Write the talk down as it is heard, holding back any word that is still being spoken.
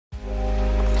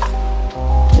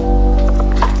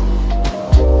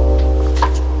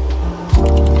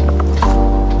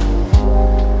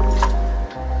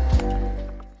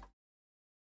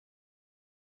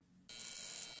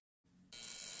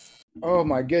Oh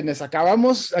my goodness,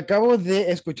 acabo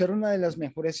de escuchar una de las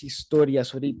mejores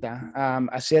historias ahorita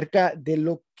acerca de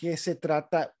lo que se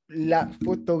trata la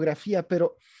fotografía,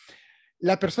 pero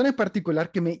la persona en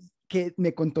particular que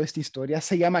me contó esta historia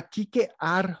se llama Kike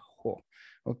Arjo,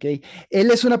 ¿ok?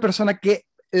 Él es una persona que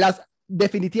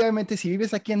definitivamente si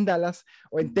vives aquí en Dallas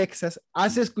o en Texas,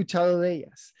 has escuchado de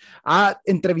ellas. Ha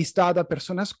entrevistado a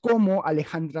personas como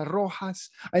Alejandra Rojas,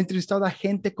 ha entrevistado a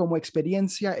gente como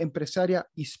Experiencia Empresaria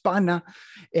Hispana.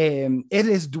 Él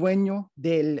es dueño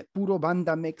del Puro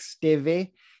Banda Mex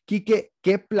TV. Kike,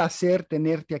 qué placer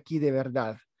tenerte aquí de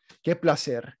verdad. Qué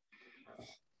placer.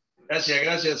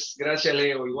 Gracias,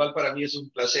 Leo. Igual para mí es un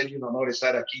placer y un honor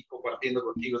estar aquí compartiendo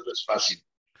contigo tu espacio.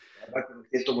 La verdad que me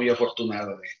siento muy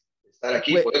afortunado de estar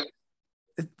aquí y Pues, poder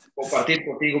compartir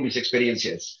contigo mis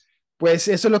experiencias. pues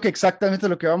eso es exactamente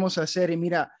lo que vamos a hacer. Y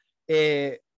mira,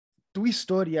 tu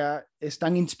historia es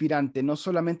tan inspirante, no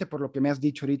solamente por lo que me has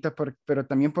dicho ahorita, pero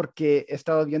también porque he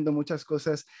estado viendo muchas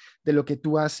cosas de lo que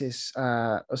tú haces.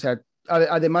 O sea,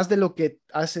 además de lo que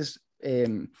haces,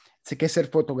 sé que hacer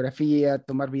fotografía,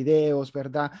 tomar videos,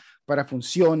 ¿verdad? Para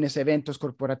funciones, eventos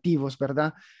corporativos,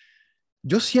 ¿verdad?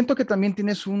 Yo siento que también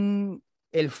tienes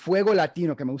el fuego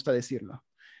latino, que me gusta decirlo.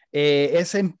 El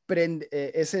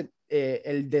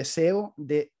deseo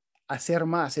de hacer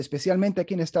más, especialmente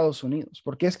aquí en Estados Unidos,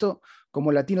 porque esto,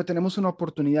 como latino, tenemos una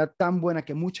oportunidad tan buena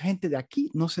que mucha gente de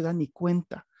aquí no se da ni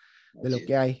cuenta de lo Así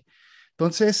que es. hay.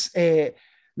 Entonces,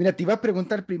 mira, te iba a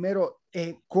preguntar primero,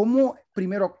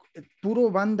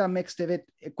 Puro Banda Mex TV,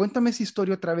 cuéntame esa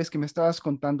historia otra vez que me estabas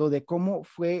contando de cómo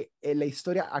fue la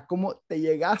historia, a cómo te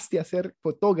llegaste a ser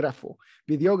fotógrafo,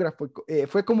 videógrafo.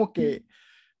 Fue como que,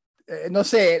 no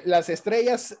sé, las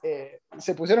estrellas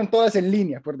se pusieron todas en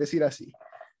línea, por decir así.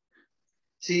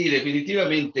 Sí,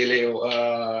 definitivamente, Leo.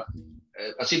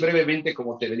 Así brevemente,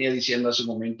 como te venía diciendo hace un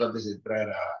momento antes de entrar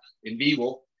en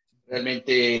vivo,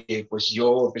 realmente pues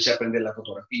yo empecé a aprender la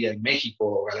fotografía en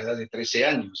México a la edad de 13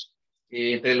 años.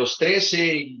 Entre los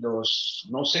 13 y los,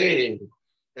 no sé,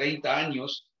 30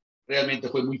 años, realmente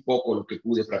fue muy poco lo que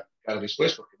pude practicar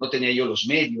después, porque no tenía yo los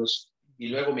medios. Y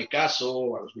luego me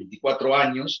caso a los 24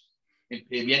 años,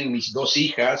 vienen mis dos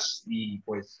hijas y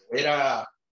pues era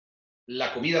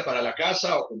la comida para la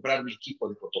casa o comprar mi equipo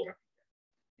de fotografía.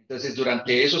 Entonces,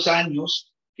 durante esos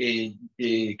años que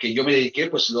yo me dediqué,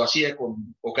 pues lo hacía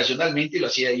ocasionalmente lo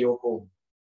hacía yo con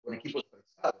equipos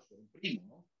prestados, con un primo,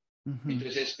 ¿no? Ujú.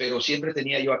 Entonces, pero siempre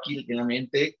tenía yo aquí en la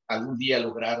mente algún día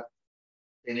lograr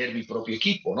tener mi propio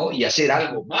equipo, ¿no? Y hacer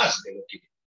algo más de lo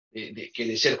que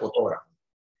de ser fotógrafo.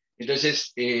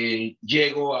 Entonces,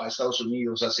 llego a Estados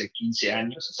Unidos hace 15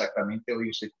 años, exactamente, hoy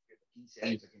estoy cumpliendo 15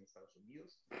 años aquí en Estados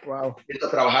Unidos. Wow. Empiezo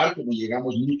a trabajar, como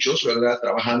llegamos muchos, ¿verdad?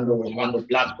 Trabajando, Claro, lavando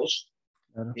platos.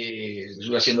 claro. Lo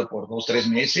estuve haciendo por 2, 3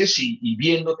 meses y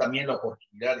viendo también la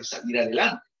oportunidad de salir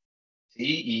adelante,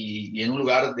 ¿sí? Y en un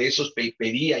lugar de esos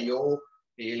pedía yo,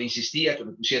 le insistía que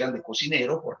me pusieran de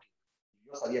cocinero porque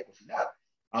yo sabía cocinar,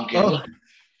 aunque no,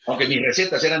 Oh, aunque mis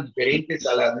recetas eran diferentes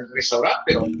a las del restaurante,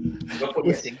 pero yo podía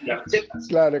pues, seguir las recetas.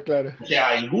 claro, claro. O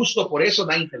sea, el gusto por eso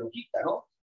nadie te lo quita, ¿no?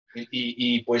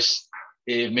 Pues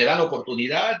me dan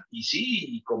oportunidad y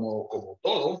sí, y como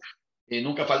todo,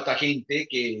 nunca falta gente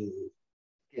que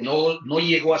no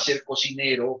llegó a ser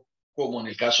cocinero como en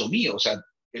el caso mío, o sea,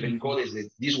 que brincó Ujú. desde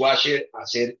dishwasher a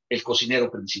ser el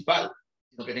cocinero principal,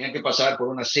 sino que tengan que pasar por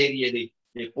una serie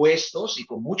de puestos y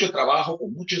con mucho trabajo,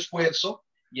 con mucho esfuerzo,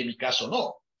 y en mi caso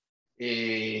no.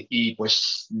 Y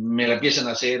pues me la empiezan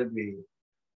a hacer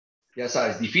ya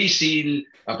sabes, difícil,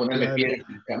 a ponerme Claro. piedras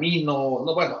en el camino,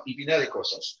 no, bueno, infinidad de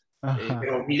cosas. Ajá.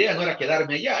 Pero mi idea no era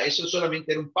quedarme allá, eso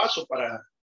solamente era un paso para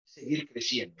seguir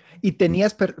creciendo, ¿no? Y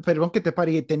tenías, perdón que te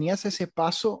pare, y tenías ese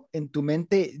paso en tu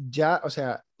mente ya, o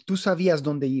sea, tú sabías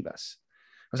dónde ibas.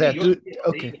 O Sí, sea, yo tú, sabía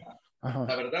dónde ok. iba, Ajá.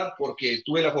 la verdad, porque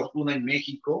tuve la fortuna en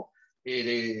México,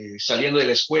 saliendo de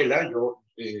la escuela, yo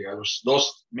a los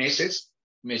 2 meses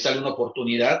me sale una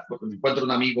oportunidad, porque me encuentro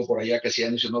un amigo por allá que hacía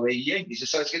años no veía, y me dice,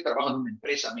 ¿sabes qué? Trabajo en una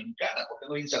empresa americana, ¿por qué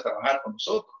no vienes a trabajar con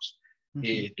nosotros? Ujú,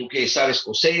 Tú que sabes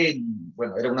coser, y,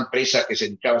 bueno, era una empresa que se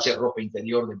dedicaba a hacer ropa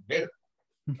interior de mujer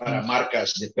para ujú,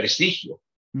 marcas de prestigio.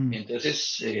 mm.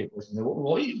 Entonces, pues me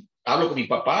voy, hablo con mi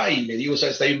papá y le digo,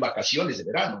 ¿sabes? Estoy en vacaciones de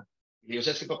verano. Y le digo,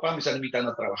 ¿sabes qué, papá? Me están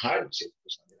invitando a trabajar. Y dice,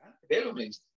 pues adelante, velo. Me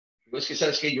dice. Digo, es que,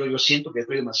 ¿sabes qué? Yo siento que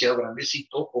estoy demasiado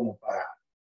grandecito como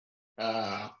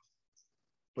uh,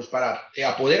 pues para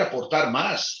poder aportar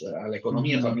más a la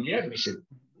economía Ujú. familiar. Me dice,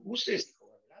 gustes,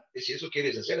 adelante, si eso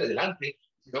quieres hacer, adelante.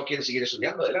 Si no quieres seguir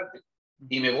estudiando, adelante.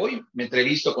 Y me voy, me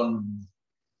entrevisto con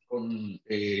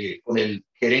el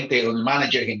gerente, con el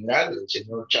manager general, el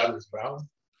señor Charles Brown.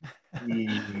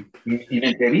 y me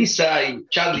entrevista y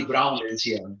Charlie Brown le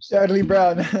decían. Charlie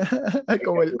Brown,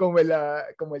 como el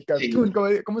Sí, cartoon,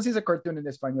 ¿cómo se dice cartoon en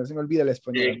español? Se me olvida el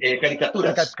español.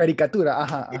 caricaturas, Caricatura,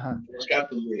 ajá, ajá, los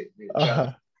cartoons de Charlie.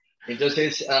 ajá.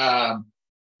 Entonces,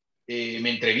 me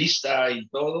entrevista y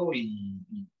todo, y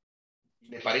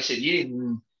me parece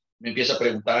bien. Me empieza a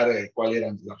preguntar cuál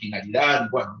era la finalidad.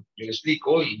 Bueno, yo le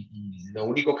explico, y lo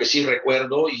único que sí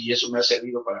recuerdo, y eso me ha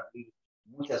servido para abrir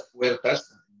muchas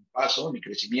puertas, mi paso, mi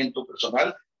crecimiento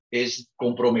personal, es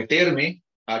comprometerme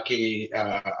a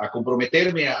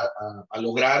comprometerme a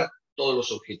lograr todos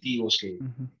los objetivos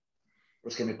Ujú,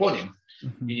 pues, que me ponen.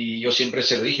 ujú. Y yo siempre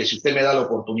se lo dije, si usted me da la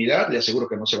oportunidad, le aseguro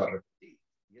que no se va a repetir.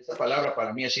 Y esa palabra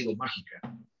para mí ha sido mágica.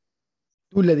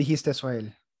 Tú le dijiste eso a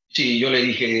él. Sí, yo le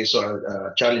dije eso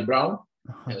a Charlie Brown,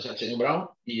 Ajá. o sea, al señor Brown,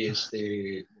 y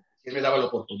él me daba la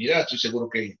oportunidad, estoy seguro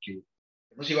que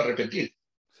no se iba a arrepentir.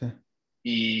 Sí.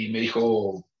 Y me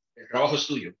dijo, el trabajo es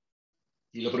tuyo.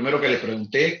 Y lo primero que le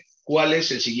pregunté, ¿cuál es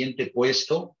el siguiente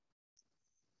puesto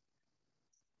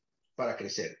para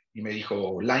crecer? Y me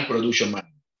dijo, Line Production Man.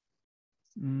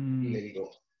 Y Mm, le digo,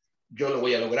 yo lo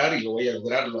voy a lograr y lo voy a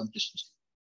lograr lo antes posible.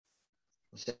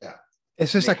 O sea,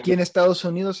 Eso es me aquí en Estados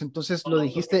Unidos, entonces lo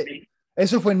dijiste. comprometí.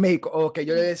 Eso fue en México. Ok,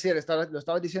 yo le decía, lo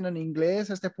estaba diciendo en inglés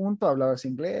a este punto, hablabas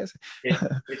inglés.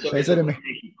 Eso Eso era fue en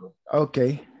México. Ok.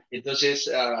 Entonces,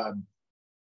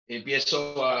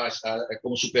 empiezo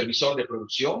como supervisor de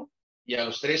producción, y a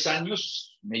los 3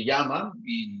 años me llaman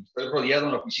y estoy rodeado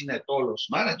en la oficina de todos los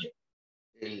managers,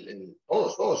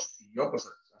 todos. Y yo pues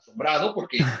asombrado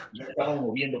porque ya estaban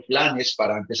moviendo planes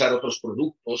para empezar otros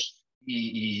productos,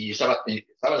 y estaba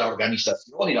la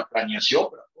organización y la planeación,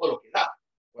 pero todo lo que da.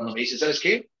 Cuando me dicen, ¿sabes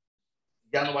qué?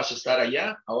 Ya no vas a estar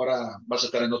allá, ahora vas a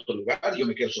estar en otro lugar, y yo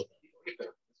me quedo sorprendido. Oye,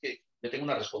 pero es que yo tengo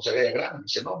una responsabilidad grande. Me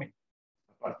dice, no,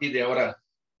 a partir de ahora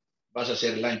vas a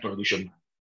hacer line production.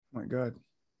 Oh my God.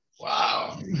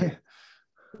 Wow, me dije,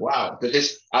 wow.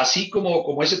 Entonces, así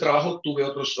como ese trabajo, tuve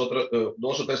otros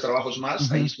 2 o 3 trabajos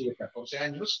más. Ahí Ujú, estuve 14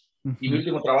 años. Y mi ujú,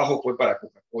 último trabajo fue para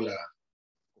Coca-Cola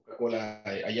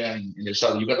allá en el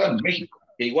estado de Yucatán, en México.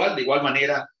 Que igual, de igual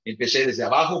manera, empecé desde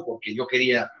abajo porque yo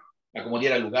quería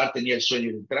acomodar el lugar, tenía el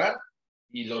sueño de entrar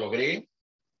y lo logré.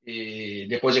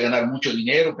 Después de ganar mucho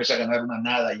dinero, empecé a ganar una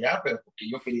nada allá, pero porque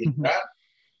yo quería ujú, entrar.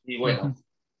 Y ujú, bueno,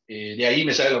 de ahí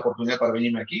me sale la oportunidad para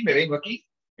venirme aquí, me vengo aquí,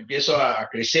 empiezo a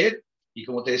crecer, y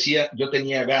como te decía, yo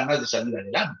tenía ganas de salir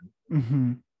adelante.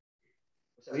 ujú,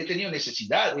 Pues había tenido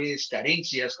necesidades,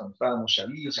 carencias cuando estábamos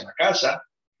chavillos en la casa,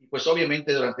 y pues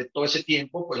obviamente durante todo ese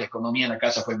tiempo, pues la economía en la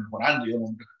casa fue mejorando, y en un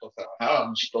momento que todos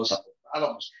trabajábamos y todos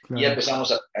aportábamos, y ya claro.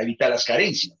 empezamos a evitar las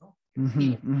carencias, ¿no?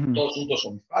 Ujú, ujú, Todos juntos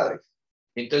con mis padres.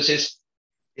 Entonces,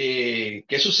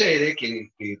 ¿qué sucede?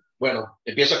 Bueno,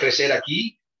 empiezo a crecer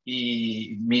aquí,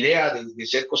 y mi idea de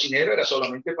ser cocinero era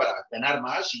solamente para ganar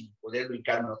más y poder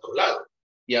brincarme a otro lado.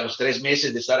 Y a los 3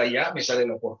 meses de estar allá me sale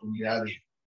la oportunidad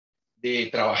de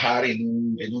trabajar en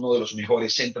uno de los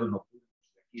mejores centros nocturnos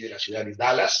de aquí de la ciudad de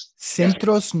Dallas.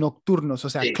 Centros nocturnos, o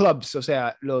sea, Sí, clubs, o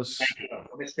sea,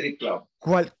 un strip club.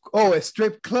 ¿Cuál? Oh,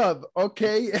 strip club, ok.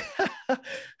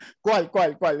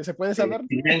 ¿Cuál? ¿Se puede saber?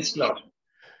 The Men's Club.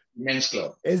 Men's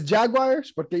Club. ¿Es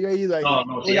Jaguars? Porque yo he ido ahí No,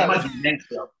 no, se una llama vez. The Men's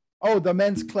Club. Oh, the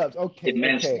men's clubs, ok, The ok,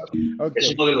 Men's Club. ok. Es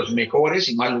uno de los mejores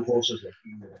y más lujosos de aquí,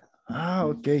 Ah,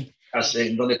 ok.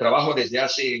 en donde trabajo desde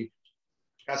hace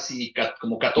casi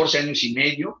como 14 años y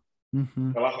medio.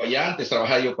 Ujú. Trabajo allá. Antes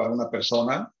trabajaba yo para una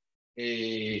persona,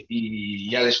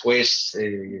 y ya después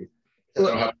empecé a U-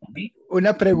 trabajar para mí.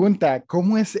 Una pregunta,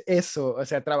 ¿cómo es eso? O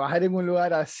sea, trabajar en un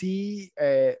lugar así,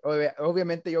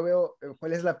 obviamente yo veo,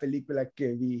 ¿cuál es la película que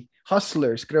vi?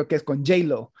 Hustlers, creo que es con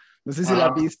J-Lo. No sé si la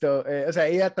has Ajá. visto. O sea,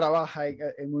 ella trabaja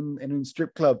en un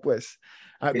strip club, pues.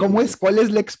 Ah, Sí, sí, ¿cómo sí. es? ¿Cuál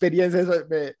es la experiencia? Eso,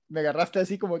 me agarraste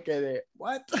así como que de,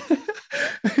 ¿what?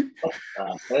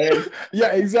 Eh,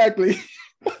 Yeah, exactly.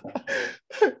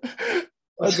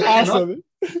 o That's sea, ¿no? awesome.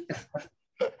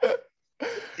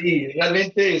 Sí,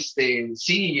 realmente,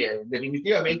 sí,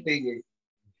 definitivamente,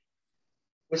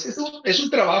 pues es un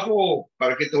trabajo,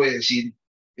 ¿para qué te voy a decir?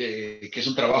 Que es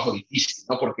un trabajo difícil,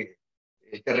 ¿no? Porque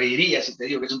te reirías si te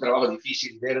digo que es un trabajo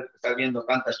difícil estar viendo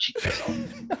tantas chicas, ¿no?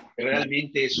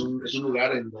 Realmente es un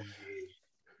lugar en donde,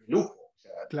 de lujo, o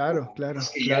sea, de Claro, lujo. Es claro,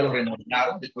 que ya lo claro.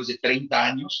 remodelaron después de 30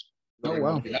 años, lo Oh,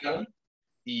 wow. remodelaron,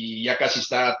 y ya casi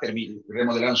está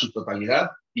remodelado en su totalidad.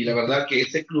 Y la Ujú. verdad que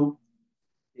este club,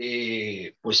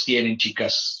 pues tienen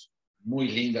chicas muy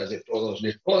lindas de todas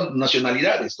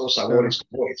nacionalidades, todos Claro, sabores,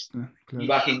 colores, claro, y claro.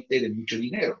 va gente de mucho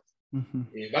dinero, Ujú,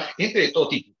 va gente de todo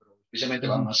tipo, pero especialmente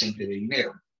va ujú. más gente de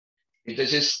dinero.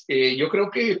 Entonces, yo creo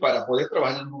que para poder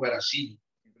trabajar en un lugar así,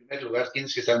 en primer lugar,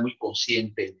 tienes que estar muy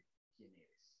consciente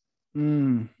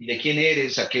Mm, y de quién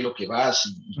eres, a qué es lo que vas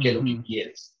y qué es lo que ujú,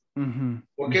 quieres. ujú,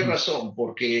 ¿Por qué ujú. razón?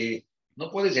 Porque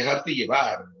no puedes dejarte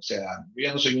llevar. O sea, yo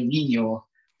ya no soy un niño,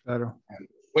 Claro. por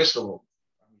supuesto,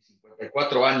 a mis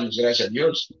 54 años, gracias a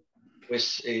Dios,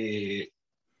 pues eh,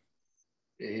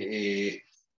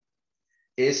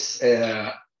 es,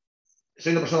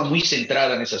 soy una persona muy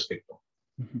centrada en ese aspecto.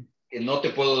 Ujú. Que no te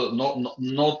puedo,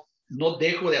 no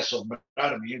dejo de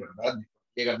asombrarme, ¿verdad?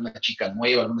 Llega una chica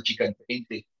nueva, una chica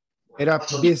diferente. Era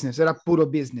business, era puro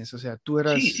business, o sea, tú Sí,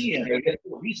 eras, sí, en realidad es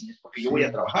puro business, porque yo voy a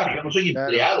sí, trabajar, yo no soy claro,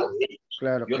 empleado de ellos.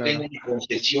 claro, Yo tengo claro. mi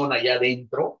concesión allá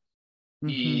adentro Ujú,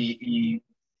 y,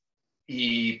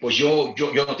 y pues yo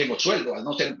no tengo sueldo, al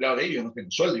no ser empleado de ellos, yo no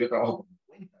tengo sueldo, yo trabajo por mi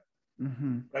cuenta.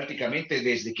 ujú, Prácticamente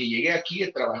desde que llegué aquí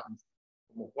he trabajado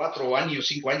como 4 años,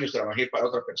 5 años trabajé para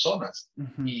otras personas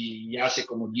ujú, y hace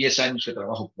como 10 años que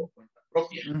trabajo por cuenta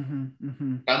propia, ujú,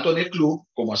 ujú. tanto en el club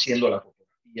como haciendo la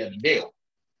fotografía, video.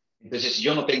 Entonces, si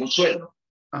yo no tengo un sueldo,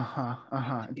 Ajá,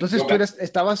 ajá. yo Entonces tú gano. eres,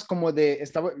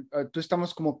 tú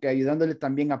estamos como que ayudándole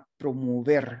también a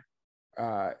promover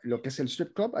lo que es el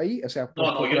strip club ahí, o sea, por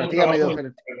No, yo no fotografía trabajo medio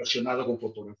diferente. relacionado con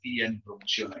fotografía ni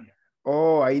promoción allá.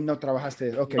 Oh, ahí no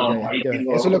trabajaste. Ok, No, ya, no, ya, ahí ya.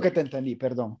 Eso es lo tengo, que te entendí,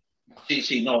 perdón. sí,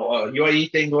 sí, no, yo ahí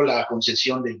tengo la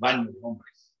concesión del baño de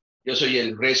hombres. Yo soy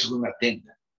el restroom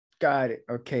attendant, Got it.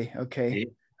 Ok, ok,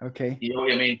 ¿sí? ok. Y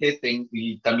obviamente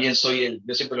y también soy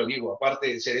yo siempre lo digo, aparte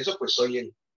de ser eso, pues soy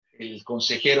el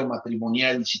consejero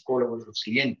matrimonial y psicólogo de los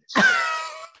clientes.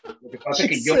 Lo que pasa es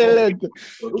que yo no vendo Excelente.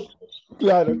 productos,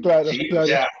 Claro, claro, ¿sí? O claro,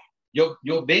 sea,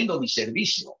 yo vendo mi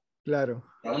servicio. claro.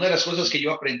 Una de las cosas que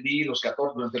yo aprendí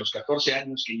durante los 14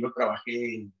 años que yo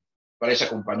trabajé para esa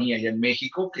compañía allá en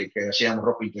México, que hacíamos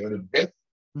ropa interior de mujer,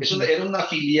 Ujú, era una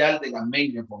filial de la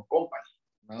Maiden Company,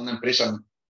 una empresa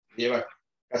que lleva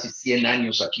casi 100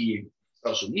 años aquí en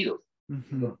Estados Unidos, ujú,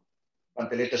 haciendo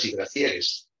pantaletas y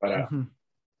brasieres para ujú,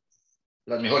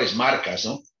 las mejores marcas,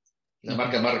 ¿no? Las ujú,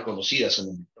 marcas más reconocidas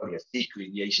como Victoria's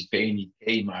Secret, JCPenney,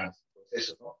 Kmart, todo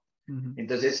eso, ¿no? ujú.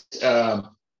 Entonces,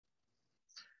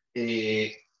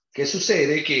 eh, ¿qué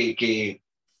sucede?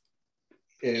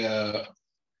 Eh,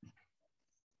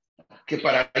 que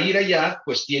para ir allá,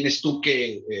 pues tienes tú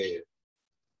que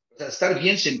o sea, estar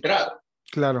bien centrado.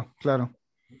 Claro, claro.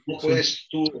 No Sí. puedes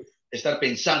tú estar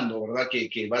pensando, ¿verdad?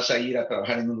 Que vas a ir a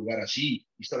trabajar en un lugar así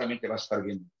y solamente vas a estar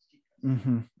viendo.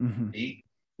 Ujú, ujú. ¿Sí?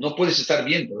 No puedes estar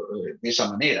viendo de esa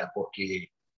manera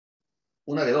porque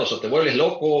una de dos, o te vuelves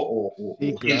loco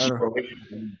Sí, o tienes un claro. problema.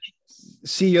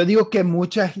 Sí, yo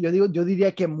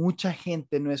diría que mucha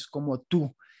gente no es como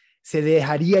tú. Se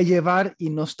dejaría llevar y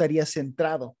no estaría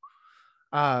centrado.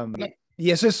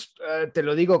 Y eso es, te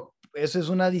lo digo, eso es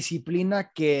una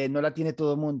disciplina que no la tiene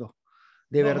todo el mundo,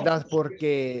 de No, no, verdad,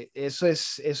 porque eso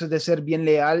es de ser bien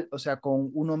leal, o sea, con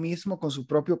uno mismo, con su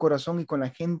propio corazón y con la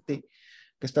gente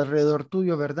que está alrededor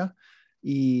tuyo, ¿verdad?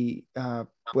 Y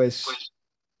pues,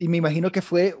 y me imagino que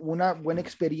fue una buena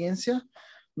experiencia,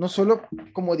 no solo,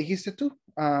 como dijiste tú,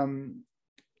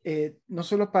 no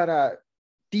solo para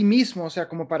ti mismo, o sea,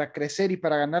 como para crecer y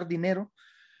para ganar dinero,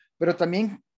 pero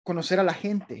también conocer a la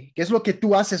gente, que es lo que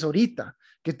tú haces ahorita,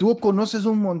 que tú conoces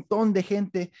un montón de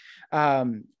gente.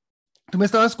 Um, Tú me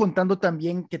estabas contando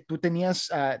también que tú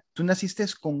naciste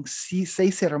con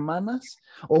 6 hermanas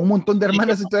o un montón de sí,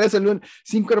 hermanas y tú eres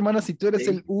 5 hermanas y tú eres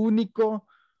el sí. único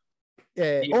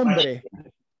Y hombre.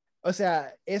 O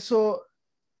sea,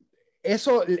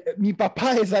 mi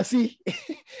papá es así.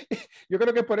 Yo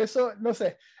creo que por eso, no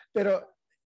sé, pero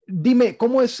dime,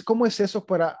 ¿cómo es eso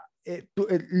para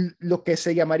lo que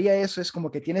se llamaría eso? Es como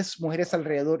que tienes mujeres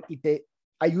alrededor y te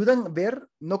ayudan a ver,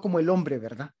 no como el hombre,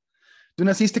 ¿verdad? Tú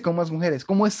naciste con más mujeres.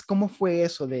 ¿Cómo fue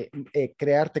eso de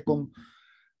crearte con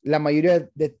la mayoría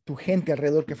de tu gente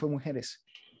alrededor que fue mujeres?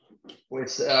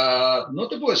 pues no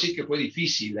te puedo decir que fue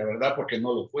difícil, la verdad, porque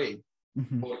no lo fue.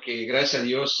 Ujú, Porque gracias a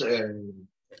Dios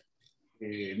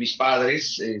mis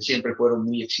padres siempre fueron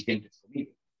muy exigentes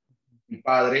conmigo. Mi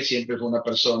padre siempre fue una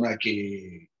persona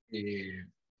que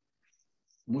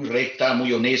muy recta,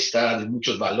 muy honesta, de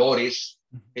muchos valores.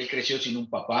 Él creció sin un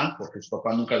papá, porque su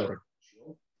papá nunca lo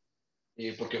reconoció,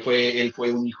 porque él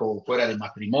fue un hijo fuera de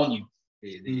matrimonio,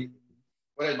 ujú,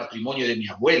 fuera del matrimonio de mi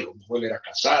abuelo. Mi abuelo era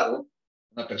casado,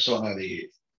 una persona de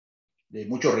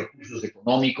muchos recursos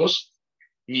económicos,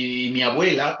 y mi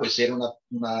abuela, pues era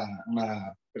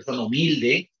una persona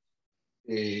humilde,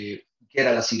 que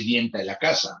era la sirvienta de la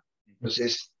casa.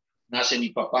 Entonces, nace mi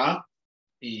papá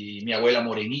y mi abuela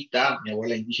morenita, mi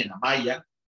abuela indígena maya,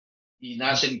 y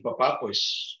nace mi papá,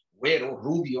 pues, güero,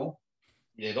 rubio.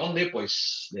 ¿Y de dónde?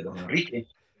 Pues de don Enrique,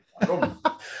 el patrón.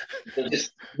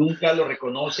 Entonces, nunca lo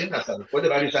reconocen hasta después de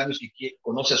varios años que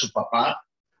conoce a su papá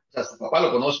O sea, su papá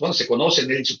lo conoce, bueno, se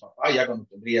conocen él y su papá ya cuando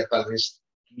tendría tal vez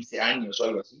 15 años o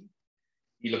algo así,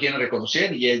 y lo quieren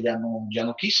reconocer y él ya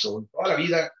no quiso. Toda la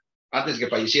vida, antes que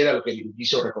falleciera, lo que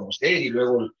quiso reconocer y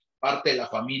luego parte de la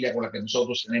familia con la que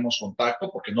nosotros tenemos contacto,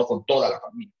 porque no con toda la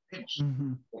familia tenemos.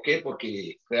 Ujú. ¿Por qué?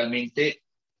 Porque realmente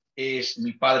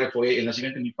mi padre fue, el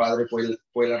nacimiento de mi padre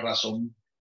fue la razón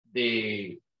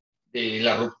de, de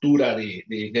la ruptura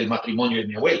del matrimonio de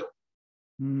mi abuelo.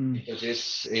 Mm.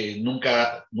 Entonces,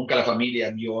 nunca la familia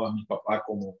vio a mi papá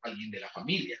como alguien de la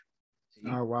familia.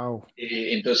 Ah, ¿Sí? wow.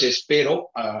 Entonces, pero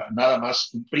nada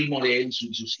más un primo de él,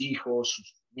 sus hijos,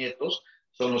 sus nietos,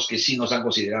 son los que sí nos han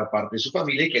considerado parte de su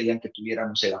familia y querían que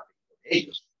tuviéramos el apellido de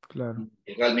ellos. Claro.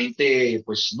 Y realmente,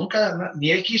 pues nunca,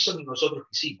 ni él quiso ni nosotros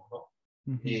quisimos, ¿no?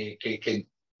 Ujú.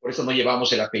 Por eso no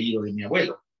llevamos el apellido de mi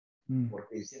abuelo, Mm.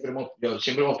 porque siempre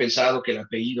hemos pensado que el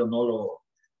apellido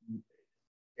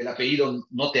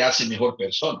no te hace mejor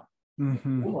persona, Ujú.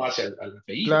 uno hace al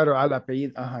apellido. Claro, al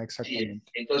apellido. Ajá, Sí,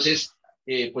 exactamente. entonces,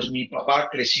 pues mi padre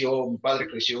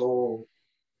creció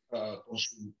con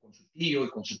su tío y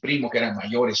con su primo, que eran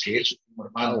mayores que él, su primo Wow.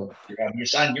 hermano, que era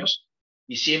 10 años,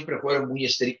 y siempre fueron muy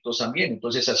estrictos también.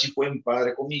 Entonces, así fue mi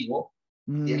padre conmigo,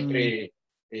 Mm. siempre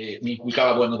me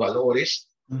inculcaba buenos valores,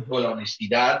 sobre todo la Ujú.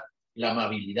 honestidad, la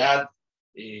amabilidad,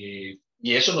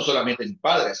 y eso no solamente mi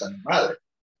padre, hasta mi madre.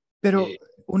 Pero Eh,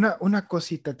 una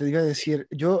cosita te iba a decir,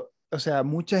 yo, o sea,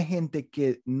 mucha gente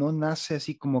que no nace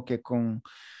así como que con,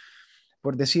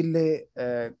 por decirle,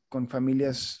 con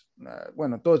familias,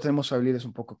 bueno, todos tenemos familias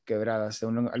un poco quebradas de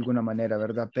alguna manera,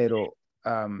 ¿verdad? Pero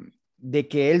de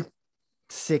que él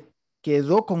se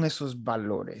quedó con esos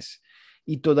valores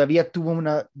y todavía tuvo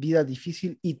una vida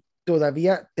difícil y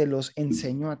todavía te los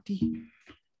enseñó a ti.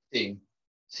 sí,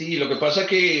 sí, lo que pasa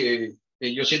que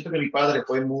yo siento que mi padre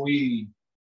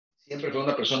siempre fue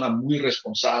una persona muy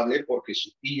responsable porque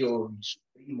su tío y su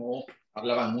primo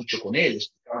hablaban mucho con él,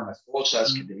 explicaban las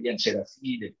cosas que Mm. debían ser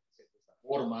así, de esta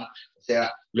forma. O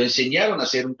sea, lo enseñaron a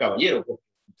ser un caballero, porque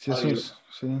mi Sí, eso padre es,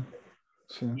 sí,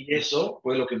 sí. y eso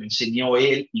fue lo que me enseñó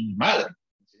él y mi madre.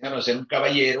 Me enseñaron a ser un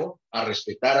caballero, a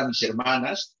respetar a mis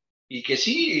hermanas y que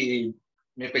sí,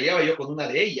 me peleaba yo con una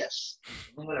de ellas,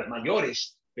 con una de las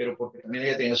mayores, pero porque también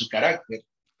ella tenía su carácter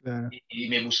Claro. y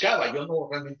me buscaba. Yo no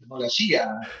realmente no le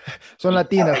hacía. Son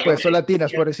latinas, Yo pues, son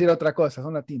latinas, por decir otra cosa,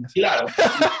 son latinas. claro,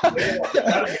 y luego, a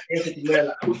pesar de que ese tuviera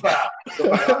la culpa, yo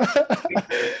pagaba.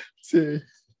 Sí.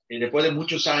 Y después de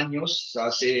muchos años,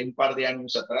 hace un par de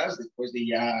años atrás, después de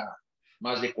ya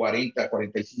más de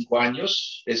 45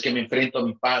 años, es que me enfrento a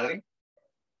mi padre,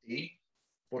 ¿sí?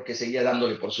 Porque seguía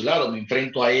dándole por su lado. Me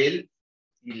enfrento a él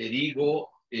y le digo,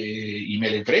 y me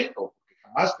le enfrento, porque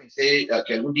jamás pensé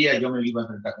que algún día yo me iba a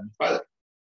enfrentar con mi padre,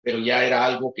 pero ya era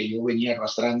algo que yo venía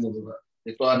arrastrando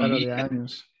de toda mi Claro, de vida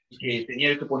años. y Sí. que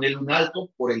tenía que ponerle un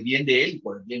alto por el bien de él y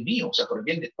por el bien mío, o sea, por el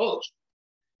bien de todos,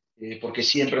 porque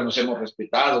siempre nos hemos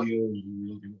respetado, yo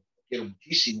lo quiero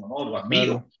muchísimo, ¿no? Claro, Lo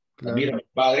admiro claro. a mi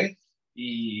padre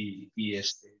y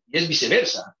es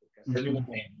viceversa, porque hasta él Ujú.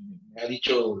 mismo me ha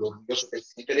dicho lo orgulloso que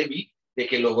se siente de mí, de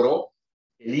que logró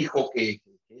el hijo que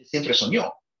él siempre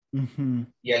soñó. Ujú.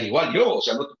 Y al igual yo, o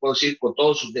sea, no te puedo decir con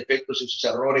todos sus defectos y sus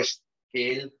errores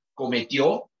que él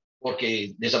cometió,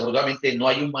 porque desafortunadamente no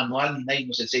hay un manual ni nadie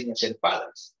nos enseña a ser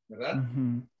padres, ¿verdad?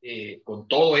 Ujú. Con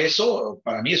todo eso,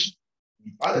 para mí es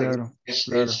mi padre, Claro, es,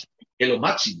 claro. es, es lo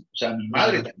máximo. O sea, mi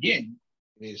madre Claro. también.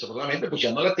 Desafortunadamente, pues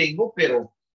ya no la tengo,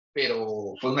 pero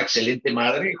fue una excelente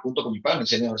madre, junto con mi padre, me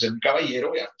enseñó a ser un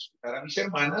caballero y a respetar a mis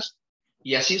hermanas.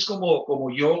 Y así es Ujú. como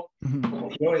yo,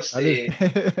 Salud.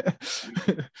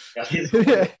 así es como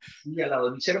yo fui al lado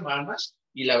de mis hermanas.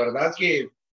 Y la verdad que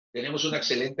tenemos una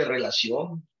excelente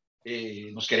relación,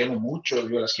 nos queremos mucho,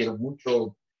 yo las quiero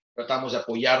mucho, tratamos de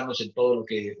apoyarnos en todo lo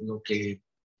que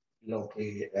no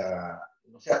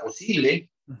sea posible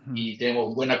Ujú. y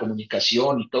tenemos buena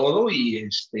comunicación y todo y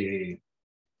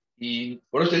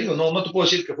por eso te digo, no te puedo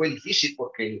decir que fue difícil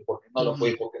porque no lo Ujú.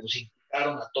 fue, porque nos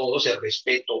inculcaron a todos el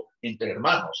respeto entre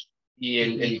hermanos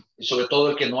y Ujú. sobre todo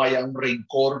el que no haya un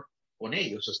rencor con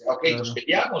ellos. O sea, ok, nos Claro.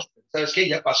 peleamos, ¿sabes qué?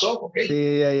 Ya pasó, ok,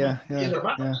 Sí, ya, no, ya, siendo ya, ya,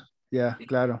 hermanos. ya, Sí.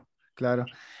 claro, claro.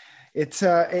 It's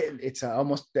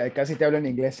almost, casi te hablo en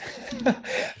inglés.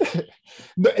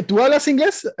 No, ¿tú hablas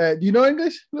inglés? Do you know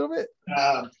English a little bit?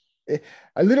 Ah, Eh,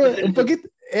 un poquito.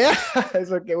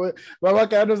 Eso que vamos a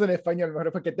quedarnos en español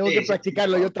mejor, porque tengo que sí, sí, sí,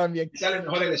 practicarlo yo no, también. sale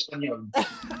mejor el español.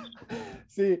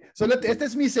 Sí, este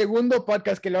es mi segundo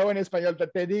podcast que lo hago en español,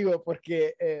 te digo,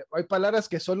 porque hay palabras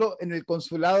que solo en el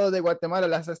consulado de Guatemala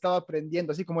las he estado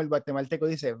aprendiendo, así como el guatemalteco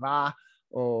dice va,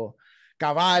 o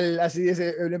cabal, así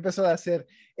dice, él empezó a hacer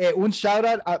un shout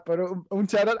out un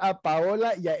shout out a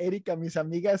Paola y a Erika, mis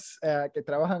amigas que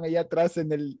trabajan allá atrás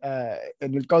en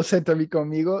el call center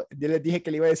conmigo. Yo les dije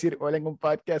que le iba a decir hola en un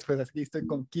podcast, pues aquí estoy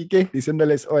con Kike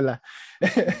diciéndoles hola.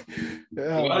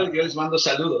 Igual yo les mando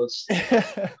saludos.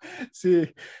 Sí,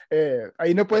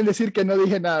 ahí no pueden decir que no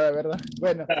dije nada, ¿verdad?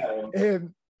 Bueno,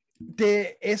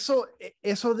 de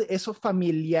eso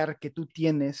familiar que tú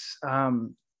tienes,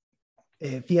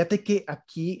 fíjate que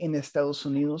aquí en Estados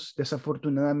Unidos,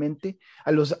 desafortunadamente,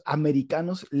 a los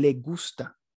americanos les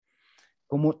gusta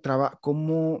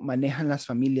cómo manejan las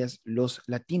familias los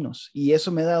latinos. Y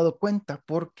eso me he dado cuenta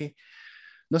porque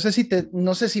no sé si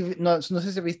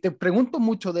viste, pregunto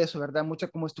mucho de eso, ¿verdad? Mucho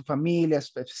cómo es tu familia,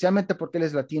 especialmente porque él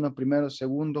es latino, primero,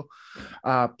 segundo,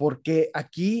 porque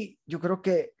aquí yo creo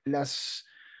que las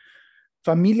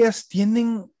familias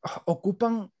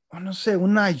ocupan, no sé,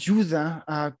 una ayuda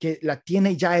que la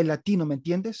tiene ya el latino, ¿me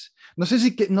entiendes? No sé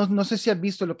si has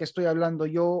visto lo que estoy hablando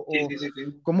yo Sí, o sí, sí,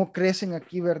 sí. cómo crecen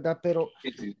aquí, ¿verdad? Pero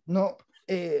Sí, sí. no,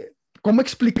 ¿cómo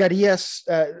explicarías,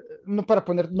 no para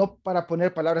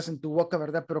poner palabras en tu boca,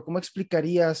 ¿verdad? Pero ¿cómo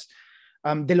explicarías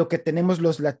de lo que tenemos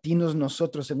los latinos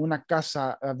nosotros en una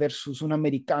casa versus un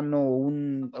americano o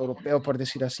un europeo, por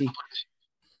decir así?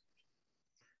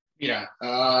 Mira,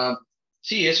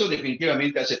 sí, eso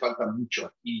definitivamente hace falta mucho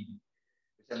aquí,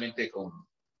 especialmente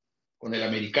con el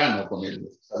americano, con el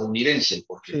estadounidense,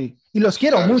 porque, Sí, y los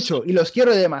quiero ¿sabes? mucho y los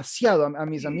quiero demasiado a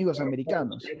mis Sí, amigos claro, claro.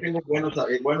 americanos. Yo tengo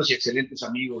buenos y excelentes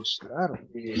amigos Claro,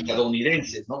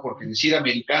 estadounidenses, ¿no? Porque decir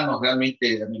americanos,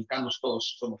 realmente americanos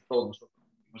todos, somos todos nosotros,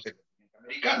 no sé,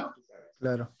 americanos, tú sabes.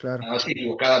 claro, claro. Nada más que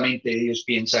equivocadamente ellos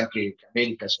piensan que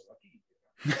América es solo aquí.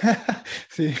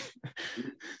 Sí.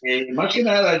 Más que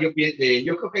nada, yo creo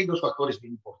que hay dos factores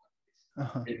bien importantes.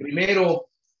 Ajá. El primero,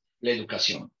 la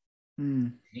educación. Mm,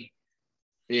 ¿Sí?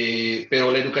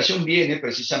 Pero la educación viene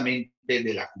precisamente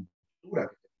de la cultura.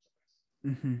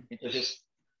 ujú, Entonces,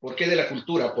 ¿por qué de la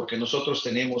cultura? Porque nosotros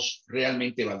tenemos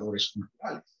realmente valores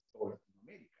culturales en toda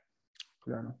Latinoamérica.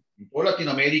 claro. En toda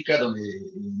Latinoamérica, donde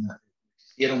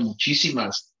existieron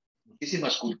muchísimas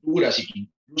culturas y que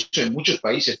incluso en muchos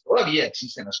países todavía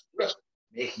existen las culturas,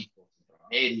 México,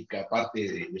 Centroamérica, parte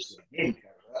de Sudamérica,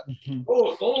 ¿verdad?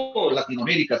 Ujú. Todo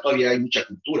Latinoamérica todavía hay mucha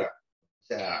cultura. O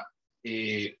sea,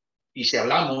 y si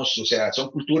hablamos, o sea, son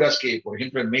culturas que, por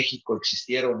ejemplo, en México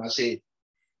existieron hace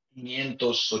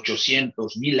 500,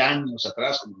 800, 1000 años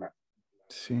atrás,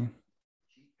 Sí.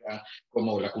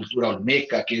 como la cultura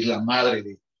olmeca, que es la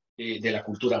madre de la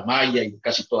cultura maya y de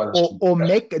casi todas las culturas.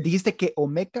 Omeca, dijiste que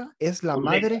Omeca es la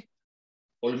Olmeca, madre.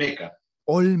 olmeca,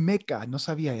 Olmeca, no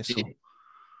sabía sí. eso.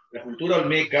 La cultura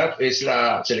olmeca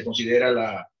se le considera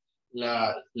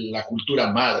la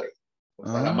cultura madre, o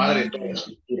sea, la madre de todas Ah, las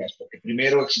culturas, porque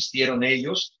primero existieron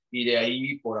ellos y de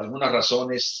ahí, por algunas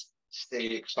razones,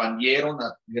 se expandieron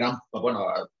al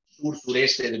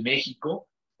sureste de México,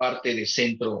 parte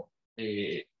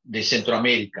de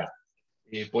Centroamérica.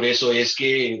 Por eso es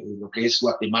que lo que es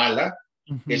Guatemala,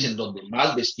 que es ujú. en donde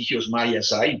más vestigios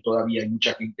mayas hay, y todavía hay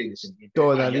mucha gente descendiente de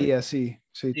mayas, Todavía, sí,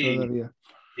 sí, eh, todavía.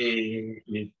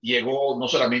 llegó no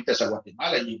solamente hasta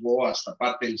Guatemala, llegó hasta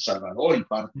parte de El Salvador y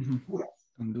parte de Ujú. Honduras.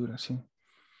 Honduras, sí.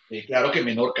 Claro que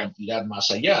menor cantidad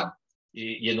más allá.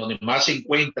 Y en donde más se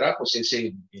encuentra, pues es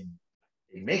en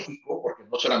México, porque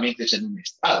no solamente es en un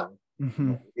estado, Ujú,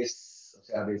 sino que es, o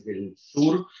sea, desde el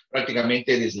sur,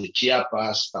 prácticamente desde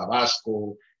Chiapas,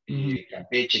 Tabasco, ujú.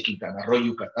 Campeche, Quintana Roo,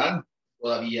 Yucatán,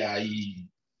 todavía hay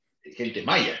gente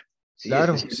maya, ¿sí?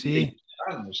 Claro, Especialmente en sí.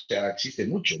 Yucatán, o sea, existe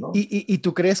mucho, ¿Y, ¿no? y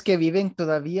tú crees que viven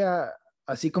todavía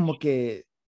así como que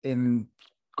en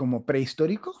como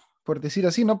prehistórico? Por decir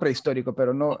así, no prehistórico,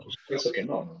 pero No, no. por supuesto que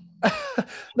no.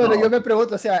 No, yo No, me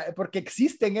pregunto, o sea, porque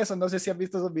existen eso, no sé si han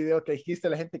visto esos videos que existe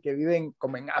la gente que vive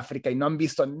como en África y no han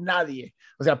visto a nadie,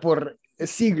 o sea, por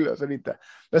siglos ahorita.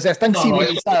 O sea, están no, es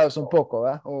civilizados un correcto. poco,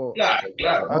 ¿va?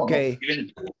 Claro, no, Ok, no,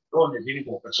 viven como patrones, viven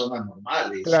como personas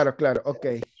normales, claro, claro, ok.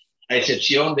 a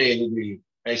excepción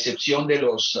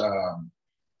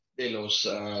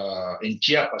en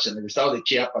Chiapas, en el estado de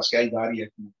Chiapas, que hay varias,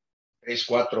 como tres,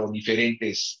 cuatro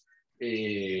diferentes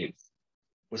eh,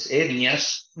 pues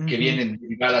etnias que Ujú. vienen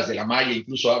derivadas de la maya,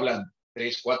 incluso hablan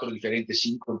tres, cuatro diferentes,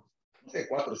 cinco, no sé,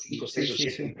 cuatro, Sí, cinco, sí, seis o sí,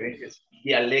 siete sí. diferentes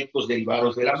dialectos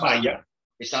derivados de la Dialectos. maya,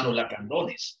 están los Sí.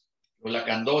 lacandones. Los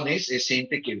lacandones es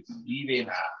gente que vive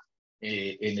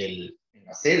en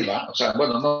la selva, o sea,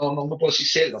 bueno, no puedo decir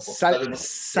selva, porque tal vez no es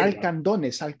selva,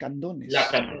 Salcandones, salcandones.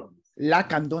 lacandones,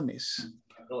 Lacandones.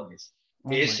 lacandones. Oh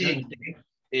my Es God. gente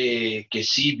que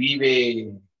sí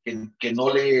vive, que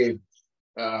no le,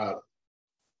 uh,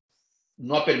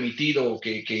 no ha permitido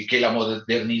que la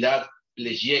modernidad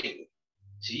les llegue.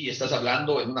 Sí, estás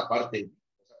hablando en una parte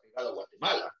pegada a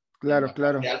Guatemala, en Claro, la parte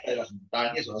claro. alta de las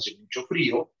montañas, donde hace mucho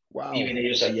frío, Wow. viven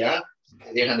ellos allá,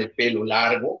 se dejan el pelo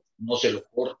largo, no se lo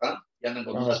cortan, y andan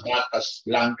con Wow. unas batas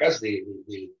blancas de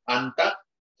manta,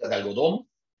 o sea, de algodón,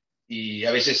 y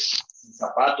a veces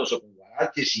zapatos o con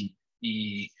guaraches,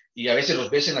 y a veces los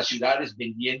ves en las ciudades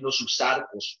vendiendo sus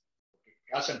arcos, porque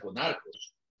cazan con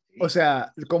arcos. O ¿Sí?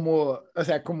 sea,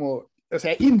 o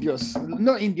sea, indios,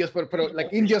 no indios, pero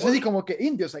like indios, así como que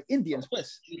indios, like Indians,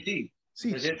 pues. Sí, sí. Sí,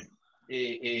 Entonces,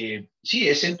 sí,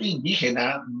 es gente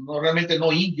indígena, no realmente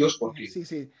no indios, porque sí,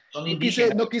 sí. son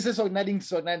No quise sonar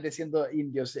insonante diciendo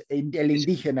indios, el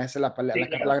indígena esa es sí, la claro,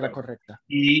 palabra claro. correcta.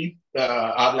 Y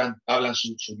hablan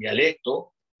su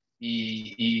dialecto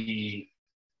y,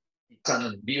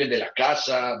 viven de la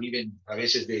casa, viven a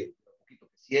veces de lo poquito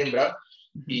que siembran,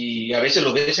 Ujú. y a veces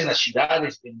lo ves en las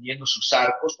ciudades vendiendo sus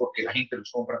arcos porque la gente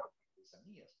los compra como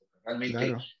artesanías, porque realmente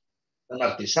Claro, son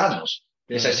artesanos.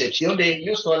 Esa claro. excepción de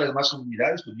ellos, todas las demás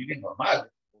comunidades pues viven normal,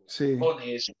 Sí.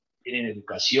 tienen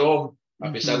educación,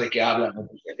 a pesar Ujú. de que hablan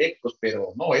otros dialectos,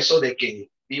 pero no, eso de que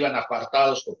vivan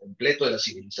apartados por completo de la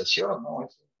civilización, ¿no?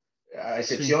 Eso, a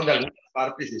Sí, excepción de algunas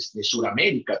partes de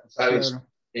Sudamérica, tú sabes, claro.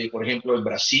 por ejemplo, en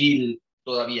Brasil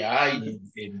todavía hay,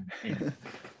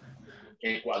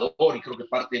 en Ecuador y creo que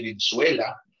parte de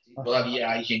Venezuela, ¿sí? Ajá.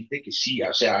 Todavía hay gente que sí,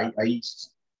 o sea,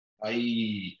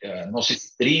 no sé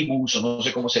si tribus o no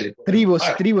sé cómo se le puede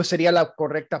llamar, Tribus sería la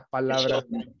correcta que, son, palabra.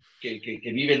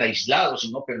 que viven aislados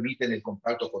y no permiten el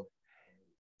contacto con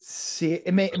Sí,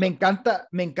 otras.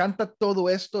 me encanta todo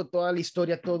esto, toda la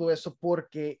historia, todo eso,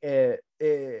 porque,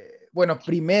 bueno,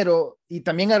 primero, y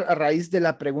también a raíz de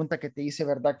la pregunta que te hice,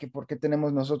 ¿verdad? Que por qué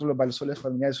tenemos nosotros los valores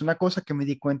familiares, una cosa que me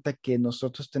di cuenta que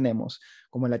nosotros tenemos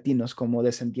como latinos, como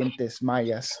descendientes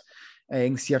mayas,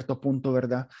 en cierto punto,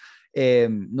 ¿verdad?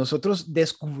 Nosotros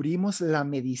descubrimos la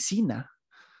medicina.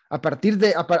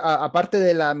 Aparte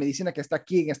de la medicina que está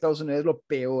aquí en Estados Unidos, es lo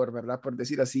peor, ¿verdad? Por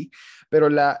decir así, pero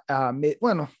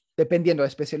bueno, dependiendo de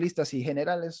especialistas y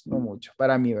generales, no mucho,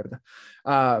 para mí, ¿verdad?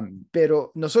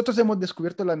 Pero nosotros hemos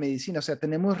descubierto la medicina, o sea,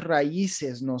 tenemos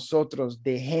raíces nosotros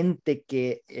de gente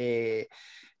que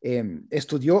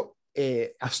estudió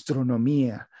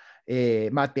astronomía,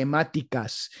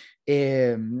 matemáticas,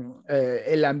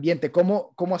 el ambiente,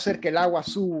 cómo hacer que el agua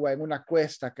suba en una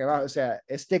cuesta, que va, o sea,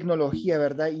 es tecnología,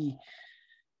 ¿verdad? Y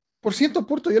por cierto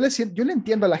punto, yo le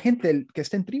entiendo a la gente que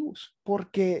está en tribus,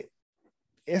 porque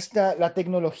la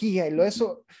tecnología y lo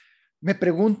eso, me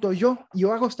pregunto yo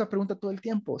hago esta pregunta todo el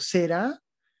tiempo,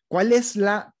 ¿cuál es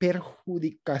la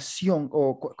perjudicación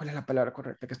o cuál es la palabra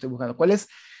correcta que estoy buscando? ¿Cuál es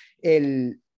no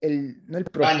el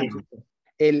Daño. propósito?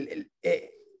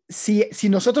 Si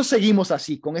nosotros seguimos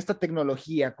así, con esta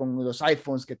tecnología, con los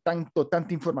iPhones, que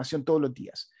tanta información todos los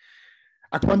días,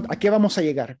 ¿a qué vamos a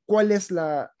llegar? ¿Cuál es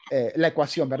la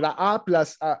ecuación, verdad?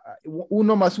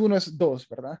 Uno más uno es dos,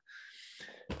 ¿verdad?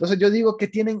 Entonces yo digo que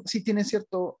sí tienen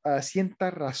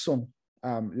cierta razón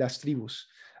las tribus,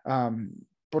 um,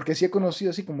 porque sí he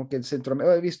conocido así como que el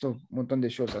Centroamérica, he visto un montón de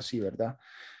shows así, ¿verdad?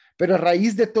 Pero a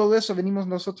raíz de todo eso venimos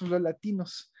nosotros los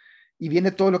latinos y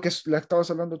viene todo lo que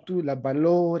estabas hablando tú, los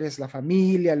valores, la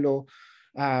familia, lo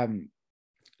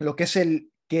que es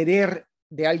el querer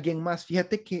de alguien más.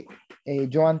 Fíjate que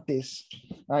yo antes,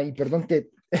 ay, perdón de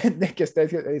que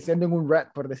esté siendo en un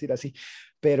rat, por decir así,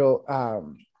 pero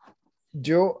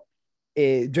yo,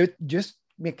 yo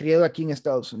me he criado aquí en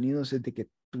Estados Unidos desde que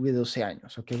tuve 12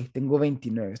 años, ¿ok? Tengo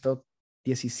 29, he estado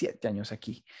 17 años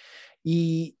aquí.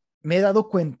 Y me he dado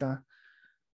cuenta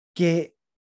que,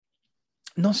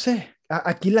 no sé,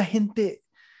 aquí la gente,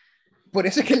 por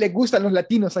eso es que le gustan los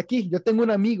latinos aquí. Yo tengo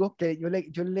un amigo que yo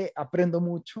le aprendo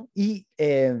mucho y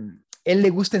él le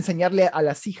gusta enseñarle a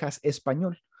las hijas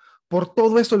español. Por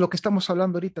todo eso, lo que estamos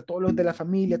hablando ahorita, todo lo de la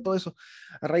familia, todo eso,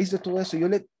 a raíz de todo eso,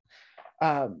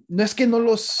 no es que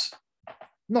no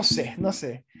sé, no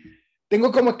sé. Tengo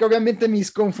como que obviamente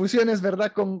mis confusiones,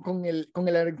 ¿verdad? Con el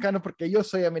americano, porque yo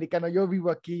soy americano, yo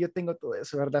vivo aquí, yo tengo todo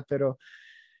eso, ¿verdad? Pero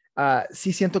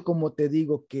sí siento como te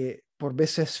digo que por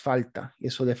veces falta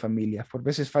eso de familia, por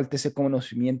veces falta ese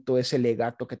conocimiento, ese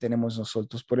legato que tenemos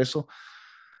nosotros. Por eso,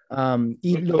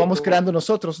 y lo vamos creando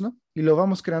nosotros, ¿no? Y lo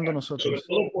vamos creando Sobre nosotros.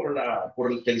 todo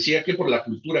te decía que por la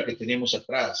cultura que tenemos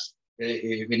atrás.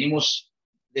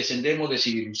 Descendemos de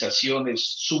civilizaciones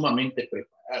sumamente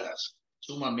preparadas,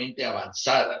 sumamente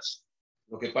avanzadas.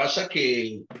 Lo que pasa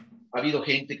que ha habido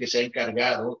gente que se ha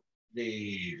encargado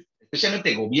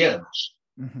especialmente gobiernos,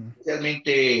 Ujú.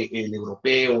 especialmente el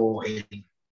europeo,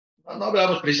 no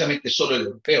hablamos precisamente solo del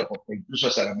europeo, porque incluso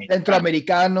hasta el americano,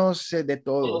 Centroamericanos, de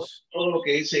todo, todos. todo lo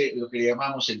que es lo que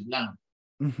llamamos el blanco,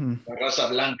 Ujú. la raza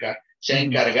blanca, se ha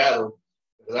encargado,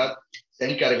 ¿verdad? Se ha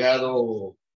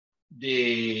encargado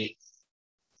de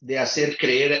hacer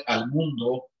creer al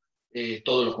mundo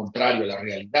todo lo contrario a la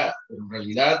realidad. Pero en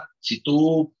realidad, si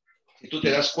tú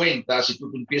te das cuenta, si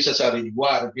tú empiezas a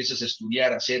averiguar, empiezas a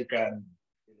estudiar acerca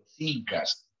de los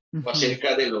incas, o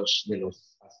acerca de los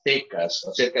aztecas,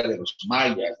 acerca de los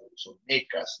mayas, de los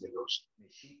olmecas, de los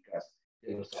mexicas,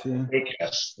 de los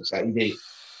zapotecas, o sea, y de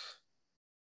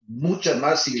muchas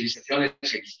más civilizaciones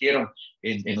que existieron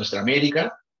en nuestra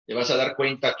América, te vas a dar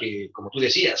cuenta que, como tú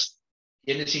decías,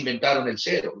 ¿quiénes inventaron el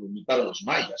cero? Lo inventaron los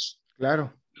mayas.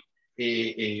 Claro.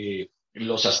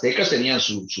 Los aztecas tenían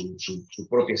su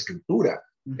propia escritura,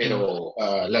 pero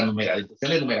la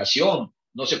cuestión de numeración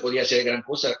no se podía hacer gran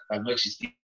cosa al no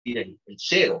existir el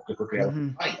cero que fue creado por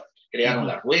los mayas. Crearon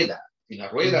la rueda. Sin la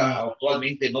rueda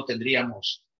actualmente no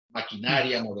tendríamos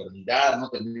maquinaria, modernidad, no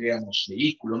tendríamos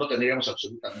vehículos, no tendríamos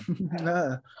absolutamente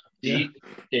nada. ¿Sí?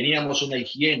 Teníamos una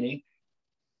higiene,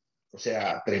 o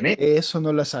sea, tremenda. Eso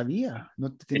no lo sabía.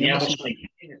 No teníamos una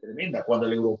higiene tremenda. Cuando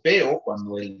el europeo,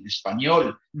 cuando el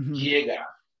español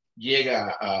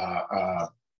llega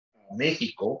a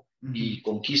México y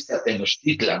conquista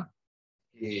Tenochtitlan,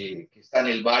 que está en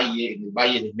el valle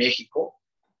de México,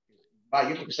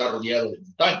 valle porque está rodeado de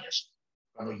montañas.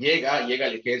 Cuando llega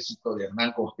el ejército de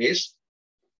Hernán Cortés,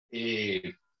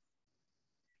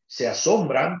 se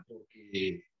asombran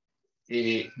porque,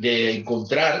 de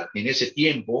encontrar en ese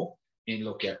tiempo, en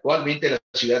lo que actualmente es la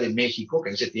Ciudad de México, que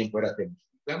en ese tiempo era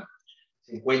Tenochtitlan,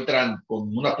 se encuentran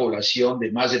con una población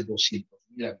de más de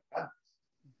 200,000 habitantes.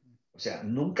 O sea,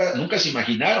 nunca se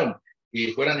imaginaron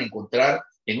que fueran a encontrar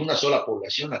en una sola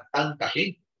población a tanta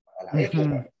gente para la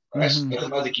época, hace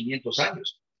más de 500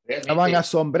 años. Estaban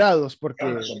asombrados porque...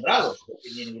 Estaban asombrados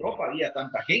porque ni en Europa había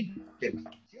tanta gente.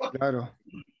 Claro.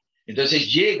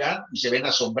 Entonces llegan y se ven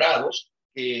asombrados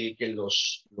que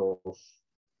los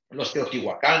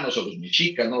teotihuacanos o los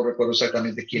mexicas, no recuerdo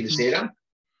exactamente quiénes eran,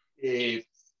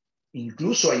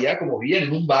 incluso allá, como vivían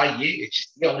en un valle,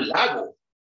 existía un lago,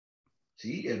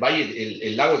 ¿sí?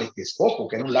 El lago de Texcoco,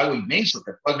 que era un lago inmenso,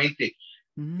 que actualmente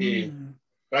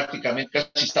prácticamente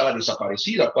casi estaba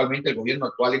desaparecido. Actualmente el gobierno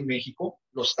actual en México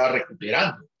lo está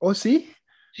recuperando. ¿Oh, sí?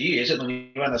 Sí, ese no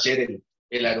iban a ser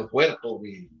el aeropuerto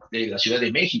de la Ciudad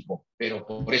de México, pero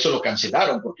por eso lo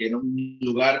cancelaron, porque era un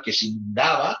lugar que se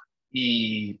inundaba,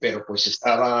 pero pues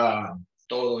estaba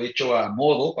todo hecho a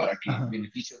modo para que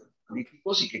beneficie a los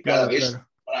políticos y que cada vez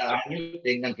cada año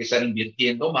tengan que estar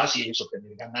invirtiendo más y eso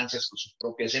tener ganancias con sus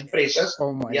propias empresas.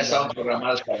 Ya estaban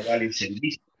programadas para dar el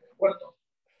servicio del aeropuerto.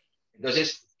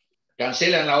 Entonces,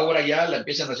 cancelan la obra ya, la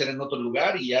empiezan a hacer en otro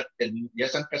lugar y ya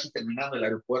están casi terminando el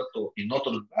aeropuerto en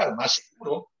otro lugar, más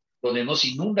seguro, donde no se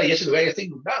inunda y ese lugar ya está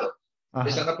inundado.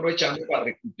 Están aprovechando para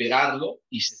recuperarlo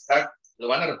y lo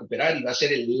van a recuperar y va a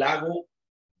ser el lago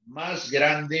más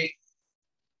grande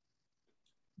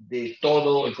de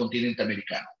todo el continente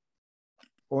americano.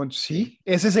 Sí,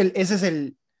 esa es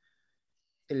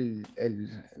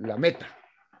la meta.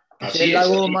 Es el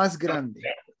lago más grande.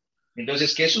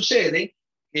 Entonces, ¿qué sucede?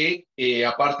 Que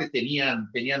aparte tenían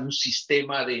un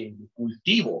sistema de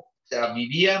cultivo, o sea,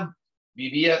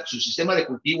 su sistema de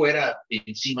cultivo era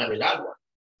encima del agua,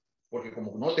 porque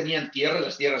como no tenían tierra,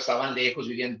 las tierras estaban lejos,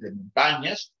 vivían entre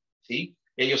montañas, ¿sí?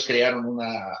 Ellos crearon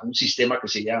un sistema que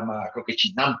se llama, creo que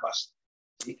chinampas,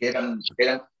 ¿sí? Que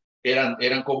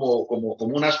eran como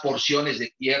unas porciones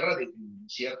de tierra de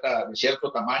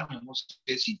cierto tamaño, no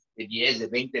sé si de 10, de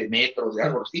 20 metros, de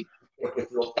algo así, porque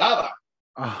flotaba.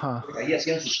 Porque ahí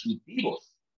hacían sus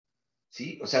cultivos,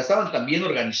 ¿sí? O sea, estaban tan bien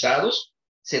organizados,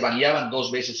 se bañaban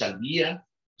 2 veces al día,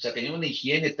 o sea, tenían una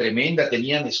higiene tremenda,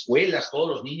 tenían escuelas, todos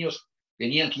los niños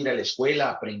tenían que ir a la escuela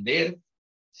a aprender,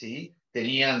 ¿sí?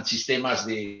 Tenían sistemas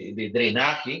de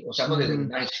drenaje, o sea, no de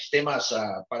drenaje, sistemas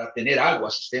para tener agua,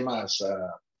 sistemas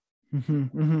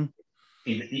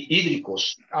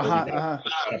hídricos para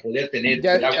poder tener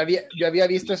el agua. Yo había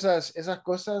visto esas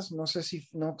cosas, no sé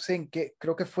en qué,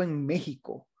 creo que fue en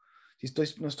México,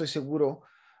 no estoy seguro,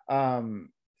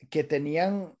 que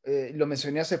tenían, lo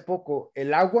mencioné hace poco,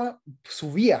 el agua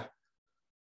subía,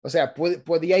 o sea,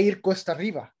 podía ir cuesta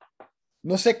arriba.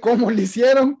 No sé cómo lo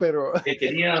hicieron, pero...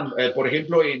 Tenían, por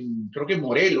ejemplo, creo que en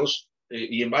Morelos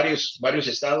y en varios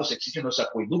estados existen los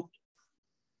acueductos.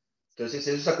 Entonces,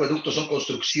 esos acueductos son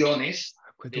construcciones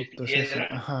de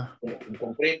piedra en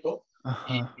concreto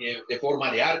y de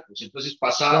forma de arcos. Entonces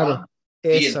pasaban.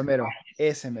 Claro,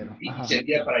 ese mero. Y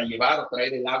servía para llevar o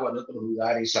traer el agua de otros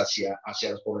lugares hacia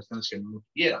las poblaciones que no lo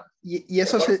tuvieran. Y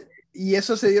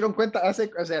eso se dieron cuenta o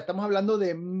sea, estamos hablando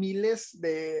de miles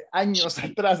de años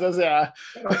atrás, o sea.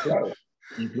 Claro.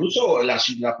 Incluso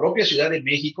la propia Ciudad de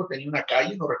México tenía una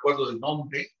calle, no recuerdo el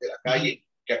nombre de la calle,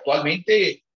 que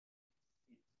actualmente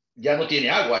ya no tiene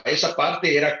agua. Esa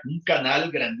parte era un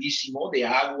canal grandísimo de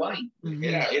agua, y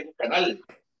era un canal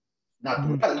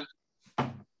natural.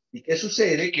 ¿Y qué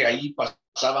sucede? Que ahí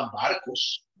pasaban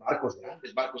barcos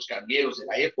grandes, barcos cargueros de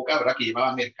la época, ¿verdad? Que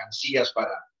llevaban mercancías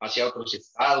hacia otros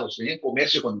estados, tenían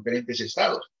comercio con diferentes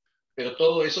estados. Pero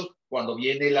todo eso, cuando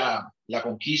viene la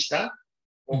conquista,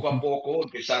 poco a poco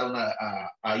empezaron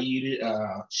a ir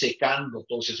secando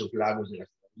todos esos lagos de la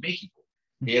Ciudad de México.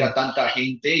 Era tanta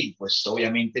gente y pues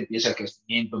obviamente empieza el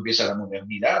crecimiento, empieza la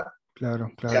modernidad.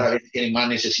 Claro, Cada claro. vez tienen más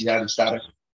necesidad de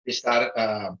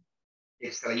estar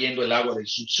extrayendo el agua del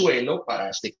subsuelo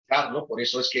para secarlo. Por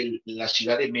eso es que la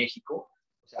Ciudad de México,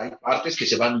 o sea, hay partes que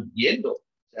se van hundiendo. O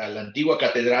sea, la antigua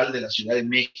catedral de la Ciudad de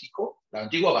México, la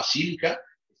antigua basílica,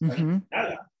 está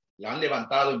inclinada. La han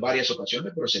levantado en varias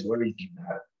ocasiones, pero se vuelve a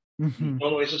inclinar. Y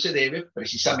todo eso se debe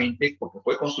precisamente porque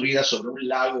fue construida sobre un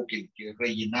lago que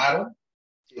rellenaron,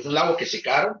 es un lago que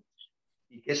secaron.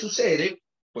 ¿Y qué sucede?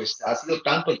 Pues ha sido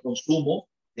tanto el consumo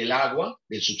del agua,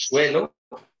 del subsuelo,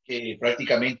 que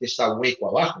prácticamente está hueco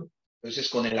abajo. Entonces,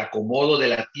 con el acomodo de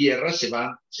la tierra se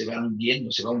van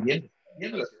hundiendo, se va hundiendo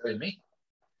la Ciudad de México.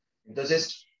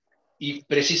 Entonces, y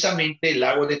precisamente el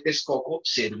lago de Texcoco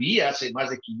servía hace más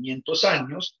de 500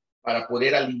 años para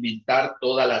poder alimentar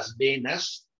todas las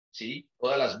venas, ¿sí?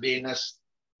 Todas las venas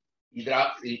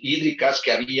hídricas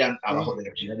que habían abajo de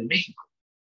la Ciudad de México.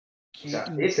 O sea,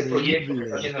 ese proyecto que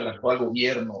está haciendo el actual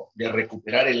gobierno de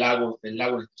recuperar el lago de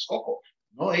Texcoco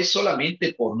no es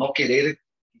solamente por no querer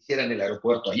que hicieran el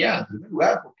aeropuerto allá, en primer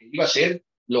lugar, porque iba a ser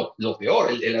lo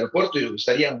peor, el aeropuerto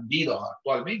estaría hundido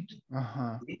actualmente,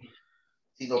 ¿sí?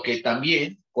 Sino que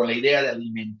también con la idea de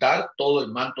alimentar todo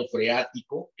el manto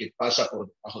freático que pasa por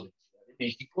debajo de la Ciudad de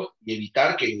México y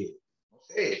evitar que, no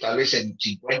sé, tal vez en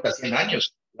 50, 100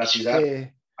 años la ciudad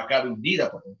acabe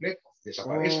hundida por completo,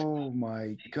 desaparezca. Oh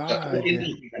my O sea, todo God. tiene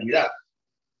su finalidad.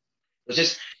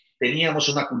 Entonces, teníamos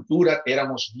una cultura,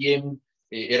 éramos bien,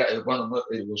 bueno,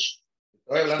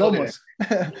 estoy hablando Somos.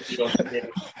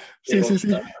 de Sí, sí, los, sí.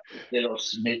 de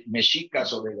los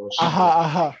mexicas o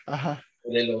Ajá.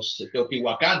 de los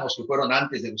teotihuacanos que fueron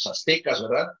antes de los aztecas,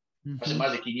 ¿verdad? Hace Ujú,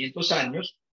 más de 500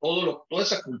 años, toda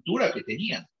esa cultura que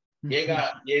tenían. ujú.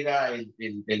 Llega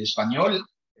el español,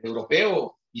 el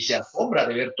europeo, y se asombra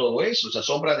de ver todo eso, se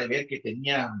asombra de ver que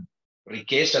tenían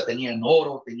riqueza, tenían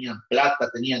oro, tenían plata,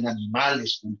 tenían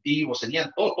animales, cultivos,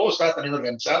 tenían todo estaba también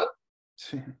organizado.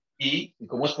 Sí. Y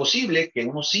cómo es posible que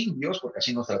unos indios, porque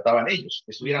así nos trataban ellos,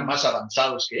 estuvieran Ujú, más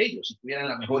avanzados que ellos y tuvieran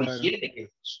la mejor claro. higiene que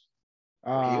ellos,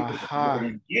 porque ellos no Ajá.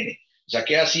 tenían higiene. O sea,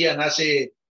 ¿qué hacían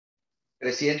hace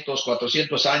 300,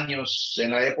 400 años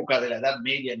en la época de la Edad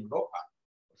Media en Europa?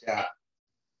 O sea,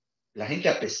 la gente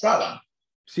apestaba,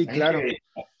 Sí, la claro. gente,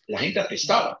 la gente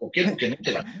apestaba. ¿Por qué? Porque no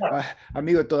se bañaba.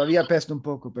 Amigo, todavía pesta un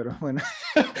poco, pero bueno,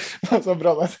 no son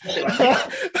bromas. No se bañaba.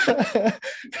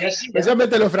 ¿Qué hacían?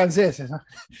 Especialmente los franceses, ¿no?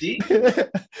 ¿Sí?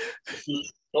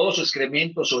 Todo su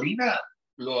excremento, su orina,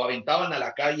 lo aventaban a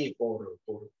la calle por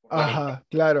la ventana. Ajá,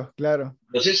 claro, claro.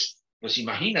 Entonces, pues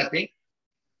imagínate,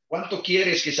 ¿cuánto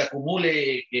quieres que se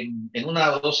acumule en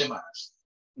 1 o 2 semanas?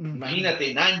 Ujú.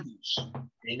 Imagínate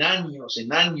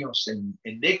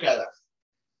en décadas,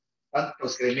 tanto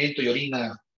excremento y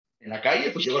orina en la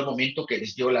calle, pues llegó el momento que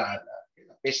les dio la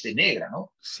peste negra,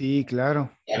 ¿no? Sí,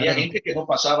 claro, Y había claro. gente que no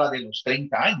pasaba de los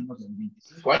 30 años, de los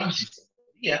 25 años, y se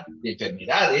moría de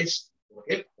enfermedades. ¿Por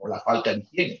qué? Por la falta de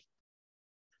higiene.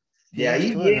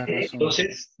 Tienes toda la razón.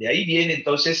 De ahí viene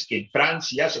entonces que en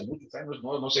Francia, hace muchos años,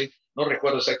 no sé, no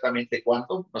recuerdo exactamente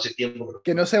cuánto, no hace tiempo, pero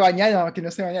Que no se bañaban,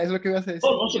 es lo que ibas a decir.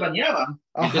 no se bañaban.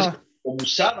 Entonces, Ajá, como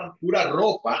usaban pura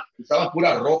ropa,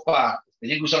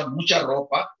 tenían que usar mucha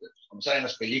ropa, como saben en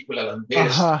las películas, las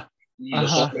mujeres ajá, y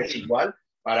los ajá. hombres igual,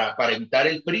 para evitar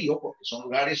el frío, porque son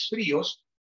lugares fríos.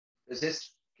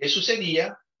 Entonces, ¿qué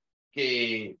sucedía?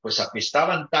 Que pues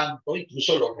apestaban tanto,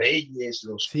 incluso los reyes,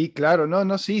 Sí, claro, no,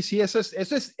 no, sí, sí, esto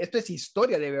es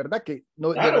historia, de verdad, que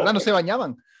no, de verdad claro, no se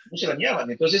bañaban. no se bañaban.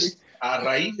 Sí. Entonces, a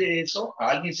raíz de eso,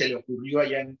 a alguien se le ocurrió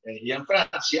allá en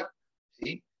Francia,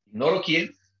 ¿sí? Ignoro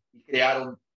quién, y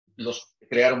crearon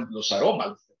los aromas,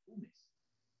 los perfumes.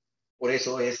 Por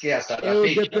eso es que hasta la El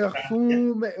de fecha, Francia,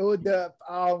 perfume, oh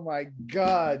my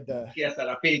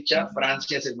God.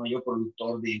 Francia es el mayor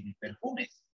productor de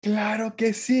perfumes. Claro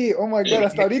que sí, oh my God,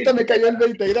 hasta ahorita me cayó el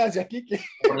 20, gracias, Kike.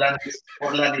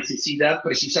 Por la necesidad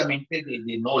precisamente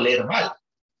de no oler mal.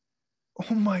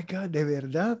 Oh my God, ¿de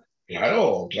verdad?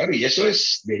 Claro, claro, y eso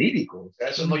es verídico. O sea,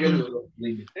 eso no yo Ujú. lo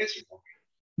inventé, sino que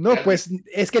No, realmente pues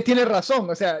es que tiene razón,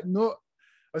 o sea, no,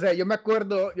 O sea, yo me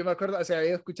acuerdo, o sea,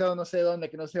 había escuchado no sé dónde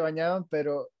que no se bañaban,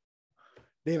 pero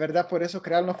de verdad por eso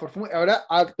crearon los perfumes. Ahora,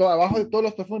 abajo de todos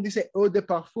los perfumes dice eau de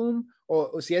parfum,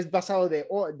 o si es basado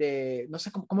de no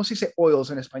sé cómo se dice oils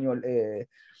en español.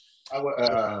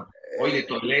 Hoy de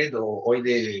Toledo,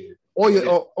 Oil, hoy de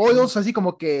oils así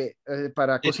como que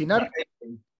para cocinar.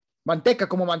 Manteca,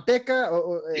 como manteca,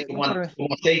 sí, no para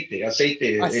como aceite,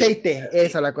 aceite,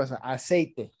 esa es la cosa,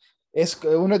 aceite. Es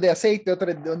uno de aceite,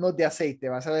 otro no de aceite,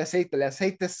 basado en aceite. Los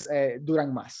aceites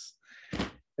duran más.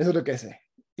 Eso es lo que sé.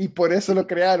 Y por eso lo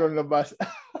crearon los más.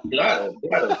 claro,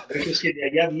 claro. Por eso es que de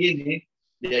allá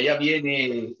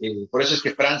viene, por eso es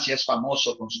que Francia es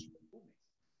famoso con sus perfumes,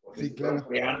 porque Sí, se fueron claro.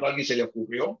 creando, a alguien se le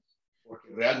ocurrió, porque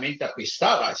realmente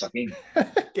apestaba a esa gente,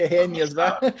 Qué genios, va.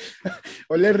 apestaba,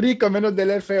 Oler rico menos de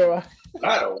oler feo, va.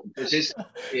 claro. Entonces,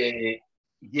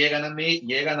 llegan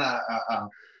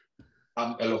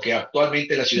a lo que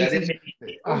actualmente es la Sí, Ciudad de sí, sí. México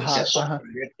y se Ajá, asombran ajá.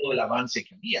 de ver todo el avance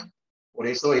que había. Por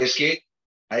eso es que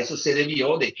a eso se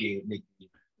debió de que los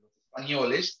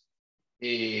españoles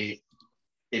eh,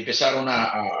 empezaron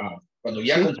cuando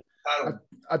ya Sí. A, conquistaron,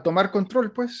 a tomar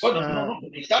control, pues. bueno, no, no,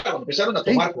 empezaron a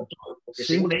tomar Sí, control, porque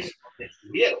sí, según ellos nos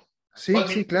descubrieron. sí, sí,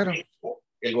 Actualmente claro. México,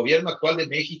 el gobierno actual de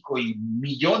México y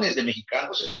millones de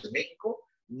mexicanos en México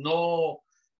no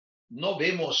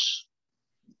vemos,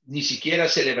 ni siquiera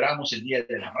celebramos el Día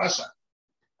de la Raza,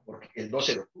 porque el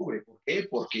 12 de octubre. ¿Por qué?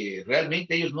 Porque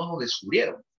realmente ellos no nos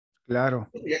descubrieron. Claro.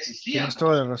 Ya Tienes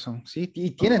toda la existíamos. razón. Sí, y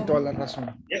No, tienen no, toda no, la razón.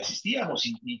 ya existíamos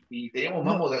y teníamos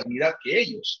más No, modernidad que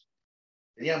ellos.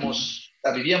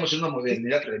 Vivíamos en una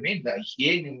modernidad tremenda,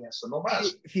 higiene, hasta no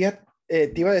más. fíjate,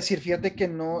 te iba a decir, fíjate que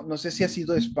no sé si ha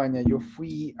sido España. Yo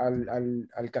fui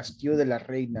al Castillo de la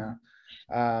Reina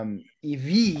y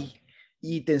vi,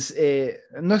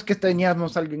 no es que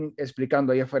teníamos alguien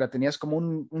explicando ahí afuera, tenías como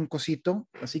un cosito,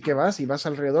 así que vas y vas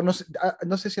alrededor.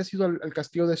 No sé si has ido al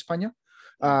Castillo de España.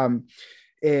 Am,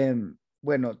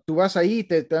 bueno, tú vas ahí,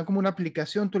 te dan como una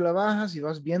aplicación, tú la bajas y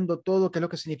vas viendo todo, qué es lo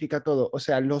que significa todo. O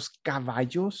sea, los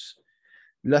caballos,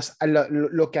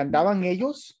 lo que andaban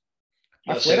ellos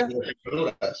afuera,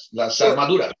 Las to-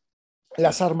 armaduras.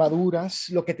 las armaduras,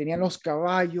 lo que tenían los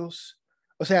caballos,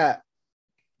 o sea,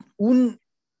 un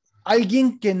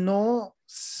alguien que no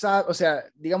sabe, o sea,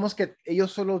 digamos que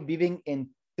ellos solo viven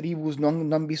en tribus, no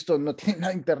han visto, no tienen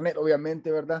nada de internet,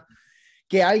 obviamente, ¿verdad?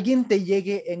 Que alguien te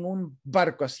llegue en un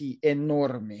barco así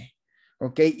enorme,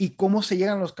 ¿ok? Y cómo se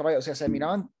llegan los caballos, o sea, se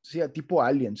miraban sí, tipo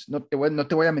aliens, no te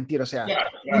voy a mentir, o sea, Claro,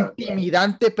 claro, claro,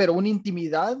 intimidante, pero una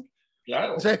intimidad. O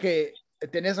claro. sea que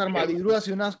tenés armaduras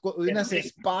y unas Realmente.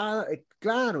 espadas,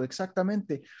 claro,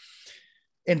 exactamente.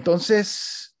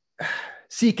 Entonces,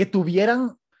 sí, que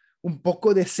tuvieran un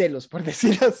poco de celos, por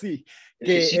decir así, Es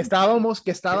que sí,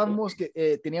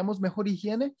 que teníamos mejor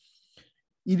higiene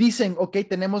y dicen, ok,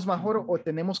 tenemos mejor o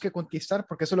tenemos que conquistar,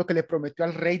 porque eso es lo que le prometió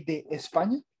al rey de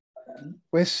España,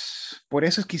 pues por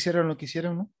eso es que hicieron lo que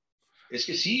hicieron, ¿no? es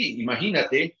que sí,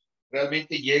 imagínate,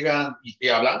 realmente llegan, y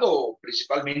hablando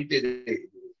principalmente de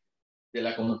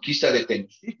la conquista de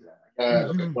Tenochtitlan, acá,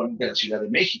 lo que Ujú, actualmente es la Ciudad de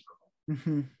México.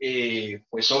 ujú,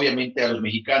 Pues obviamente a los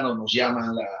mexicanos nos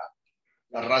llaman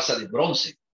la raza de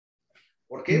bronce.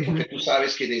 ¿Por qué? ujú. Porque tú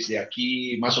sabes que desde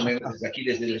aquí, más o Ajá, menos desde aquí,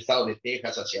 desde el estado de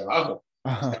Texas hacia abajo,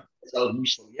 están ajá, estados muy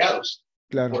soleados.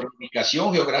 Y por claro, la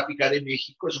ubicación geográfica de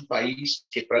México, es un país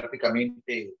que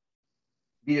prácticamente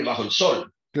vive bajo el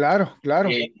sol. claro, claro,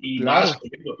 Y más, claro. por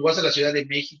ejemplo, tú vas a la Ciudad de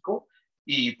México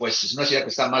y pues es una ciudad que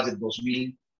está a más de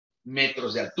 2000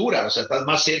 metros de altura, o sea, estás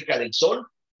más cerca del sol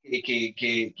en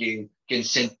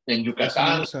Eso no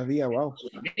Yucatán, lo sabía, wow. en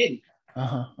Sudamérica.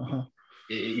 Ajá, ajá.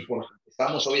 Y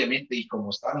estamos obviamente, y como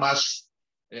están más,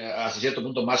 hasta cierto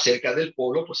punto más cerca del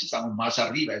polo, pues estamos más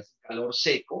arriba, es calor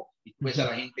seco, y tú ves a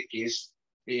Ujú. la gente que es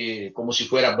como si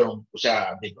fuera o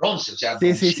sea, de bronce, o sea,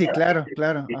 Sí, sí, sí, bronceada, claro,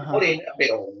 claro, es ajá. morena,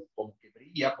 pero como que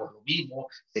brilla por lo mismo,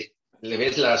 le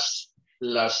ves las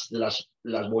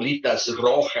bolitas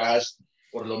rojas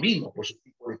por lo mismo, por su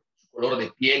tipo de su color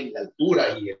de piel y la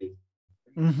altura y el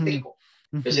Ujú, seco. ujú.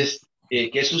 Entonces,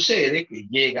 ¿qué sucede? Que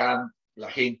llegan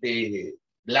la gente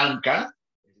blanca,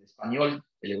 el español,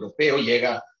 el europeo,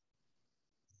 llega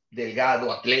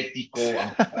delgado, atlético,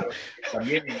 aunque claro,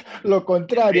 también Lo en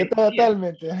contrario, menos días,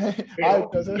 totalmente. pero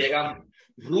Altos. llegan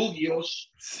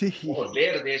rubios, Sí, ojos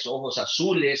verdes, ojos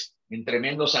azules, en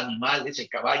tremendos animales, el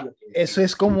caballo eso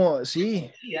es como, sí,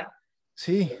 decía,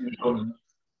 sí,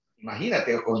 y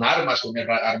imagínate, con armas, con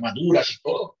armaduras y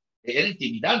todo, era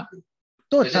intimidante.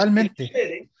 Entonces, ¿qué totalmente.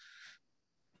 sucede?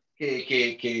 Que,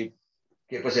 que, que,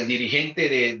 que pues el dirigente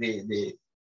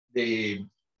de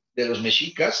los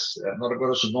mexicas, no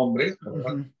recuerdo su nombre, la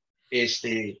verdad, Ujú.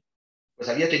 este, pues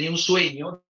había tenido un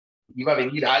sueño, iba a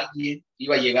venir alguien,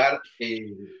 iba a llegar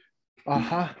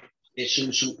Ajá.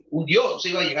 un dios,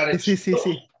 iba a llegar Sí, sí, sí,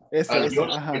 sí. al Ese, dios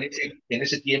que ajá. en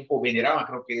ese tiempo veneraban,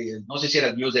 creo que, no sé si era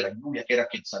el dios de la lluvia, que era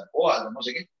Quetzalcóatl, no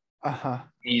sé qué,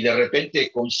 Ajá. y de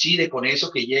repente coincide con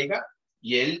eso que llega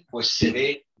y él pues se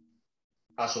ve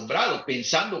asombrado,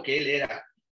 pensando que él era,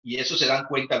 y eso se dan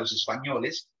cuenta los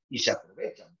españoles y se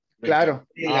aprovechan, lo Claro.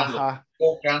 encarcelan, lo Ajá.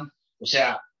 tocan, o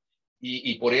sea,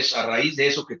 y por eso, a raíz de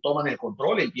eso que toman el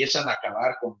control, empiezan a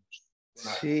acabar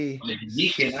Sí. con el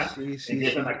indígena, Sí, sí,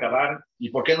 empiezan a sí. acabar. ¿Y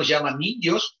por qué nos llaman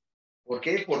indios? ¿Por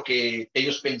qué? Porque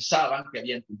ellos pensaban que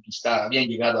habían conquistado, habían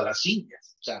llegado a las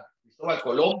Indias. O sea, Cristóbal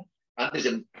Colón, antes de,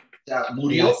 o sea, Las,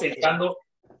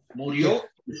 murió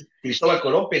Cristóbal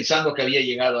Colón pensando que había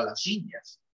llegado a las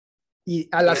Indias. y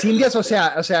a las Indias, o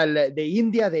sea, de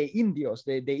India, de indios,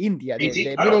 de India, Sí, sí,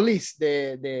 de claro. Middle East,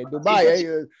 de Sí, Dubai, sí,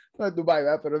 no es Dubai,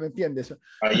 ¿verdad? Pero me entiendes.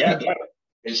 allá, claro.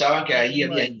 Pensaban que Oh ahí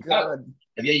my God.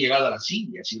 había llegado a las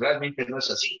Indias y realmente no es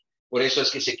así. Por eso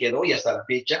es que se quedó y hasta la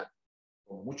fecha,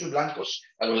 como muchos blancos,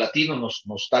 a los latinos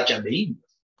nos tachan de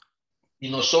indios.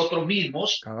 Y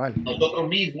Cabal. nosotros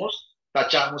mismos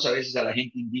tachamos a veces a la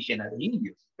gente indígena de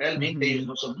indios. Realmente ellos Ujú,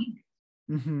 no son indios.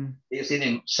 ujú. Ellos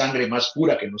tienen sangre más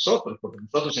pura que nosotros, porque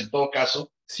nosotros en todo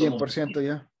caso cien somos por ciento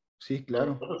mestizos. ya. Sí,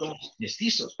 claro. Nosotros somos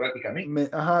mestizos prácticamente.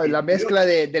 Ajá, Y la es curioso. mezcla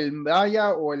del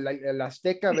maya o el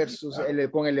azteca Sí, sí, versus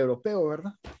claro, con el europeo,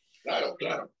 ¿verdad? claro,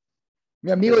 claro.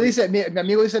 Mi amigo dice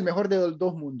el mejor de los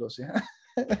dos mundos, ¿eh?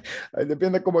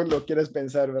 Depende cómo lo quieres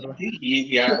pensar, ¿verdad? Sí,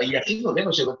 y así nos ven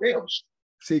los europeos.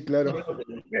 Sí, Así nos claro. ven los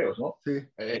europeos, ¿no? Sí.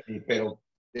 Pero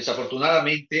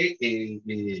desafortunadamente,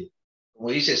 como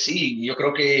dice, sí, yo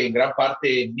creo que en gran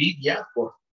parte envidia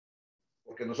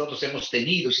porque nosotros hemos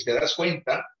tenido, si te das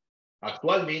cuenta,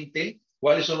 actualmente,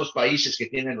 ¿cuáles son los países que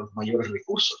tienen los mayores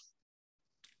recursos?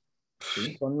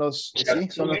 ¿Sí? O sea,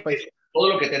 Son los países.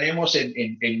 todo lo que tenemos en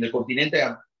el continente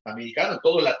americano, en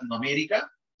toda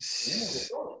Latinoamérica, tenemos de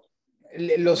todo. Los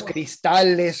Tenemos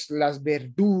cristales, las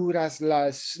verduras,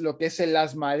 lo que es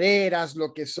las maderas,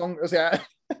 lo que son, o sea,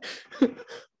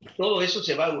 todo eso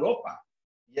se va a Europa.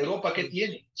 ¿Y Europa qué sí.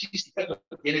 tiene? Sí, sí, claro,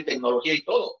 tiene tecnología y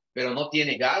todo, pero no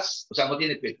tiene gas, o sea, no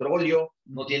tiene petróleo,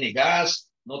 no tiene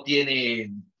gas, no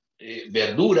tiene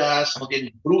verduras, no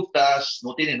tiene frutas,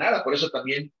 no tiene nada. Por eso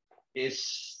también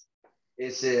les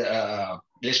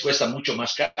cuesta mucho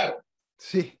más caro.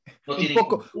 Sí, No tienen un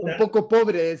cultura poco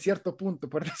pobre de cierto punto,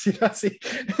 por decirlo así.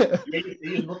 y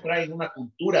ellos no traen una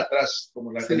cultura atrás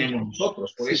como la Sí, tenemos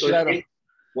nosotros. Por sí, eso es claro. que,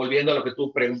 volviendo a lo que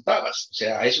tú preguntabas, o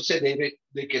sea, a eso se debe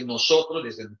de que nosotros,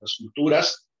 desde nuestras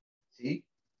culturas, ¿sí?,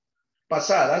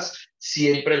 pasadas,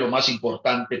 siempre lo más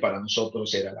importante para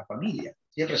nosotros era la familia.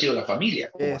 Siempre ha sido la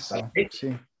familia, como hasta la Eso, fecha. sí.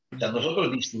 O sea,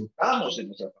 nosotros disfrutamos de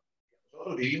nuestra familia.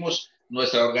 Nosotros vivimos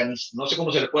nuestra organización, no sé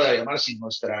cómo se le pueda llamar, si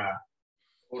nuestra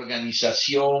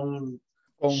organización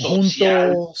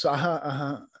social Conjuntos, ajá,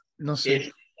 ajá, no sé.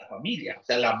 es la familia. O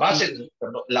sea, Sí,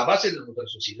 la base de nuestra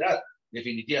sociedad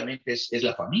definitivamente es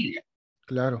la familia.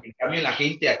 claro. En cambio, la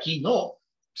gente aquí no. La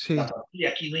Sí, familia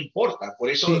aquí no importa. Por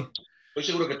sí. eso estoy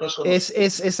seguro que todos Es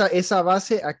conocen. esa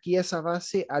base, aquí esa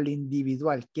base al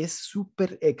individual, que es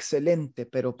súper excelente,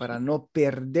 pero para no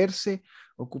perderse,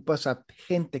 ocupas a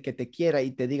gente que te quiera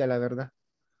y te diga la verdad.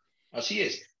 Así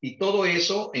es. Y todo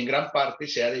eso en gran parte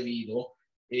se ha debido,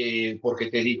 porque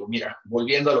te digo, mira,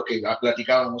 volviendo a lo que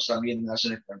platicábamos también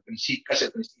al principio, casi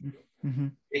al principio,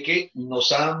 Ujú. es que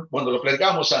cuando lo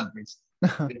platicábamos antes,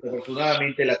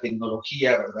 desafortunadamente la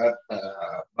tecnología, ¿verdad?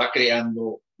 Va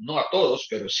creando, no a todos,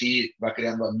 pero sí va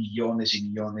creando a millones y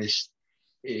millones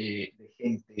de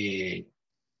gente,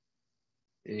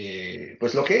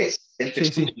 pues lo que es, gente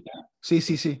Sí, sí, estúpida. sí,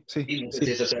 sí, sí, sí, Y no sé si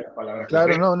sí. esa sea la palabra Claro,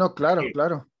 correcta, no, no, claro, que,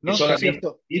 claro. que No, sí es solamente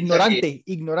cierto. piensa que, o sea,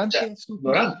 Ignorante, estúpido.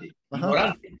 ignorante, Ajá,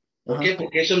 ignorante. ¿Por ajá. qué?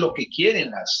 Porque eso es lo que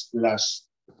quieren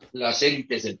las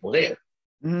élites del poder.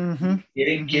 Ujú, ujú,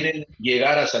 Quieren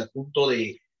llegar hasta el punto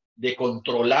de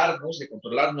controlarnos, de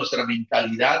controlar nuestra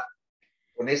mentalidad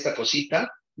con esta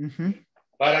cosita, ujú.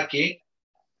 para que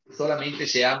solamente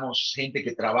seamos gente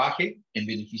que trabaje en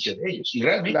beneficio de ellos. Y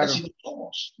realmente así Claro, lo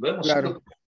somos, lo hemos sido. claro, O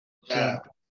claro. sea,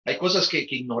 hay cosas que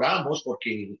ignoramos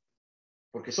porque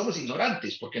somos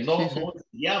ignorantes, porque Sí, sí. no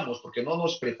estudiamos, porque no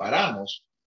nos preparamos.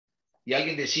 Y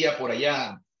alguien decía por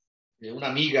allá, una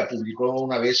amiga publicó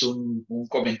una vez un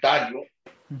comentario,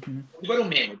 Ujú. no era un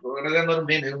meme, pero en realidad no era un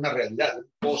meme, era una realidad, un Sí,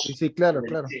 post, sí, claro, donde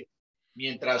claro. dice,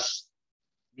 mientras,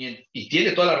 y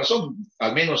tiene toda la razón,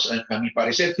 al menos a mi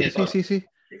parecer Sí, tiene sí, toda la sí, sí. razón,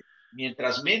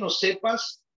 mientras menos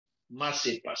sepas, más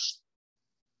sepas.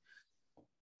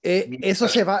 Eso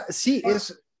Mientras se va, sí,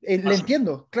 sepas, le más sepas.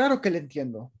 entiendo, claro que le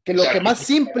entiendo. Que O lo sea, que más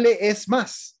simple es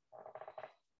más.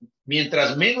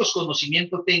 mientras menos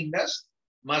conocimiento tengas,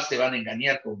 más te van a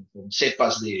engañar con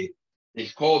cepas del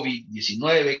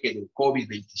COVID-19, que del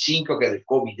COVID-25, que del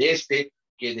COVID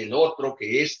que del otro,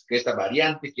 que esta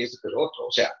variante, que el otro.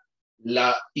 O sea,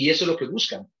 y eso es lo que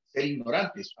buscan, ser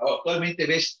ignorantes. Actualmente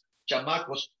ves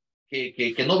chamacos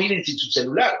que no viven sin su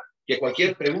celular, que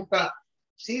cualquier pregunta,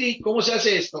 Siri, ¿cómo se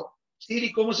hace esto?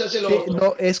 Siri, ¿cómo se hace lo Sí, otro?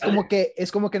 no, es como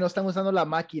que no están usando la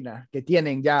máquina que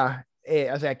tienen ya,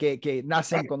 o sea, que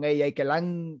nacen con ella y que la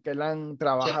han O sea,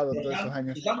 trabajado todos estos se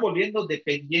años. están volviendo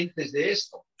dependientes de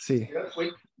esto. Sí,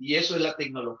 Y eso es la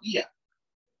tecnología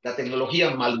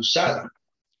mal usada.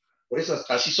 Por eso,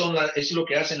 es lo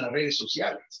que hacen las redes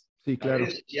sociales. sí, Las claro.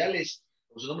 redes sociales,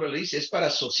 como su nombre lo dice, es para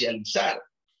socializar.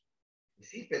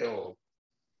 Sí, pero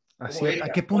 ¿cómo ves?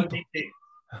 ¿A qué punto? Actualmente,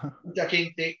 Ajá. mucha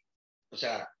gente, o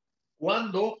sea,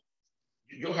 cuando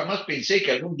yo jamás pensé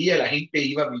que algún día la gente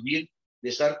iba a vivir de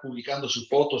estar publicando sus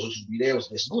fotos o sus videos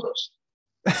desnudos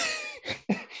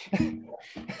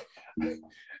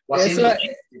o Eso, haciendo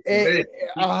chistes en redes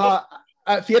TikTok. ajá.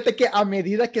 Fíjate que a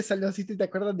medida que salió, si te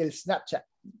acuerdas del Snapchat,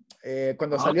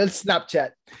 cuando ¿No? salió el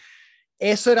Snapchat,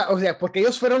 eso era, o sea, porque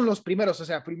ellos fueron los primeros, o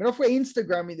sea, primero fue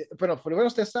Instagram, bueno, primero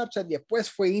está Snapchat y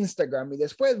después fue Instagram y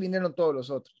después vinieron todos los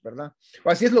otros, ¿verdad? O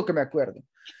así es lo que me acuerdo.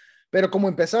 Pero como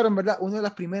empezaron, ¿verdad? Una de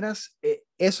las primeras,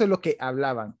 eso es lo que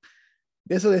hablaban.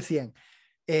 De eso decían.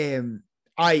 eh,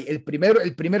 el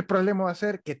primer problema va a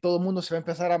ser que todo el mundo se va a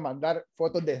empezar a mandar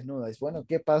fotos desnudas. Bueno,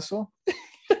 ¿qué pasó?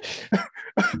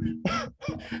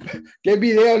 ¿Qué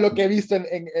video lo que he visto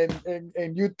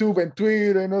en YouTube, en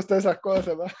Twitter, en todas esas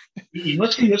cosas, ¿va? Y no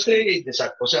es que yo esté,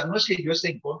 o sea, no es que yo esté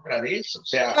en contra de eso, o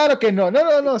sea, Claro que no, no,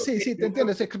 no, no, sí, sí, te yo creo,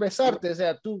 entiendes, expresarte, o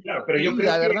sea, tu, claro, pero tu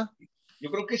vida, ¿verdad?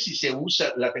 yo creo que si se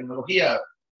usa la tecnología,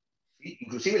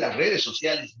 inclusive las redes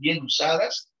sociales bien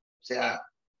usadas, o sea,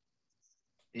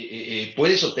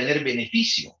 puedes obtener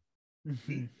beneficio, Ujú.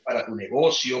 ¿sí? Para tu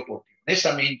negocio, porque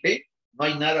honestamente no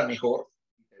hay nada mejor,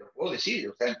 te lo puedo decir,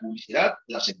 o sea, en publicidad,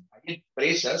 hay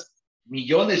empresas,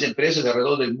 millones de empresas de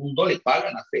alrededor del mundo le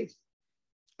pagan a Facebook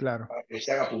Claro, para que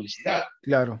se haga publicidad.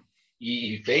 claro.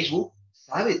 Y Facebook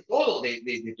sabe todo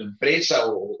de tu empresa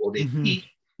o de Ujú, ti,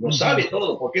 lo ujú. sabe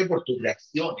todo. ¿Por qué? Por tus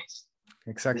reacciones.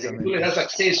 Desde que tú le Exactamente. das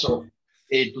acceso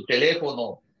en tu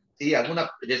teléfono, ¿sí?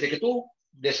 Desde que tú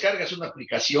descargas una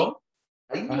aplicación,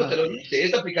 ahí mismo te Ajá. lo dice,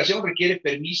 esta aplicación requiere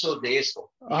permiso de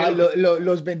esto. ¿Y qué es Ah, lo que,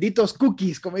 los benditos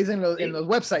cookies, como dicen en ¿sí? los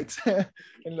websites, ¿Y qué es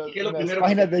en lo las primero que te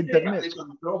páginas de pide? internet. Acceso al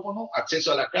micrófono,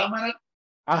 acceso a la cámara y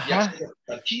Ajá. acceso a tus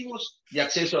archivos y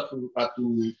acceso a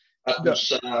No,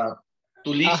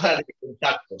 tu lista ajá. de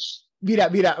contactos. Mira,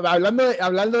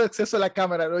 hablando de acceso a la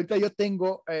cámara, ahorita yo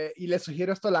tengo, y le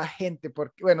sugiero esto a la gente,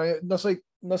 porque, bueno, yo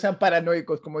no sean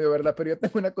paranoicos como yo, ¿verdad? Pero yo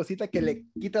tengo una cosita que le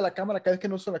quita la cámara cada vez que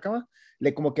no uso la cámara,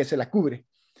 como que se la cubre.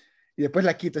 Y después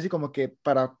la quito, así como que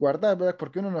para guardar, ¿verdad?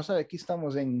 Porque uno no sabe, aquí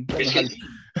estamos en, bueno, Es que sí,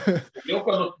 yo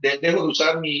cuando dejo de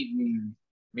usar mi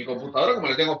computadora, como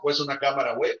le tengo puesto una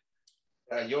cámara web, o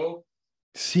sea, yo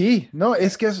sí, no,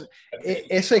 es que eso,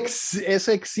 esto,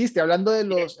 eso existe, hablando de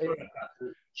los,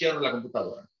 cierro la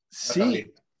computadora, la sí,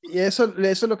 tableta. y eso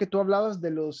es lo que tú hablabas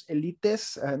de los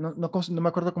élites, no me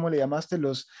acuerdo cómo le llamaste,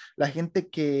 la gente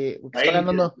que La está élite del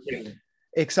ganando. gobierno.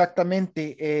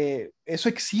 Exactamente, eso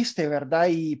existe, ¿verdad?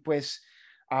 Y pues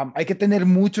hay que tener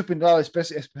mucho cuidado,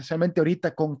 especialmente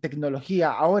ahorita con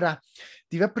tecnología. Ahora,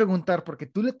 te iba a preguntar, porque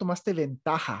tú le tomaste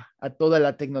ventaja a toda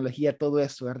la tecnología, todo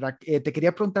esto, ¿verdad? Te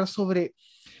quería preguntar sobre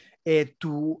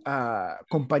tu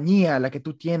compañía, la que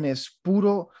tú tienes,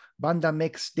 Puro Banda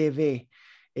Mex TV.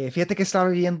 Fíjate que estaba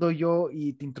viendo yo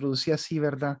y te introducí así,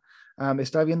 ¿verdad?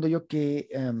 Estaba viendo yo que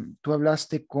tú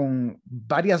hablaste con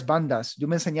varias bandas. Yo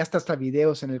me enseñaste hasta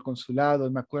videos en el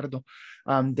consulado, me acuerdo,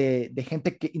 de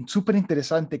gente súper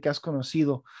interesante que has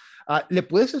conocido. ¿Le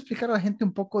puedes explicar a la gente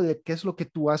un poco de qué es lo que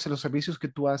tú haces, los servicios que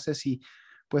tú haces y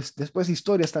pues después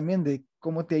historias también de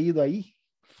cómo te ha ido ahí?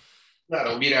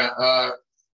 Claro, mira,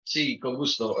 sí, con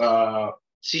gusto.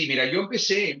 Sí, mira, yo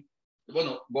empecé,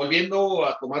 bueno, volviendo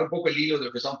a tomar un poco el hilo de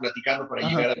lo que estamos platicando para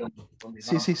Ajá. llegar a donde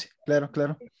Sí, sí, vamos. sí, claro,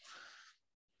 claro.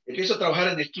 Empiezo a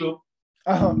trabajar en el club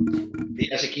Ajá.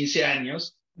 y hace 15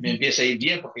 años me Ujú. empieza a ir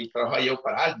bien porque trabajaba yo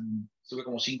para alguien. Estuve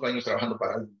como 5 años trabajando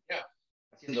para alguien, ya,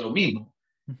 haciendo lo mismo.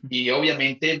 Ujú. Y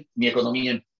obviamente mi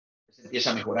economía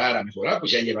empieza a mejorar,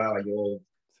 pues ya llevaba yo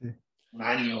Sí. 1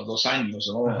 año, 2 años,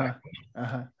 ¿no? Ajá.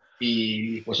 Ajá.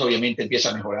 Y pues obviamente empieza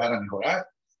a mejorar.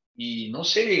 Y no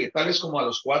sé, tal vez como a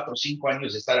los 4 o 5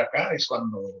 años de estar acá es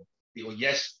cuando digo, ya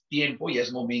es tiempo, ya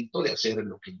es momento de hacer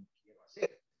lo que yo quiero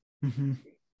hacer. Ujú.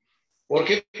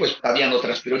 Porque pues habían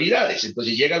otras prioridades.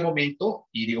 Entonces llega el momento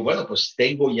y digo, bueno, pues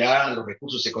tengo ya los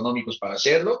recursos económicos para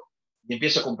hacerlo. y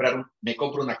empiezo a me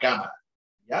compro una cámara.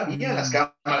 Ya había las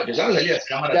cámaras, empezaron a salir las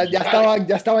cámaras Ya, digitales.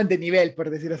 ya estaban de nivel, por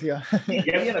decir así. Sí,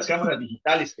 ya había las cámaras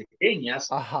digitales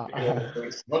pequeñas, Ajá, pero ajá.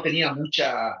 pues no tenía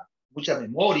mucha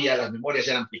memoria, las memorias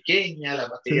eran pequeñas, la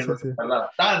Sí, batería sí, no sí.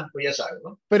 tardaba tanto, ya sabes,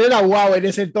 ¿no? Pero era guau en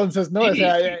ese entonces, ¿no? O Sí,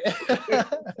 sea, sí, por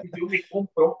supuesto. Yo me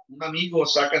compro, un amigo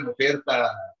saca en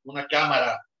oferta una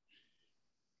cámara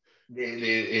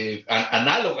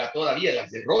análoga todavía,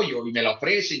 las de rollo, y me la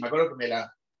ofrece, y me acuerdo que me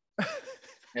la,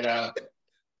 me la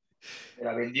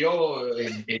vendió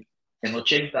en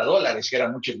 $80, que era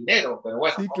mucho dinero, pero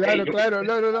bueno, sí, ok, claro, yo claro.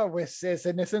 No, no, no. Pues es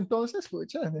en ese entonces,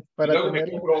 pucha, y para luego me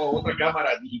tenerlo. compro otra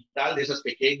cámara digital de esas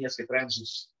pequeñas que traen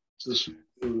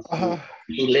Ajá.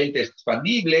 su lente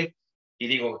expandible y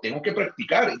digo, tengo que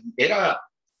practicar. Era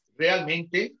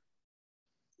realmente,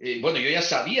 bueno, yo ya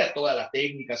sabía toda la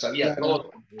técnica, sabía Claro.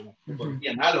 todo de la Ujú.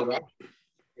 fotografía análoga,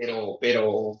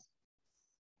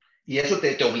 y eso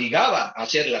te obligaba a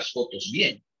hacer las fotos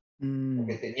bien,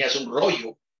 porque Mm, tenías un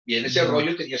rollo y en ese ujú.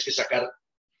 rollo tenías que sacar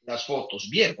las fotos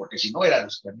bien, porque si no era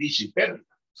desperdicio y pérdida.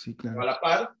 Sí, Pero a claro. la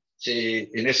par,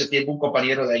 en ese tiempo un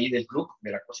compañero de ahí del club,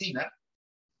 de la cocina,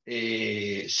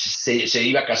 se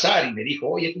iba a casar y me dijo,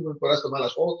 oye, tú me podrás tomar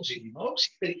las fotos. Y no,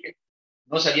 sí, le dije,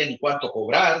 no sabía ni cuánto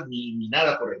cobrar, ni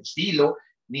nada por el estilo,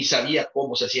 ni sabía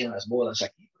cómo se hacían las bodas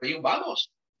aquí. Pero yo,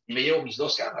 vamos, y me llevo mis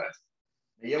dos cámaras.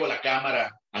 Me llevo la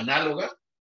cámara análoga,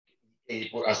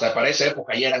 hasta para esa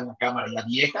época ya era una cámara ya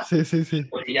vieja, Sí, sí, sí.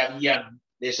 porque ya había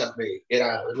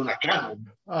era una Canon,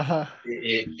 Ajá.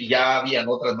 y ya habían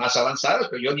otras más avanzadas,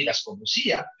 pero yo ni las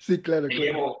conocía. Sí, claro, Me claro.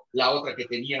 llevo la otra que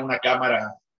tenía una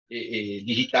cámara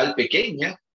digital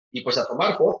pequeña y pues a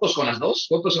tomar fotos con las dos,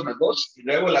 fotos con las dos, y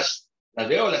luego las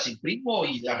veo, las imprimo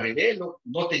y las revelo.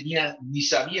 No tenía, ni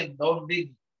sabía en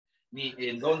dónde, ni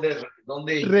en dónde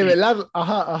imprimir Revelar,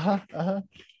 ajá, ajá, ajá.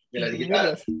 de la digital.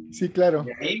 Imprimirlas. Sí, Y claro.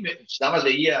 ahí nada más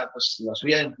veía, pues las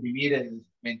fui a imprimir,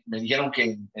 me dijeron que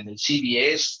en el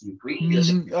CBS, y fui,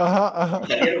 Ajá, ajá. y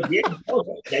salieron bien, ¿no?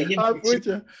 Y Ah,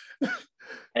 pucha.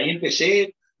 ahí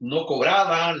empecé, no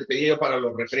cobraba, le pedía yo para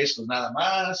los refrescos nada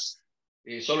más,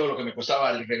 solo lo que me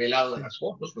costaba el revelado de Sí. las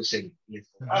fotos, pues les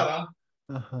Ajá, cobraba,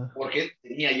 ajá. porque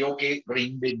tenía yo que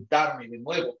reinventarme de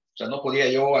nuevo. O sea, no podía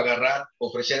yo agarrar,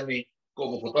 ofrecerme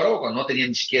como fotógrafo cuando no tenía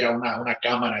ni siquiera una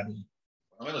cámara,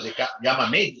 por lo menos de gama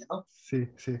media, ¿no? Sí,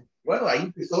 sí. Bueno, ahí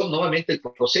empezó nuevamente el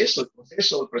proceso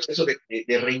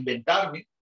de reinventarme,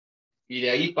 y de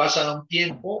ahí pasa un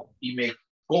tiempo y me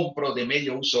compro de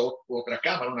medio uso otra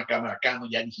cámara, una cámara Canon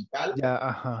ya digital, Ya,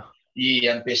 ajá. y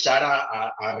a empezar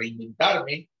a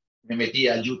reinventarme. Me metí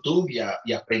a YouTube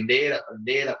y aprender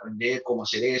cómo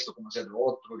hacer esto, cómo hacer lo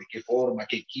otro, de qué forma,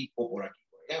 qué equipo, por aquí,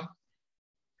 por allá.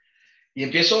 Y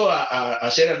empiezo a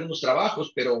hacer algunos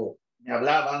trabajos, pero me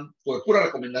hablaban por pura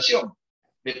recomendación.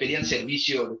 Me pedían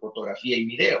servicio de fotografía y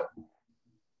video.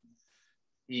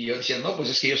 Y yo decía, no, pues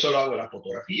es que yo solo hago la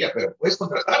fotografía, pero puedes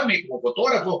contratarme como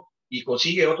fotógrafo y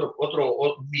consigue otro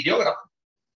videógrafo.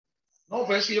 No,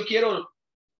 pues es que yo quiero,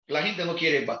 la gente no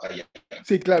quiere batallar,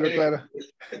 Sí, claro, quiere claro.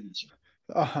 servicio.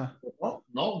 Ajá. No,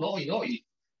 no, no, y no. Y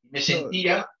me No.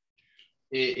 sentía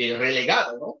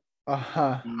relegado, ¿no?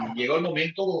 Ajá. Y llegó el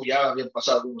momento, ya habían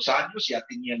pasado unos años, ya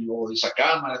tenía yo esa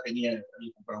cámara, había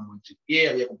comprado un buen tripié,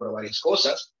 había comprado varias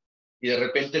cosas, y de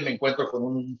repente me encuentro con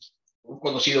un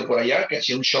conocido por allá que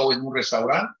hacía un show en un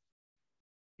restaurante,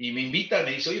 y me invita,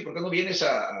 me dice, oye, ¿por qué no vienes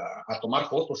a tomar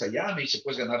fotos allá? Me dice,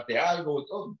 puedes ganarte algo y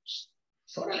todo. Pues,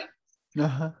 órale.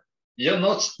 Ajá. Yo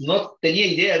no tenía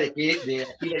idea de aquí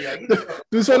iba yo a ir, iba a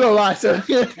Tú tomar solo fotos, vas.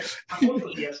 tomar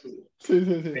fotos y ya estuvo. Sí,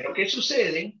 sí, sí. Pero ¿qué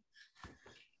sucede?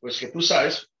 Pues que tú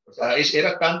sabes, o sea,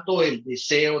 era tanto el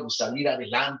deseo de salir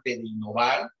adelante, de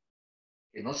innovar,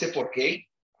 que no sé por qué,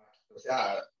 o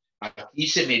sea, aquí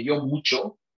se me dio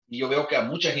mucho y yo veo que a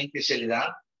mucha gente se le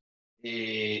da,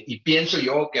 y pienso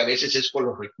yo que a veces es por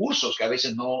los recursos, que a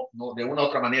veces no de una u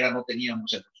otra manera no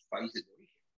teníamos en los países de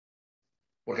origen,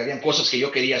 porque habían cosas que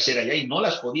yo quería hacer allá y no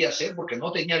las podía hacer porque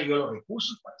no tenía yo los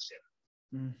recursos para hacer.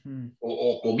 Ujú.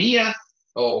 O comía,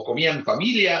 o comía mi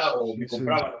familia, o Sí, me sí,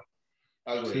 compraba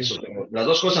algo de sí. eso, pero las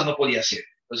dos cosas no podía hacer.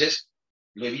 Entonces,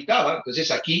 lo evitaba. Entonces,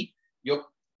 aquí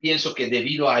yo pienso que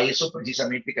debido a eso,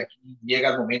 precisamente que aquí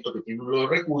llega el momento que tiene los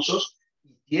recursos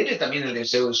y tiene también el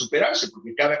deseo de superarse,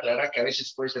 porque cabe aclarar que a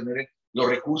veces puedes tener los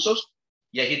recursos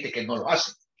y hay gente que no lo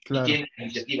hace y Claro. tiene la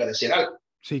iniciativa de hacer algo.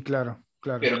 Sí, claro,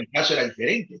 claro. Pero en mi caso era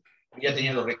diferente. Yo ya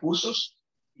tenía Ujú. los recursos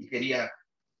y quería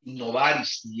innovar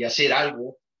y hacer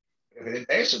algo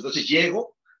referente a eso. Entonces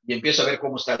llego y empiezo a ver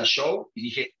cómo está el show y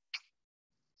dije,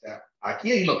 o sea,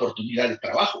 aquí hay una oportunidad de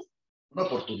trabajo, una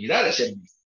oportunidad de hacer.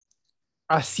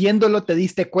 Haciéndolo te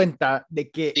diste cuenta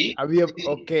de que Sí, había, sí,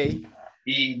 ok, sí.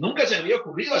 Y nunca se me había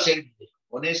ocurrido hacer video,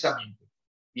 honestamente.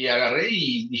 Y agarré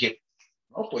y dije,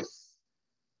 no, pues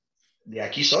de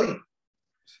aquí soy.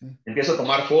 Sí. Empiezo a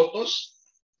tomar fotos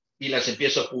y las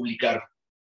empiezo a publicar.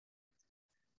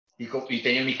 Y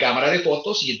tenía mi cámara de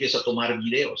fotos y empiezo a tomar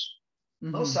videos.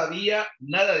 No sabía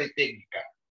nada de técnica,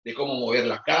 de cómo mover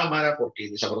la cámara, porque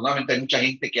desafortunadamente hay mucha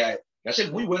gente que hace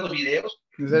muy buenos videos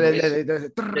y no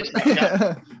es destacado,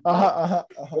 ¿no? Ajá, ajá, ajá.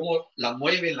 Cómo la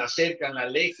mueven, la acercan, la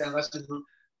alejan, la hacen,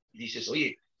 y dices,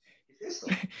 oye, ¿qué es esto?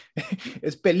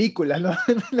 Es película, ¿no? Ah,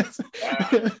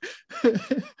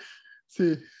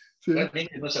 Sí, sí,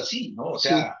 realmente no es así, ¿no? O sí,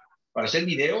 sea, para hacer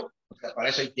video, o sea, para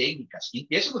eso hay técnicas. Y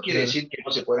eso no quiere claro. decir que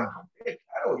no se puedan romper.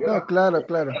 Claro, yo No, la, claro,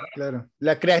 claro, claro.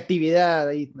 La creatividad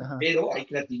ahí, ajá. pero hay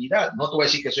creatividad. No te voy a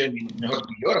decir que soy el mejor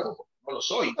videógrafo, porque no lo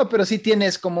soy. No, pero sí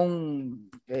tienes como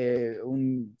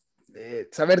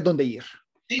saber dónde ir.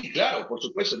 Sí, claro, por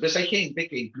supuesto. Entonces hay gente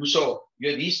que incluso, yo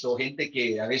he visto gente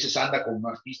que a veces anda con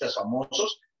artistas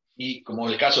famosos, y como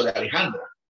el caso de Alejandra,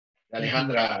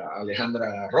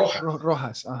 Alejandra Roja,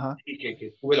 Rojas, ajá. y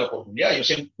que tuve la oportunidad. Yo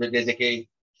siempre, desde que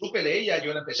supe de ella,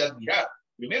 yo la empecé a admirar.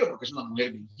 Primero porque es una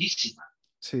mujer bellísima,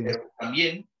 Sí, pero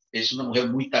también es una mujer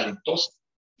muy talentosa.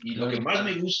 Y lo que claro. más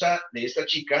me gusta de esta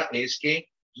chica es que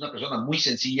es una persona muy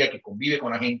sencilla, que convive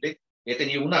con la gente. He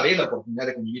tenido una vez la oportunidad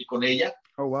de convivir con ella,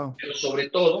 Oh, wow. pero sobre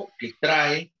todo que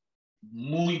trae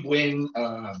muy buen,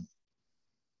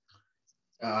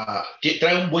 que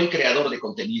trae un buen creador de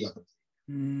contenido.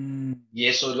 Mm, Y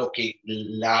eso es lo que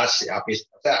la hace, o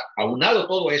sea, aunado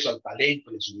todo eso al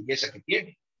talento y a su belleza que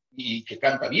tiene y que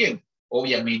canta bien,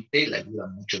 obviamente le ayuda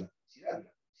mucho la publicidad.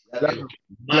 La publicidad es lo claro, que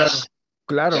claro, más, o sea,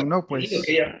 claro, el no, contenido que pues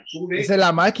ella es sube de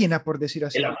la máquina, por decir es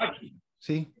así. la máquina.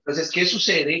 Sí. Entonces, ¿qué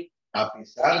sucede? A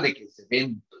pesar de que se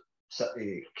ven, o sea,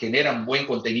 generan buen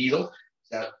contenido, o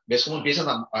sea, ves cómo empiezan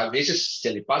a veces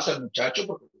se le pasa al muchacho,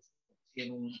 porque pues,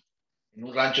 en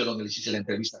un rancho donde le hiciste la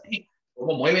entrevista aquí,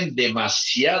 cómo mueven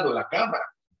demasiado la cámara.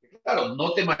 Claro,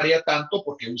 no te marea tanto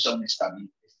porque usa un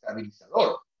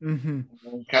estabilizador, Ujú,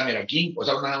 un camera gimbal,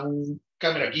 o sea, un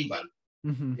camera gimbal.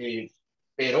 ujú. Eh,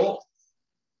 pero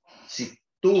si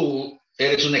tú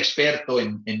eres un experto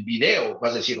en video,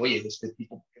 vas a decir, oye, este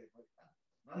tipo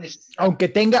no necesita. Aunque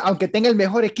tenga el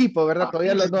mejor equipo, ¿verdad? No,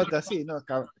 Todavía lo notas, sí, no,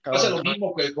 pasa cabal. lo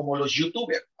mismo que como los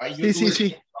youtubers. Hay Sí, sí, youtubers que sí.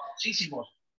 son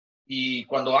famosísimos y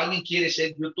cuando alguien quiere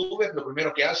ser youtuber, lo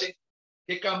primero que hace,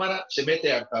 ¿qué cámara se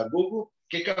mete a Google?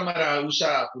 ¿Qué cámara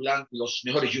usa los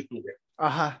mejores youtubers?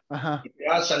 Ajá, ajá. Y te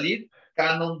va a salir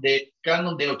Canon de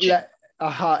 80.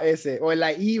 Ajá, ese. O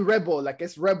la E-Rebel, la que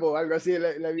es Rebel, algo así,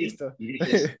 la he ¿Sí? visto. Y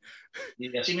dices,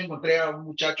 y así me encontré a un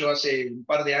muchacho hace un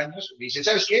par de años, y dice,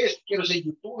 ¿sabes qué? Quiero ser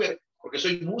youtuber porque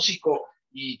soy músico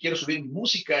y quiero subir mi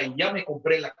música y ya me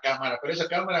compré la cámara, pero esa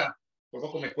cámara por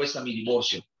poco me cuesta mi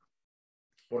divorcio.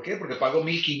 ¿Por qué? Porque pago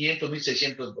 $1,500,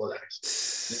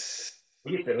 $1,600.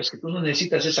 Oye, pero es que tú no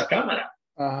necesitas esa cámara.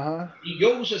 Ajá. Y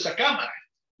yo uso esa cámara.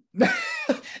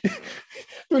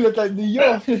 Tú le estás, ni yo.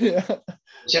 O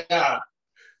sea,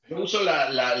 yo uso la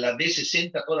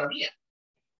D60 todavía.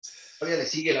 Todavía le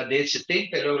sigue la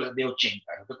D70 y luego la D80.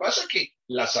 Lo que pasa es que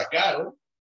la sacaron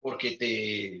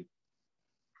porque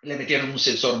le metieron un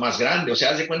sensor más grande. O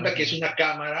sea, haz de cuenta que es una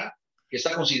cámara que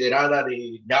está considerada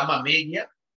de gama media,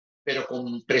 pero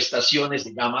con prestaciones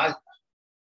de gama alta.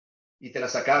 Y te la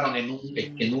sacaron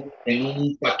en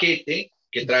un paquete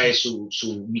que trae su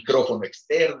micrófono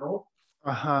externo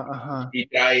Ajá, ajá. y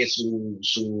trae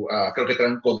creo que trae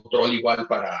un control igual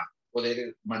para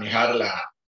poder manejarla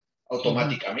Ujú.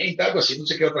 automáticamente, algo así, no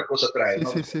sé qué otra cosa trae, Sí,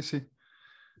 ¿no? sí, sí, sí.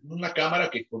 Una cámara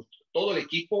que con todo el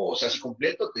equipo, o sea, si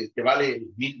completo, te vale,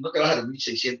 no te baja de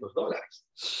 $1,600.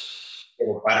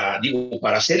 Pero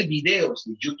para hacer videos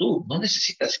de YouTube, no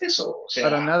necesitas eso, o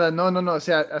Para sea, nada, no, no, no. O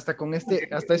sea, hasta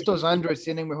estos Androids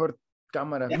tienen mejor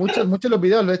cámara. Muchos de los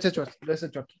videos lo he hecho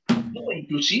aquí. no,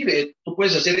 inclusive tú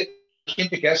puedes hacer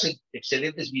gente que hace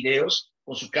excelentes videos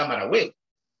con su cámara web,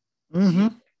 Ujú,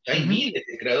 ¿sí? Hay ujú. miles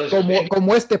de creadores de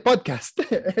Como este podcast.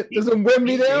 Este es un buen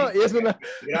video y es una. que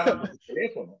graban con su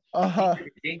teléfono. Ajá,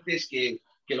 Clientes que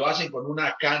lo hacen con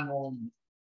una Canon,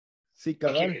 sí,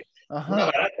 cabal. cualquier, una Ajá.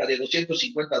 barata de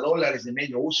 $250 de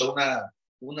medio uso,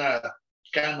 una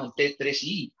Canon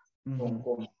T3i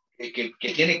Ujú,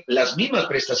 que tiene las mismas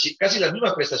prestaciones, casi las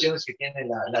mismas prestaciones que tiene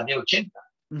la D80.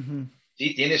 ujú.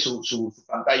 ¿Sí? Tiene su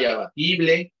pantalla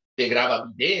abatible, te graba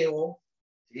video,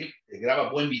 ¿sí? Te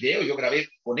graba buen video. Yo grabé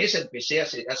con esa, empecé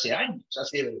hace años,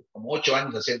 hace como 8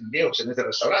 años, a hacer videos en este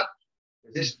restaurante.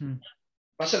 Entonces, Ujú,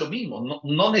 pasa lo mismo,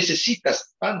 no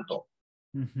necesitas tanto.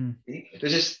 ujú, ¿Sí?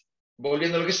 Entonces,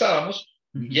 volviendo a lo que estábamos,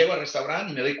 ujú. llego al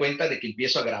restaurante y me doy cuenta de que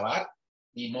empiezo a grabar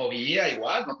y movía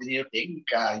igual, no tenía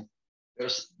técnica. pero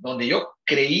donde yo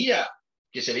creía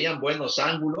que se veían buenos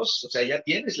ángulos, o sea, ya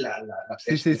tienes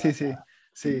Sí, sí, sí, sí,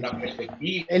 sí. la El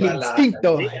perspectiva, la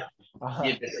instinto. idea. Ajá.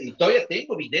 Y todavía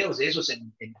tengo videos de esos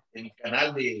en mi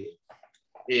canal de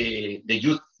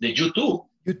YouTube. Videos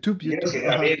YouTube, que ajá.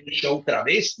 grabé un show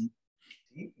travesti,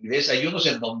 ¿sí? Y ves, hay unos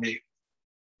en donde,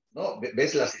 ¿no?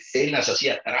 Ves las escenas así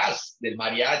atrás del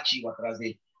mariachi o atrás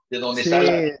de donde está el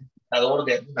Sí, presentador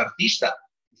de un artista.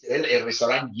 Y se ve el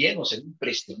restaurante lleno, se ve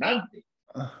impresionante.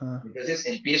 ajá. Entonces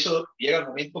llega el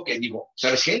momento que digo,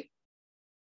 ¿sabes qué?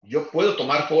 Yo puedo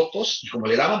tomar fotos y como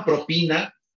le daban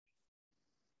propina,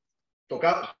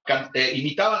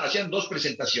 imitaban, hacían dos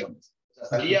presentaciones. O sea,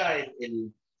 Ajá. salía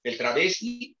el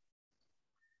travesti,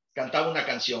 cantaba una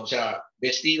canción, o sea,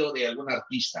 vestido de algún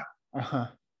artista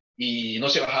Ajá. y no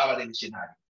se bajaba del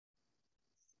escenario.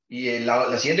 Y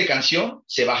la siguiente canción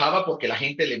se bajaba porque la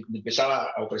gente le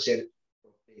empezaba a ofrecer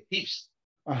tips.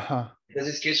 Ajá.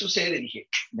 Entonces, ¿qué sucede? Dije,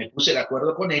 me puse de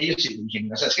acuerdo con ellos y dije,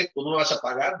 mira, ¿sabes qué? Tú no me vas a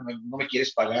pagar, no me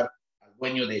quieres pagar al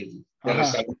dueño del Ajá.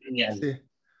 restaurante Sí.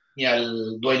 ni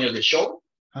al dueño del show.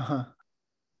 Ajá.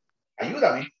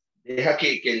 Ayúdame, deja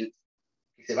que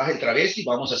se baje el travesti,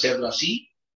 vamos a hacerlo así.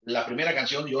 La primera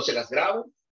canción yo se las grabo,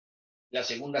 la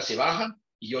segunda se bajan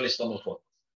y yo les tomo fotos.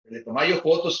 Le tomaba yo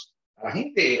fotos a la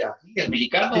gente, aquí, el Sí, sí,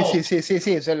 mexicano, sí, sí,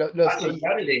 sí. O sea, los que... le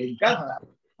Ajá. encanta.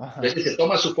 Ajá. Entonces se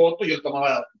toma su foto, yo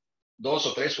tomaba 2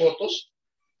 o 3 fotos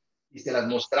y se las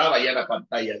mostraba ya en la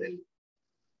pantalla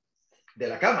de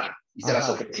la cámara y se las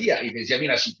Ajá. ofrecía y decía,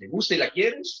 mira, si te gusta y la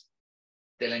quieres,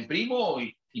 te la imprimo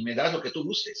y me das lo que tú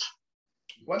gustes.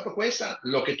 ¿Cuánto cuesta?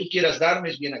 Lo que tú quieras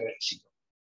darme es bien agradecido.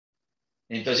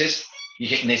 Entonces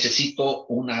dije, necesito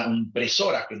una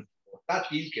impresora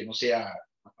portátil, que no sea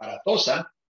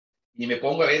aparatosa, y me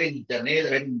pongo a ver en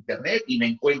internet, y me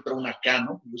encuentro una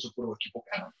Canon, yo uso puro equipo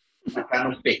Canon, una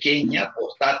Canon pequeña,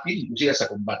 portátil, inclusive hasta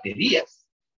con baterías,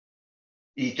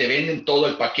 y te venden todo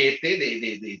el paquete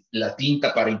de la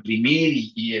tinta para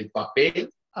imprimir y el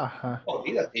papel. Ajá.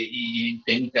 Olvídate, y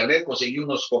en internet conseguí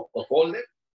unos fotofolder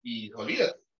y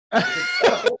olvídate.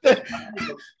 Entonces,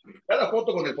 cada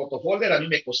foto con el fotofolder a mí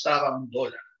me costaba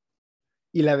 $1.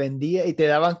 Y la vendía y te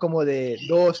daban como de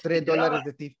dos, Y tres te daba, dólares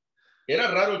de tip.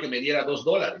 era raro que me diera $2,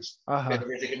 pero Ajá.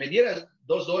 desde que me diera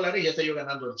 $2 ya estoy yo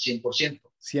ganando el 100%.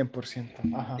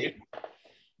 100%. Ajá. ¿Sí?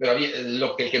 Pero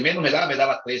el que menos me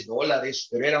daba $3,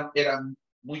 pero era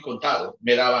muy contado.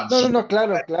 Me daban No, no, no, 5 claro,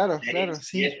 dólares, claro, claro, 6,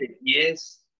 sí. 7,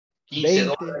 10, 15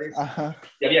 20. dólares. Ajá.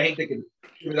 Y había gente que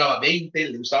me daba 20,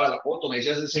 le gustaba la foto, me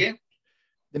decía, ¿sabes qué?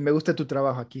 Me gusta tu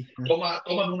trabajo aquí.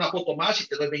 Tómame una foto más y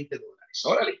te doy $20.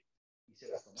 Órale. Y se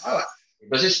las tomaba.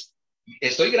 Entonces,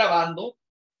 estoy grabando,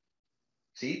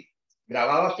 ¿sí?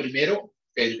 Grababa primero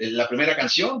la primera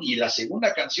canción y la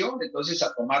segunda canción, entonces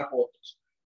a tomar fotos.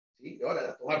 ¿Sí?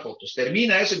 Ahora a tomar fotos.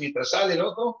 Termina eso y mientras sale el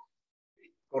otro,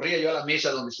 corría yo a la mesa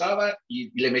donde estaba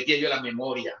y le metía yo la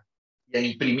memoria y a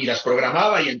imprimir, las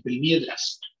programaba y a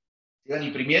imprimirlas. Iban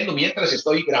imprimiendo mientras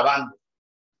estoy grabando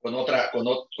con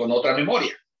otra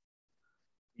memoria.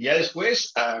 Y ya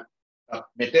después a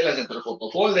meterlas dentro del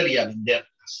fotofolder y a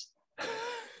venderlas.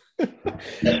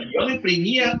 Yo no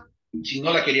imprimía si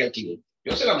no la quería el cliente.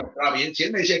 Yo se la mostraba bien, si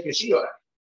él me decía que sí, ahora.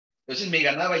 Entonces me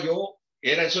ganaba yo,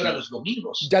 eso era los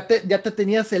domingos. Ya te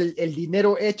tenías el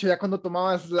dinero hecho, ya cuando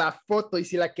tomabas la foto y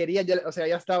si la querías, ya, o sea,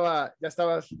 ya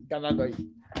estabas ganando ahí.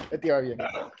 Ya te iba bien.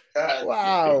 Claro, o sea, yo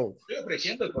Wow. estoy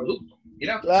ofreciendo el producto.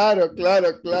 Mira, Claro,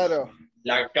 claro, claro.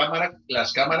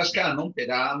 las cámaras Canon te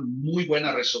dan muy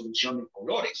buena resolución de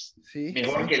colores, Sí,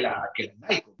 mejor sí. que la Nikon. La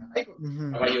Nikon es un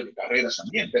Ujú. caballo de carreras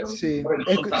también, pero los Sí. colores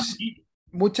no son tan bonitos.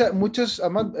 Muchos,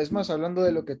 es más, hablando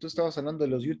de lo que tú estabas hablando de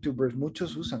los YouTubers,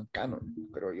 muchos usan Canon,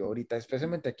 pero yo ahorita,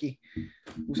 especialmente aquí,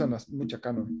 usan mucha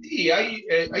Canon. Sí, hay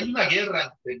una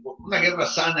guerra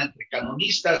sana entre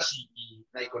canonistas y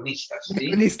nikonistas, ¿sí?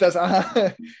 Iconistas,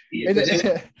 ajá. Y entonces,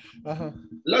 Ajá.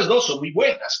 las dos son muy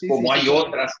buenas, Sí, sí, como sí, hay claro.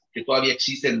 otras que todavía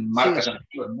existen, marcas Sí,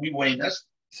 antiguas muy buenas,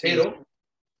 sí, pero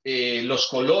los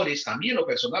colores, también lo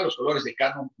personal, los colores de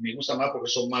Canon me gustan más porque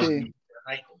son más sí, vivos que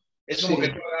la Nikon. Es como que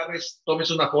sí. tú agarres,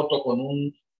 tomes una foto con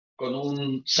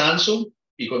un Samsung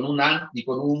y con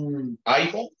un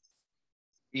iPhone.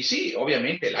 Y sí,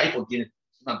 obviamente el iPhone tiene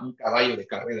un caballo de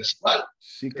carreras igual,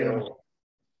 Sí, claro. pero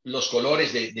los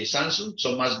colores de Samsung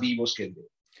son más vivos que el de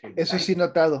iPhone. Eso sí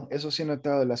he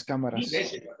notado de las Mil cámaras.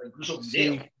 veces, incluso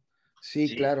video. Sí, sí,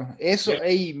 ¿Sí? claro. Eso,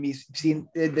 ey,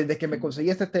 desde que me conseguí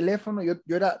este teléfono, yo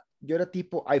era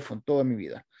tipo iPhone toda mi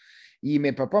vida. Y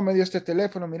mi papá me dio este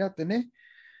teléfono, mira, tenés,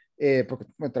 porque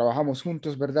bueno, trabajamos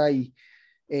juntos, ¿verdad? Y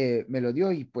me lo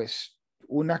dio y pues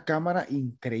una cámara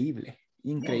increíble,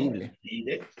 No, no. increíble. Y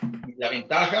la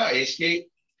ventaja es que,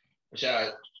 o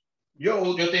sea,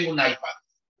 Yo tengo un iPad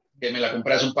que me la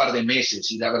compré hace un par de meses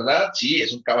y la verdad, sí,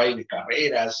 es un caballo de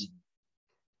carreras y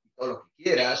todo lo que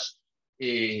quieras,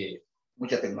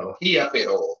 mucha tecnología,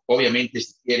 pero obviamente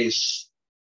si quieres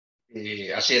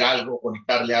hacer algo,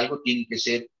 conectarle algo, tienen que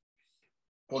ser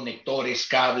conectores,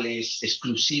 cables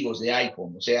exclusivos de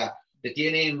iPhone, o sea, te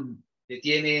tienen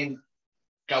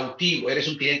cautivo, eres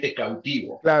un cliente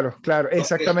cautivo. Claro, claro, No puedes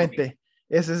conectar. exactamente.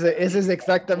 Esa es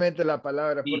exactamente la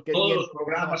palabra, Y porque todos ni los en... Ajá.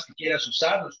 programas que quieras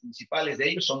usar, los principales de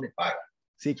ellos son de paga.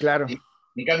 Sí, claro. ¿Sí?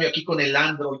 En cambio, aquí con el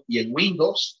Android y el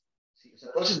Windows, ¿sí? O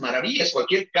sea, tú haces maravillas,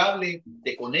 cualquier cable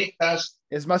te conectas.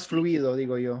 Es más ¿Sí? fluido,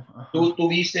 digo yo. Ajá. Tú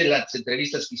viste las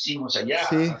entrevistas que hicimos allá.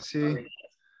 Sí, sí. O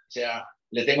sea,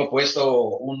 le tengo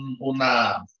puesto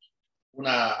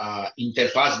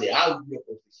interfaz de audio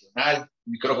profesional,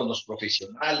 micrófonos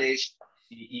profesionales,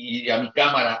 y a mi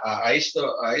cámara, a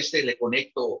este le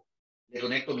conecto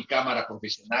mi cámara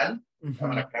profesional, mi Ujú,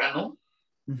 cámara Canon,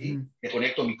 ¿sí? ujú. Le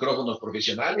conecto micrófonos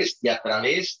profesionales y a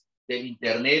través del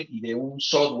internet y de un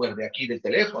software de aquí del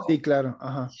teléfono, Sí, claro.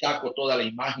 Ajá. saco toda la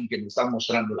imagen que me está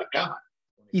mostrando la cámara.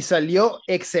 Y salió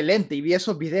excelente. Y vi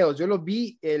esos videos. Yo lo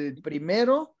vi el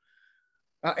primero.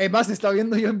 Además, estaba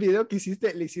viendo yo un video que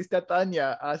hiciste, le hiciste a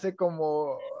Tania hace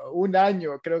como un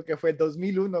año, creo que fue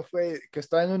 2001, fue que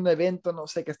estaba en un evento, no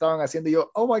sé qué estaban haciendo. Y yo,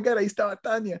 oh my God, ahí estaba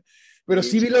Tania. Pero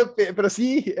Sí, sí vi sí. lo, pero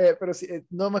sí,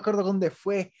 no me acuerdo dónde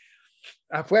fue.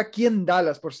 Fue aquí en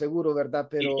Dallas, por seguro, ¿verdad?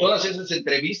 Y Pero todas esas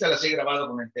entrevistas las he grabado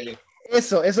con el teléfono.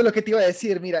 eso es lo que te iba a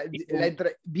decir. Mira, Y, con,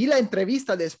 vi la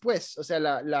entrevista después, o sea,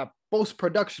 la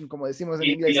post-production, como decimos en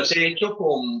y inglés. las he hecho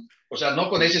con, o sea, no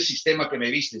con ese sistema que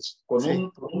me vistes, Sí, con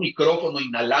un micrófono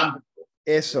inalámbrico.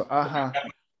 eso, ajá.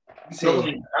 Micrófono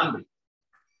Sí, inalámbrico.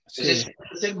 sí. Entonces,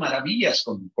 puedes hacer maravillas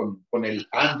con el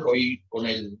Android,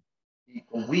 y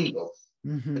con Windows.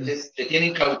 Ujú. Entonces, te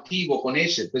tienen cautivo con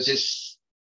ese. Entonces,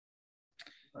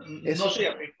 no Es, soy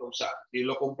afecto a usar. Y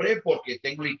lo compré porque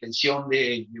tengo la intención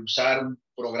de usar un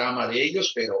programa de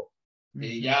ellos, pero ujú.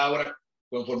 ya ahora,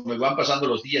 conforme van pasando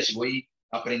los días y voy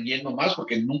aprendiendo más,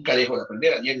 porque nunca dejo de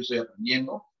aprender, ayer estoy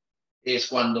aprendiendo, es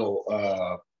cuando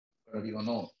digo,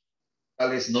 no,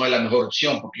 tal vez no es la mejor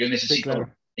opción, porque yo Sí, necesito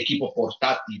claro. equipo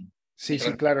portátil, Sí,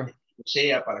 sí, que claro.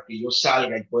 sea para que yo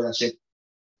salga y pueda hacer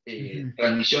Ujú.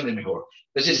 transmisiones mejor. Sí.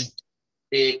 Entonces,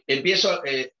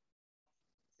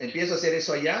 empiezo a hacer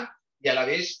eso allá y a la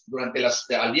vez,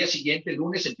 al día siguiente, el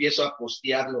lunes, empiezo a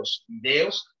postear los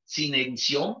videos sin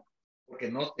edición, porque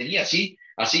no tenía así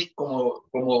como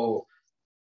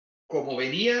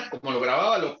venía, como lo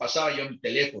grababa, lo pasaba yo en mi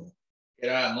teléfono.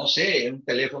 Era, no sé, un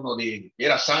teléfono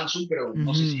era Samsung, pero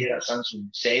no sé si Ujú. era Samsung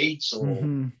 6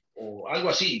 Ujú. o algo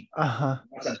así, Ajá.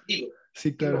 más antiguo.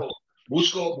 Sí, Pero claro.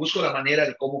 busco la manera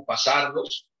de cómo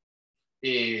pasarlos.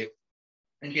 Eh,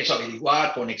 Empiezo a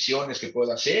averiguar conexiones que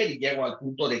puedo hacer y llego al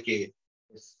punto de que,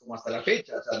 pues, como hasta la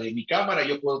fecha, o sea, de mi cámara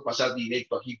yo puedo pasar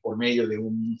directo aquí por medio de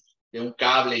un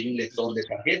cable y un lector de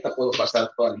tarjeta, puedo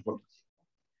pasar toda la información.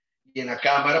 Y en la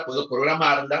cámara puedo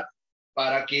programarla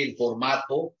para que el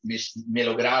formato me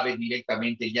lo grabe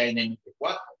directamente ya en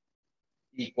MP4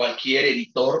 y cualquier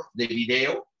editor de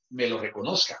video me lo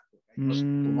reconozca. Hay unos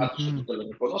formatos que Ujú. no te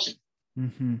lo reconocen.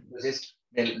 Ujú. Entonces,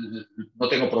 no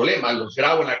tengo problema, los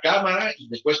grabo en la cámara y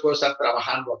después puedo estar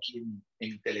trabajando aquí en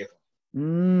mi teléfono.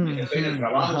 Estoy en el Ujú.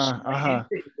 trabajo Ajá, ajá.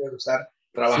 suficiente y puedo estar Sí,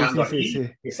 trabajando sí, sí, aquí sí. y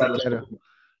Sí, estarlos claro,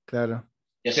 claro.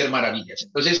 y hacer maravillas.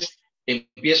 Entonces,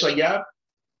 empiezo allá,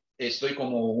 estoy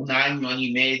como un año, año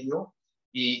y medio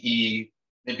y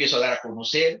me empiezo a dar a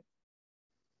conocer.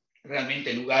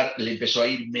 Realmente el lugar le empezó a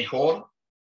ir mejor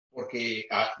porque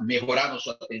mejoraron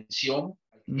su atención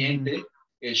al Ujú. cliente,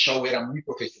 el show era muy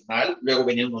profesional, luego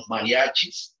venían unos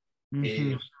mariachis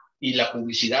Ujú. y la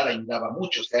publicidad ayudaba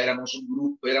mucho, o sea, éramos un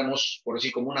grupo, éramos, por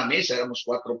decir, como una mesa, éramos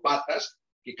cuatro patas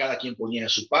que cada quien ponía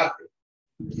su parte.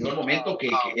 Llegó el momento que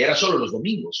era solo los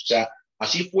domingos, o sea,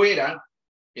 así fuera,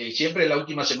 siempre la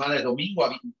última semana de domingo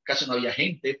casi no había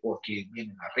gente porque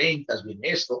vienen las rentas, viene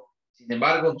esto. Sin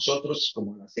embargo, nosotros,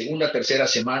 como la segunda, tercera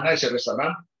semana, ese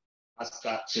restaurante,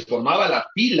 hasta se formaba la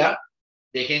fila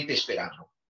de gente esperando.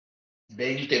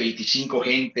 20, 25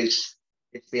 gentes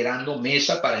esperando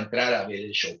mesa para entrar a ver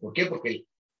el show. ¿Por qué? Porque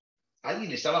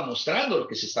alguien estaba mostrando lo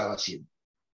que se estaba haciendo.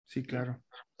 Sí, ¿Sí? claro.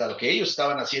 O sea, lo que ellos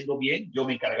estaban haciendo bien, yo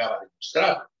me encargaba de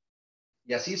mostrarlo.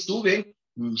 Y así estuve.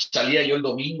 Salía yo el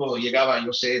domingo, llegaba,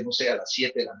 yo sé, no sé, a las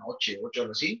 7 de la noche, 8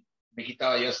 horas así. Me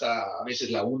quitaba yo hasta a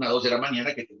veces la 1, 2 de la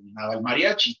mañana que terminaba el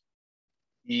mariachi.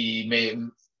 Y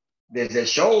desde el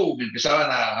show me empezaban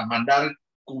a mandar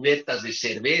cubetas de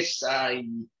cerveza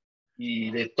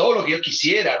y de todo lo que yo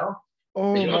quisiera, ¿no?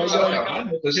 Oh Yo no my estaba God.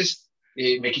 trabajando, entonces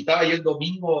me quitaba yo el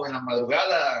domingo en la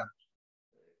madrugada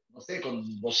no sé,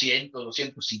 con 200,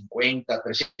 250,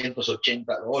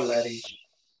 $380, o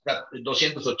sea,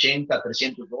 280,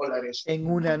 $300. En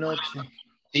una noche.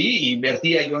 Sí,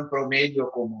 invertía yo en promedio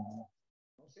como,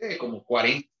 no sé, como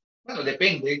 40, bueno,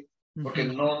 depende, porque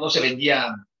Ujú. no se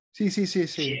vendían Sí, sí, sí,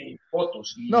 sí. 100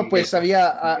 fotos No, y pues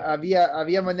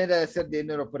había manera de hacer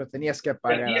dinero, pero tenías que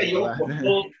pagar invertía algo, yo ¿va?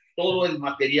 por todo el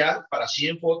material para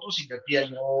 100 fotos, invertía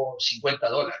yo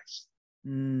 $50.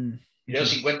 Mm, Y de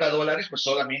los ujú. $50, pues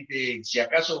solamente, si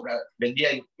acaso vendía,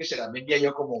 ¿qué será? Vendía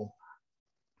yo como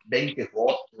 20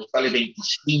 fotos, tal vez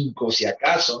 25, si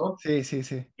acaso, ¿no? Sí, sí,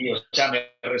 sí. Y, o sea,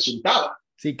 me resultaba.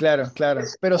 Sí, claro, claro.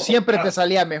 Pero Fotos, siempre te claro.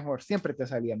 salía mejor, siempre te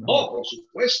salía mejor. No, por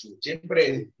supuesto,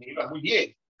 siempre Sí, me iba muy bien.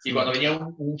 Y sí. cuando venía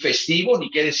un festivo, ni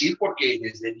qué decir, porque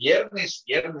desde viernes,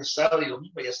 sábado y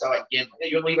domingo ya estaba lleno.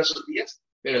 Yo no iba esos días,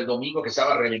 pero el domingo que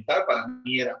estaba a reventar para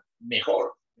mí era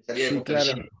mejor. Me salía Sí, con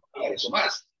claro. $300 o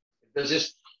más.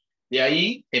 Entonces, de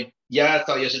ahí ya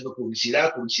estaba yo haciendo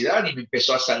publicidad y me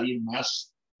empezó a salir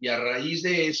más. Y a raíz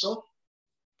de eso,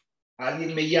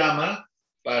 alguien me llama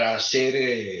para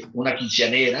hacer una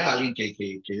quinceañera, alguien que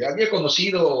había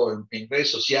conocido en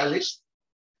redes sociales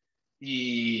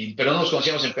pero no nos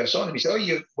conocíamos en persona. Y me dice,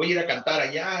 oye, voy a ir a cantar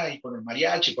allá y con el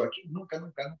mariachi por aquí. Nunca.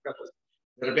 Pues.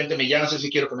 De repente me llamas, si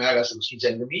quiero que me hagas los 15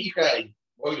 años de mi hija, y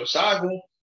voy, los hago.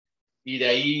 Y de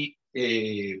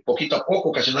ahí, poquito a poco,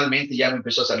 ocasionalmente ya me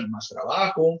empezó a salir más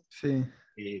trabajo. Sí.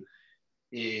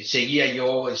 Eh, seguía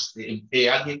yo,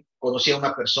 alguien, conocía a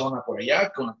una persona por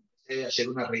allá, con la que empecé a hacer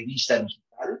una revista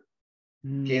digital, que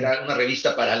Mm, era una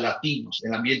revista para latinos,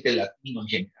 el ambiente latino en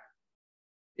general.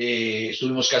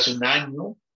 Estuvimos casi un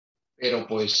año, pero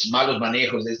pues malos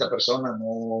manejos de esta persona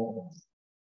no,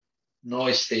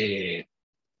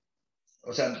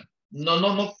 o sea,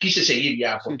 no quise seguir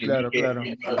ya sí, porque vi claro, que claro.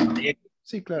 había malos manejos,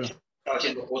 Sí, claro. estaba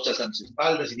haciendo cosas a mis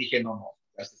espaldas y dije, no,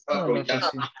 hasta estaba No, no, pues aprovechando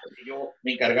sí. porque yo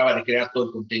me encargaba de crear todo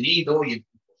el contenido y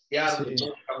postearlo y Sí,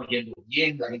 todo estaba yendo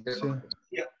bien, la gente no sí. me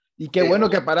conocía, Y qué pero bueno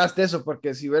que paraste eso,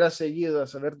 porque si hubieras seguido a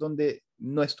saber dónde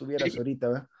no estuvieras sí, ahorita,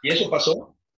 ¿verdad? y eso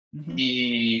pasó Ujú.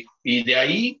 y de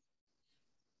ahí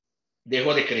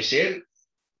dejó de crecer,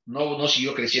 no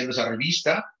siguió creciendo esa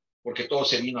revista porque todo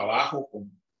se vino abajo con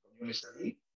yo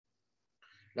salí.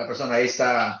 La persona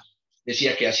esta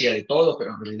decía que hacía de todo,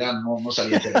 pero en realidad no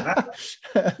sabía hacer nada.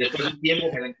 Después de un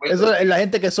tiempo me la encuentro Eso es la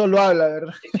gente que solo habla,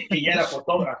 ¿verdad? que ya era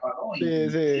fotógrafa, ¿no? Sí,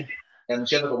 sí.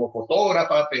 Anunciando como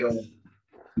fotógrafa, pero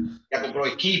ya compró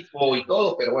equipo y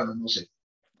todo, pero bueno, no sé.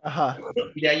 Ajá.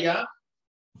 Y de allá,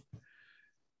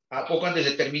 a poco antes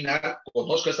de terminar,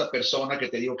 conozco a esta persona que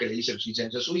te digo que le hice los 15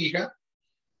 años a su hija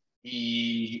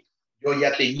y yo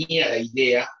ya tenía la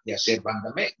idea de hacer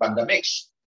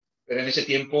Bandamex, pero en ese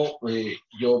tiempo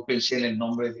yo pensé en el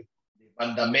nombre de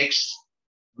Bandamex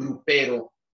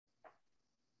Grupero,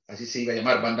 así se iba a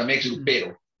llamar, Bandamex Mm,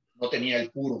 Grupero. No tenía el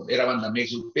puro, era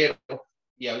Bandamex Grupero.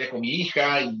 Y hablé con mi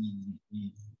hija y,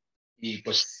 y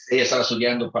pues ella estaba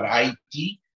estudiando para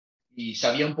IT y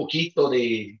sabía un poquito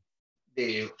de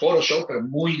Photoshop, pero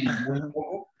muy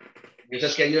poco. Y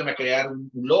es que ayúdame a crear un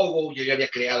logo, yo ya había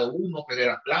creado uno, pero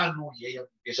era plano, y ella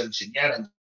empieza a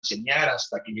enseñar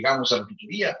hasta que llegamos a la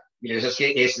tutoría, y le decía,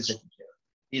 que este es el tutorial.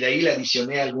 Y de ahí le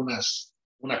adicioné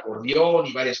un acordeón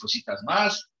y varias cositas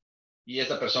más, y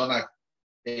esta persona,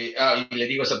 y le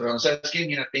digo a esta persona, ¿sabes qué?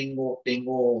 Mira, tengo,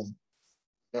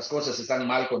 las cosas están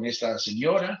mal con esta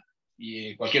señora,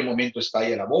 y en cualquier momento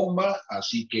estalla la bomba,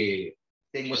 así que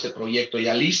tengo este proyecto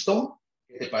ya listo,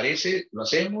 ¿qué te parece? Lo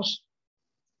hacemos,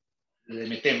 le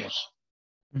metemos.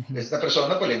 ujú. Esta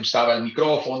persona pues le gustaba el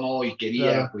micrófono y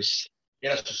quería, Claro. pues,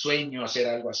 era su sueño hacer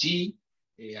algo así,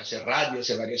 hacer radio,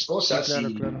 hacer varias Sí, cosas, claro,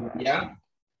 y claro. ya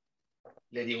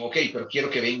le digo, ok, pero quiero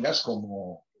que vengas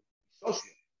como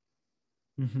socio.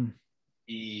 Ujú.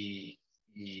 Y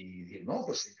no,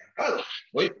 pues encantado.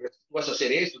 Oye, pero tú vas a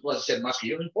hacer esto, tú vas a hacer más que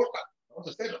yo, no importa, vamos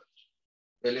a hacerlo.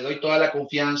 Entonces le doy toda la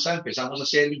confianza, empezamos a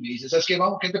hacerlo y me dice, ¿sabes qué?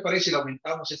 Vamos, ¿qué te parece si le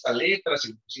aumentamos esta letra, si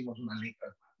le pusimos una letra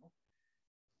más, ¿no?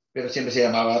 Pero siempre se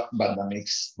llamaba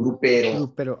Bandamex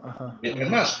Grupero, Pero, ajá. letras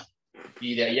Ujú. más.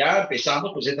 Y de allá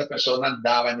empezamos, pues esta persona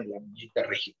andaba en el ambiente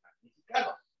regional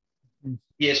mexicano.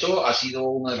 Y eso ha sido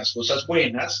una de las cosas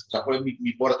buenas, o sea, fue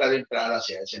mi puerta de entrada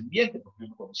hacia ese ambiente, porque yo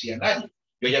no conocía a nadie.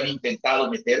 Yo ya había intentado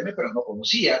meterme, pero no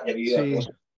conocía, ya había ido a Sí.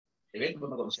 cosas, eventos,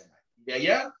 no conocía a nadie. Y de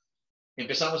allá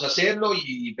empezamos a hacerlo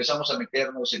y empezamos a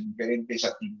meternos en diferentes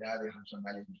actividades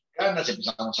regionales mexicanas,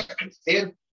 empezamos a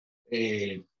crecer.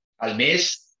 Eh, Al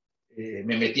mes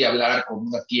me metí a hablar con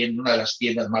una tienda, una de las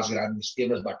tiendas más grandes,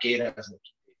 tiendas vaqueras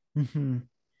de Ujú,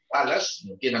 Dallas,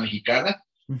 una tienda mexicana.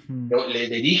 ujú. Yo le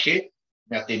dije,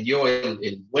 me atendió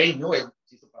el dueño, él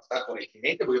se hizo pasar por el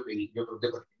gerente, porque yo pregunté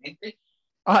por el gerente,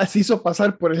 Ah, se hizo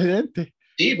pasar por el gerente.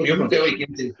 Sí, porque yo pregunté, oye,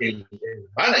 ¿quién es el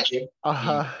manager? Y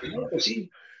Ajá. no, pues sí.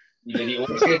 Y le digo,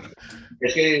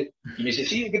 y me dice,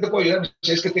 sí, ¿qué te puedo ayudar? Me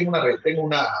dice, es que tengo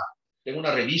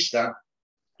una revista,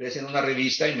 estoy haciendo una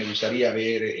revista y me gustaría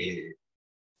ver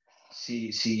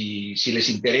si les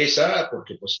interesa,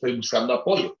 porque pues estoy buscando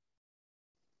apoyo.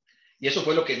 Y eso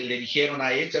fue lo que le dijeron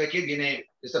a él, ¿sabe qué?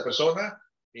 Viene esta persona,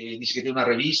 dice que tiene una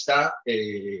revista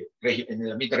en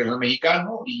el ambiente regional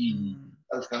mexicano y Mm.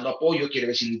 está buscando apoyo, quiere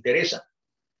ver si le interesa.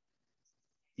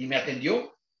 Y me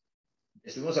atendió,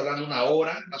 estuvimos hablando una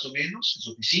hora más o menos en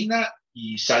su oficina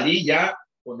y salí ya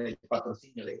con el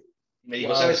patrocinio de él. Y me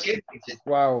dijo, ¿sabes Wow. qué?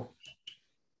 Wow.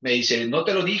 Me dice, no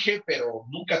te lo dije, pero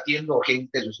nunca atiendo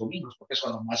gente los domingos porque es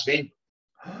cuando más vendo.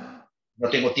 No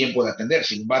tengo tiempo de atender.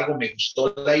 Sin embargo, me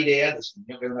gustó la idea de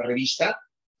escribir una revista,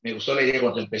 me gustó la idea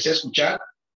cuando empecé a escuchar,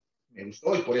 me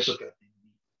gustó y por eso te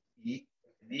atendí. Y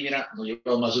mira, nos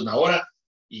llevamos más de una hora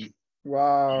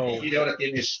Wow. y ahora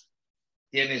tienes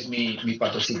mi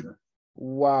patrocinio.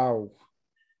 Wow.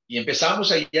 Y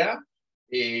empezamos allá,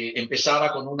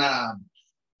 empezaba con una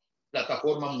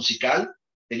plataforma musical,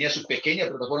 tenía su pequeña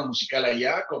plataforma musical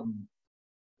allá con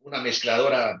una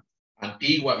mezcladora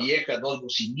antigua, vieja, dos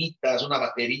bocinitas, una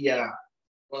batería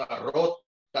toda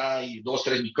rota y dos,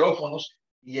 tres micrófonos.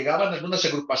 Y llegaban algunas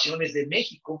agrupaciones de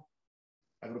México,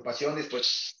 agrupaciones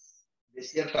pues de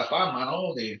cierta fama,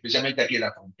 ¿no? Especialmente aquí en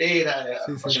la frontera, Sí, sí, sí.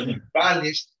 agrupaciones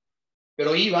musicales,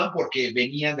 pero iban porque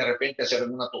venían de repente a hacer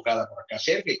una tocada por acá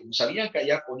cerca y como sabían que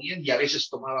allá ponían y a veces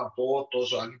tomaban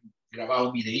fotos o alguien grababa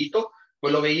un videito,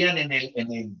 pues lo veían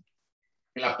en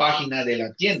la página de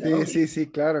la tienda, Sí, ¿no? sí, sí,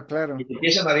 claro, claro. Y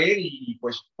empiezan a ver y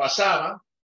pues pasaban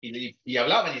y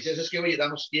hablaban y decían, es que oye,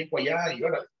 damos tiempo allá y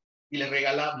ahora. Y les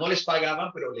regalaban, no les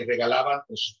pagaban, pero les regalaban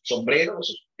pues,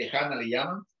 sombreros, tejana le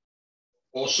llaman,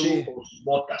 Sí. o sus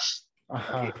botas, para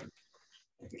Ajá.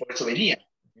 que por eso venía.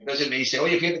 Entonces me dice,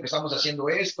 oye, fíjate que estamos haciendo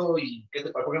esto y ¿qué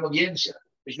te parece bien?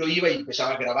 Pues yo iba y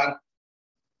empezaba a grabar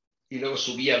y luego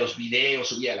subía los videos,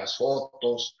 subía las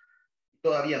fotos.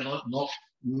 Todavía no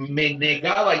me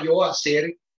negaba yo a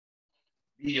hacer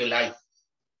video live.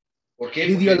 ¿Por qué?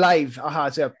 Video Porque live, ajá,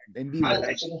 o sea, en vivo. jala,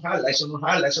 eso no jala, eso no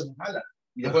jala, eso no jala.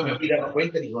 Y después me Ajá. fui dando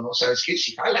cuenta y digo, no, ¿sabes qué?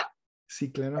 Si jala, Sí,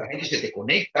 la claro. gente se te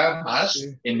conecta más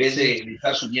Sí, en vez sí, de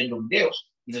estar subiendo videos.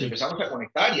 Y nos sí. empezamos a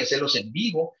conectar y hacerlos en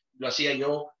vivo. Lo hacía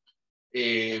yo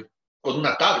con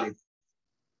una tablet.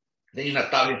 Tenía una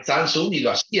tablet Samsung y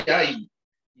lo hacía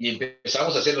y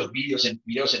empezamos a hacer los videos en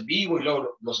vivo y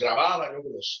luego los grababa, luego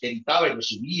los editaba y los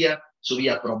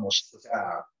subía promos, o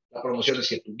sea, las promociones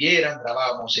que tuvieran,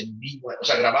 grabábamos en vivo, o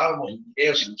sea, grabábamos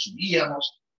videos y los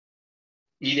subíamos.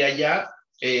 Y de allá,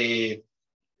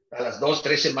 a las 2,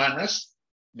 3 semanas,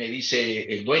 me dice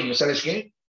el dueño, ¿sabes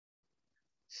qué?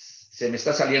 Se me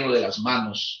está saliendo de las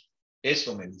manos.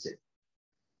 Esto me dice.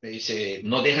 Me dice,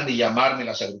 no dejan de llamarme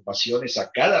las agrupaciones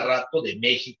a cada rato de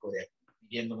México, de aquí,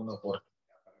 pidiendo una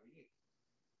oportunidad para venir.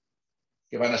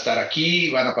 Que van a estar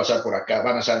aquí, van a pasar por acá,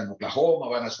 van a estar en Oklahoma,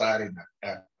 van a estar en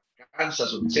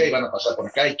Kansas, donde sea, y van a pasar por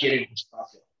acá y quieren un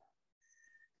espacio.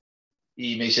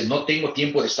 Y me dice, no tengo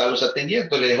tiempo de estarlos atendiendo.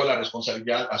 Entonces le dejo la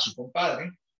responsabilidad a su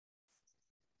compadre,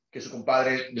 que su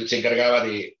compadre se encargaba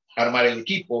de armar el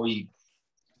equipo Sí.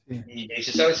 y me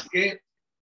dice, ¿sabes qué?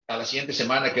 A la siguiente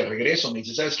semana que regreso, me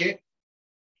dice, ¿sabes qué?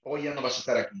 Hoy ya no vas a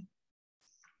estar aquí.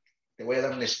 Te voy a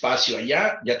dar un espacio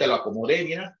allá, ya te lo acomodé,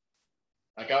 mira.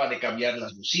 Acaban de cambiar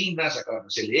las bocinas, acaban de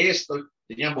hacerle esto.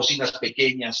 Tenían bocinas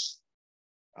pequeñas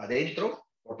adentro,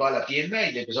 por toda la tienda,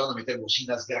 y le empezaron a meter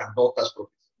bocinas grandotas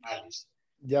profesionales.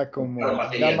 Ya Compraron como, ya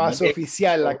material más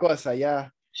oficial la nuevo. cosa,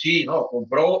 ya. Sí, no,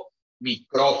 compró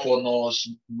micrófonos,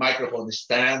 microphone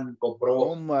stand,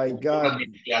 Oh my compró una God.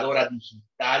 mezcladora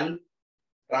digital,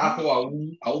 trajo a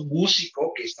un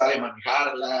músico que sabe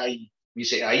manejarla y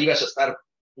dice, ahí vas a estar,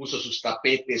 puso sus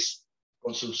tapetes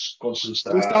con sus Tú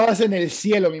estabas en el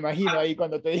cielo, me imagino, ahí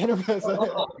cuando te dieron no, eso. no,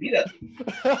 no, olvídate.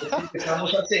 Entonces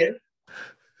empezamos a hacer,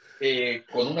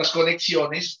 con unas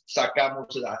conexiones, sacamos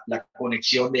la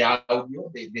conexión de audio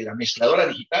de la mezcladora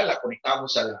digital, la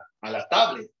conectamos a la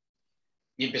tablet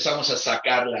y empezamos a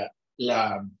sacar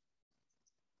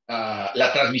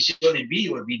la transmisión en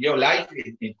vivo, el video live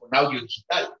con audio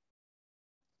digital.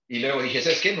 Y luego dije,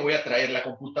 ¿sabes qué? Me voy a traer la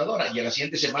computadora. Y a la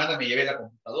siguiente semana me llevé la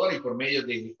computadora y por medio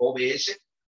de OBS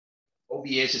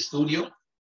Studio,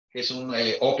 que es un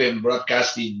Open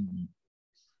Broadcasting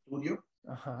Studio,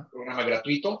 Ajá, programa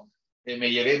gratuito, me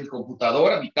llevé mi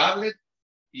computadora, mi tablet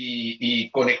y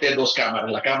conecté dos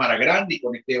cámaras, la cámara grande y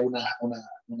conecté una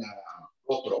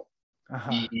GoPro ajá.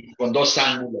 y con dos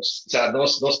ángulos, o sea,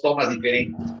 dos tomas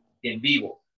diferentes en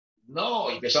vivo. No,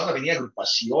 empezaron a venir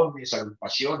agrupaciones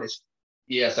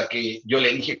y hasta que yo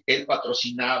le dije que él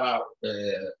patrocinaba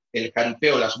el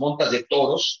jaripeo, las montas de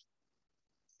toros,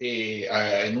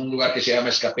 en un lugar que se llama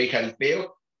Escape y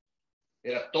Jaripeo.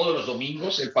 Era todos los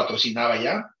domingos, él patrocinaba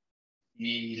ya.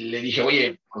 Y le dije,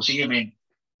 oye, consígueme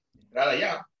entrada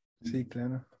ya. Sí,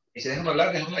 claro. Y se déjame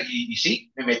hablar, déjame hablar. Y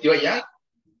sí, me metió allá.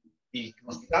 Y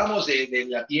nos quitábamos de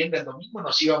la tienda el domingo,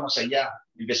 nos íbamos allá.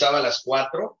 Empezaba a las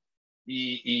 4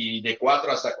 y de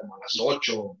 4 hasta como a las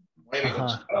 8, 9 cuando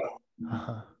se Ajá, acababa.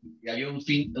 ajá. Y había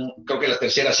creo que la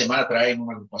tercera semana traen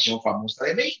una agrupación famosa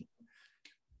de México.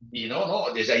 Y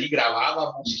no, desde ahí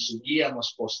grabábamos y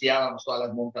subíamos, posteábamos todas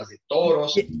las montas de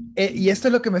toros. Y esto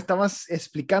es lo que me estabas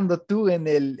explicando tú en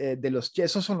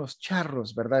esos son los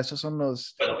charros, ¿verdad? Esos son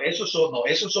los Bueno, esos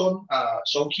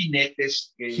son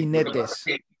jinetes. Lo que pasa jinetes.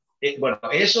 es que, bueno,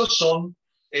 esos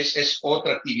es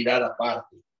otra actividad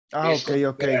aparte. Ah, Es ok, como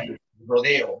ok, el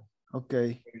rodeo, ok.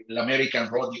 el American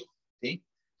Rodeo, ¿sí?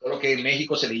 Solo que en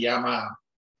México se le llama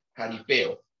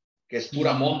jaripeo, que es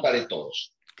pura Mm, monta de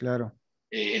toros. claro.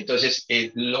 Entonces,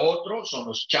 lo otro son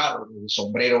los charros, el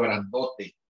sombrero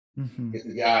grandote, Ujú. que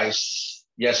ya es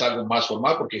algo más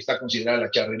formal porque está considerada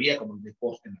la charrería como el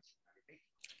deporte nacional de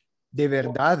De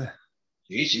México. verdad,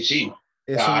 Sí, sí, sí.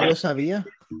 eso no Hay, lo sabía.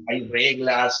 hay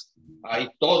reglas, hay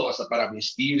todo, hasta para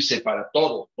vestirse, para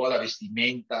todo, toda la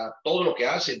vestimenta, todo lo que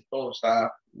hacen, todo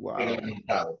está Wow.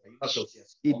 reglamentado. Hay una Y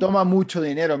asociación. toma mucho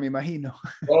dinero, me imagino.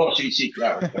 Oh, sí, sí,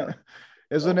 claro, claro.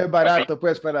 Eso no Oh, es barato,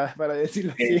 pues, para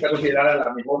decirlo así. está considerada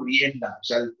la mejor rienda, o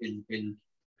sea,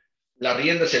 la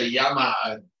rienda se le llama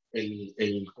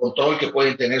el control que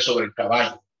pueden tener sobre el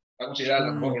caballo. Está considerada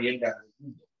la mejor Mm, rienda del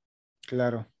mundo.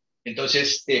 claro.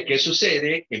 Entonces, ¿qué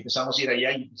sucede? Empezamos a ir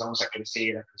allá y empezamos a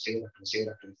crecer, a crecer, a crecer,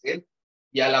 a crecer.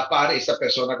 Y a la par, esta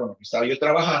persona con la que estaba yo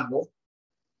trabajando,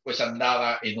 pues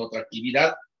andaba en otra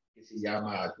actividad que se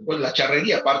llama, pues, la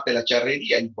charrería, parte de la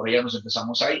charrería, y por allá nos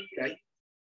empezamos a ir. Ahí.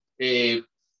 Eh,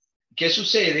 ¿Qué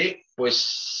sucede?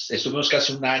 Pues estuvimos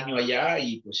casi un año allá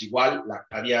y pues igual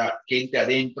había gente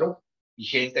adentro y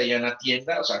gente allá en la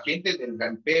tienda, o sea, gente del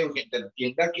galpeo, gente en la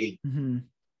tienda Ujú.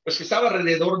 pues que estaba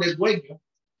alrededor del dueño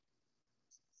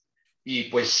y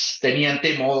pues tenían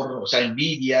temor, o sea,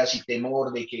 envidias y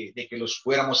temor de que los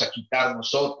fuéramos a quitar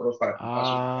nosotros para ocupar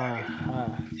sus lugares.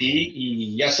 Ajá. Sí,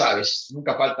 y ya sabes,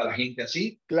 nunca falta la gente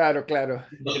así. Claro, claro.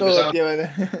 Nos Todo empezaron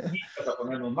lleva. a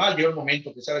ponernos mal. Llegó el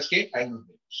momento que, ¿sabes qué? Ahí nos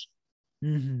vemos.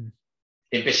 Ujú.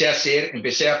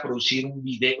 Empecé a producir un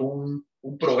video,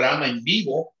 un programa en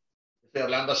vivo. Estoy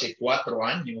hablando hace 4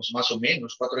 años, más o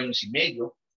menos, 4 años y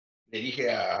medio. Le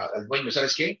dije al dueño,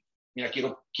 ¿sabes qué? Mira,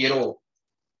 quiero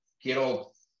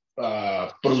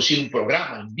producir un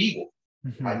programa en vivo,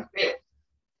 Ujú. jaripeo.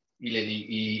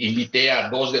 Y invité a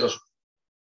dos de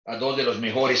los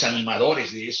mejores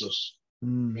animadores de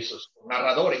Mm, esos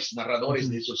narradores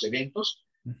de ujú, esos eventos,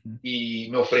 ujú. y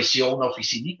me ofreció una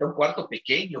oficinita, un cuarto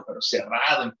pequeño, pero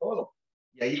cerrado y todo.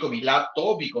 Y ahí con mi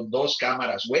laptop y con 2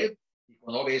 cámaras web y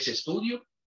con OBS Studio,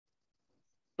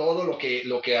 todo lo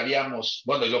que habíamos,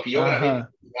 bueno, lo que yo grabé en el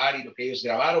Ajá. lugar y lo que ellos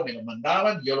grabaron, me lo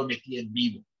mandaban y yo lo metí en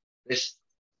vivo. Entonces,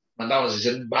 mandábamos a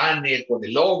hacer un banner con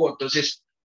el logo, entonces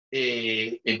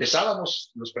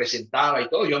empezábamos, nos presentaba y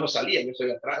todo, yo no salía, yo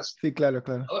estoy atrás, Sí, claro,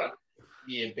 claro. ahora,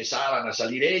 y empezaban a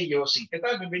salir ellos, y ¿qué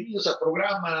tal? Bienvenidos al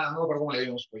programa, no, ¿cómo le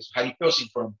dimos? Pues Jaripeo sin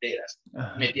Fronteras.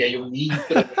 Ajá. Metía yo un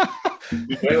intro,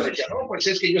 y luego decía, no, pues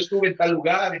es que yo estuve en tal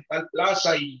lugar, en tal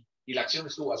plaza, y la acción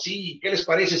estuvo así, ¿qué les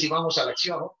parece si vamos a la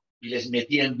acción? ¿No? Y les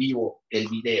metía en vivo el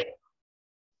video,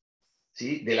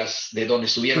 ¿sí? De donde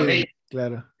estuvieron Sí, ellos.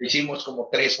 claro. Lo hicimos como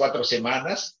 3, 4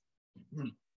 semanas,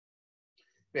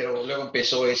 pero luego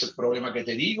empezó ese problema que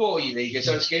te digo y le dije,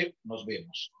 ¿sabes qué? Nos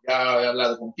vemos. Ya he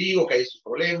hablado contigo que hay estos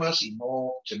problemas y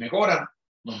no se mejoran,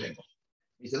 nos vemos.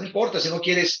 Y dice, no importa, si no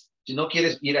quieres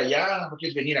ir allá, no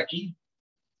quieres venir aquí.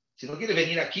 Si no quieres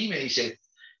venir aquí, me dice,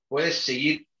 puedes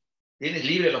seguir, tienes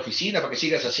libre la oficina para que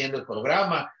sigas haciendo el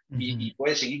programa Ujú, y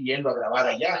puedes seguir yendo a grabar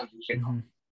allá. Y dije, ujú.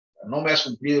 no me has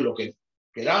cumplido lo que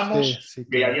Sí, quedamos, sí,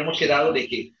 que claro. habíamos quedado de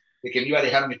que me iba a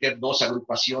dejar meter 2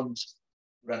 agrupaciones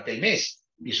durante el mes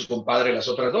y su compadre las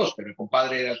otras 2, pero el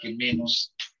compadre era el que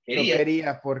menos Lo quería quería y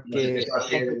nos porque empezó a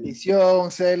hacer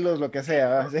competición, celos, lo que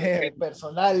sea,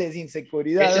 personales, ese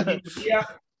inseguridad. mismo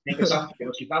día. Empezamos, que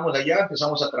nos quitamos de allá,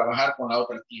 empezamos a trabajar con la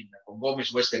otra tienda, con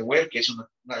Gómez Western Wear, que es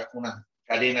una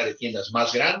cadena de tiendas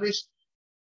más grandes.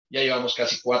 Ya llevamos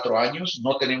casi 4 años,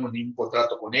 no tenemos ningún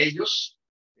contrato con ellos,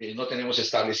 no tenemos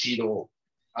establecido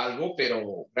algo,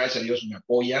 pero gracias a Dios me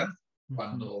apoyan Ujú,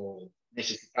 cuando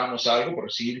necesitamos algo, por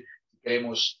decir, si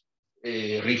queremos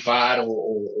rifar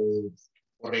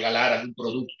o regalar algún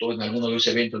producto en alguno de los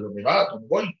eventos donde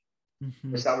voy.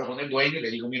 Ujú. Pues hablo con el dueño y le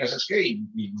digo, mira, ¿sabes qué? Y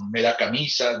me da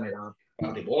camisas, me da un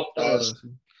par de Todo, botas, sí.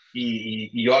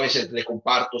 y yo a veces le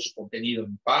comparto su contenido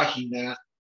en mi página.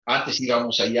 Antes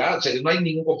íbamos allá, o sea, no hay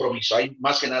ningún compromiso, hay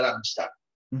más que nada amistad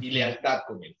y Ujú, lealtad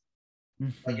con él.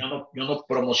 ujú. Yo no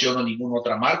promociono ninguna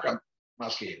otra marca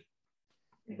más que él.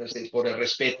 Entonces, por el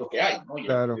respeto que hay, ¿no? Y el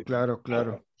Claro, claro,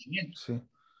 claro. conocimiento. Sí.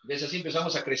 Entonces, así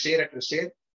empezamos a crecer, a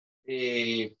crecer.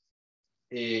 Eh,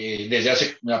 Desde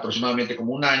hace aproximadamente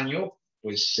como un año,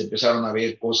 pues se empezaron a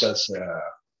ver cosas,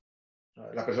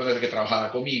 la persona que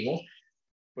trabajaba conmigo,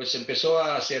 pues empezó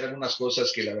a hacer algunas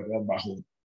cosas que la verdad bajo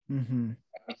Ujú.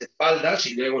 las espaldas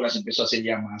y luego las empezó a hacer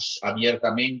ya más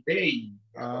abiertamente y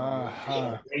ya cuando yo me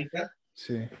di Ajá. cuenta,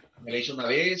 Sí. me la hizo una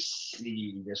vez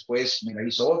y después me la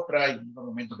hizo otra y en un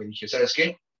momento que dije, ¿sabes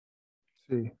qué?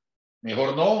 Sí.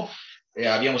 Mejor no.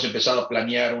 Habíamos empezado a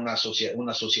planear una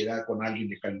sociedad con alguien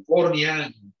de California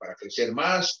para crecer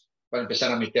más, para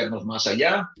empezar a meternos más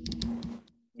allá.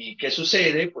 ¿Y qué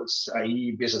sucede? Pues ahí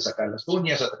empiezo a sacar las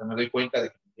uñas hasta que me doy cuenta de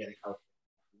que me había dejado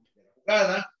de la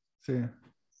jugada, Sí.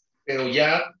 pero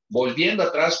ya volviendo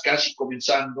atrás, casi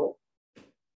comenzando,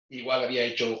 igual había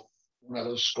hecho una o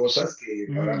dos cosas que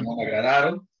la verdad no Mm, me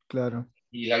agradaron claro.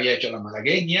 y la había hecho la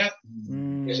malagueña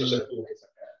y eso se Mm, lo tuve que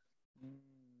sacar.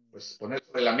 Pues poner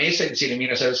sobre la mesa y decirle,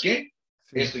 mira, ¿sabes qué?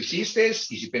 sí. Esto hiciste y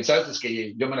si pensaste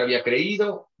que yo me lo había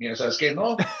creído, mira, ¿sabes qué?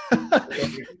 No,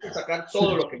 tengo que sacar Sí,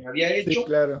 todo lo que me había sí, hecho.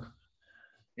 claro.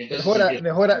 Entonces empiezan las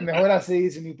Mejor amenazas, así,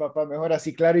 dice mi papá, mejor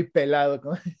así, claro y pelado.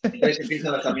 entonces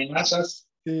empiezan las amenazas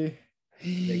Sí.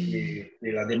 de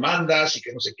las demandas y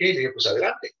que no sé qué, y le digo, pues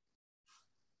adelante,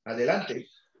 adelante.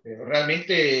 Pero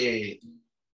realmente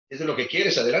es de lo que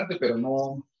quieres, adelante, pero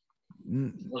no,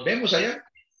 Mm, nos vemos allá,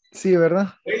 sí,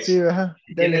 ¿verdad? Sí, pues, ajá.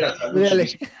 si tiene Dale, la salud dale.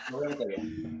 suficiente, nos vemos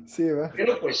allá. Sí, va.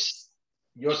 Pero pues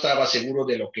yo estaba seguro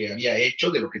de lo que había hecho,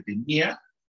 de lo que tenía,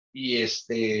 y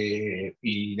de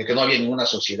que no había ninguna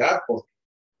sociedad, porque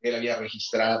él había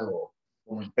registrado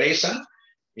como empresa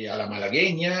a la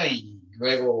malagueña y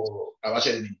luego a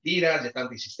base de mentiras, de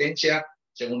tanta insistencia,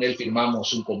 según él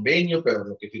firmamos un convenio, pero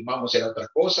lo que firmamos era otra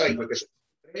cosa y fue que se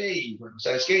fue y bueno,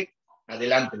 ¿sabes qué?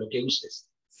 Adelante, lo que gustes.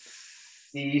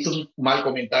 Y hizo un mal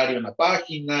comentario en la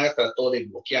página, trató de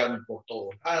bloquearme por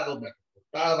todos lados, me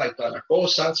reportaba y toda la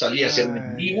cosa, salía a ser un Ay,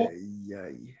 enemigo, ay,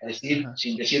 ay. a decir, Ajá,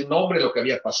 sin decir nombre, lo que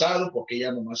había pasado, porque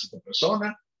ella nomás es otra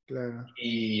persona, claro.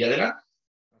 y adelante.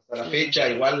 Hasta la Sí, fecha,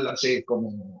 igual hace como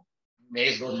un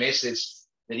mes, 2 meses,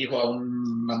 me dijo a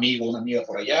un amigo, una amiga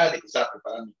por allá, de que estaba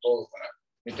preparando todo para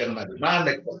meter una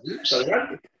demanda, y pues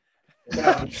adelante. O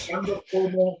sea, buscando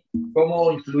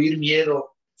cómo influir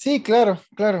miedo sí, claro,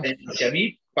 claro. hacia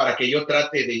mí para que yo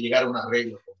trate de llegar a un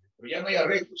arreglo. Pero ya no hay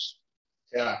arreglos. O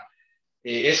sea,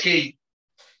 es que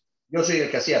yo soy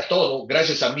el que hacía todo.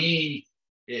 Gracias a mí,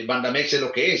 Bandamex es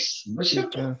lo que es. No es Sí,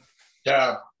 cierto. claro. O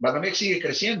sea, Banamex sigue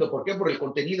creciendo. ¿Por qué? Por el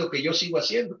contenido que yo sigo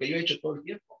haciendo, que yo he hecho todo el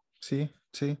tiempo. Sí,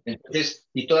 sí. Entonces,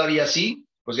 y todavía sí,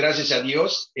 pues gracias a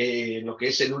Dios, lo que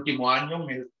es el último año,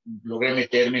 logré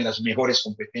meterme en las mejores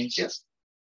competencias.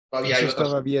 Todavía Eso hay otras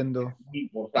estaba competencias viendo. muy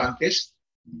importantes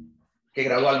que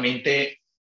gradualmente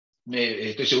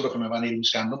estoy seguro que me van a ir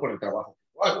buscando por el trabajo que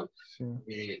yo hago.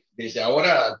 Sí. Desde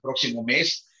ahora al próximo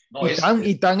mes, no es,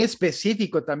 Y tan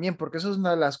específico también, porque eso es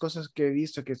una de las cosas que he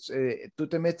visto, que tú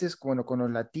te metes con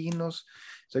los latinos,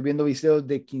 estoy viendo videos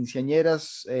de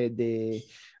quinceañeras,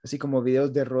 así como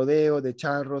videos de rodeo, de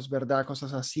charros, ¿verdad?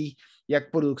 Cosas así, ya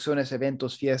producciones,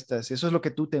 eventos, fiestas, eso es lo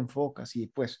que tú te enfocas y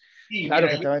pues, sí, claro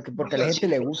mira, que porque a la cosas gente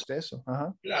así, le pues, gusta eso.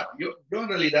 Ajá. claro, yo en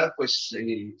realidad, pues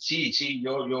sí, sí,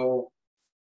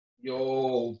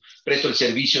 yo presto el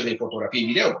servicio de fotografía y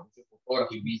video, soy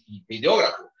fotógrafo y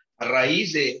videógrafo. A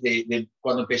raíz de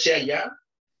cuando empecé allá,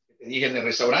 te dije en el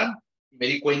restaurante, me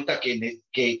di cuenta que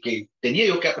tenía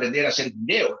yo que aprender a hacer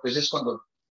video. Entonces, cuando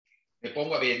me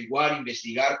pongo a averiguar,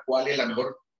 investigar cuál es la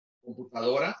mejor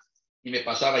computadora, y me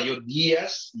pasaba yo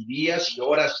días y días y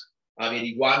horas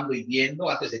averiguando y viendo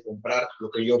antes de comprar lo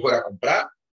que yo fuera a comprar.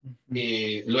 Ujú.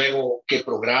 Luego, qué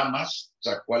programas, o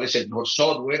sea, cuál es el mejor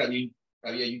software,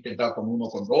 había yo intentado con uno,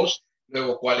 con dos,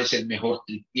 luego cuál es el mejor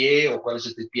tripié o cuál es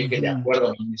el tripié que de Ujú. acuerdo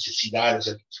a mis necesidades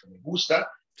es el que me gusta,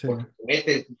 Sí.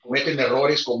 porque cometen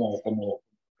errores como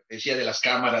decía de las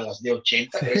cámaras, las D80,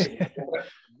 Sí. que a veces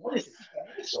no necesitan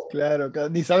eso. Claro,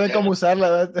 ni O saben sea, cómo usarla,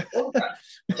 ¿verdad? o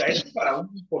sea, eso es para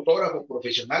un fotógrafo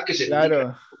profesional que se dedica a Claro,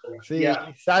 la fotografía,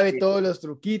 sí, sabe eh, todos los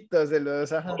truquitos de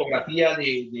los, ajá. fotografía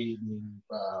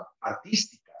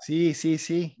artística. Sí, sí,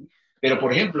 sí. Pero,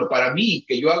 por ejemplo, para mí,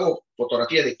 que yo hago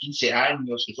fotografía de 15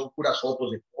 años, que son puras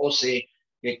fotos de pose,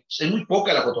 que es muy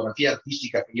poca la fotografía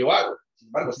artística que yo hago. Sin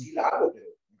embargo, Ujú, sí la hago, pero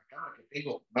con la cámara que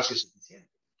tengo, más que suficiente.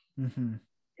 ujú.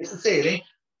 ¿Qué sucede?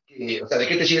 O sea, ¿de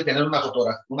qué te sirve tener una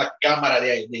cámara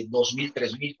de 2,000,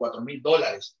 3,000,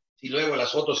 $4,000? Si luego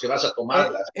las fotos que vas a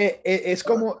tomarlas, es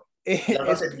como, las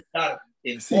vas a editar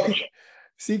en sí, Photoshop.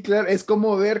 sí, claro, es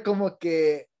como ver como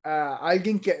que a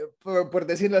alguien que, por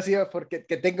decirlo así, porque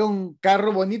que tenga un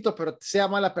carro bonito, pero sea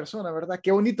mala persona, ¿verdad? Qué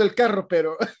bonito el carro,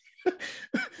 pero,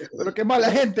 pero qué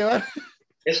mala gente, ¿verdad?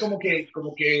 Es como que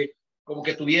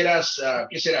tuvieras,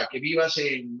 ¿qué será? Que vivas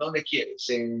en donde quieres,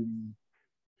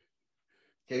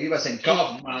 que vivas en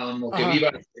Kaufman o que Ajá.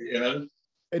 vivas en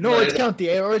En una de Orange esas, County,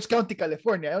 Orange County,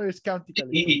 California, Orange County,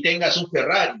 California. y tengas un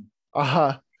Ferrari.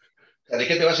 Ajá, O sea, ¿de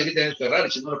qué te va a servir tener un Ferrari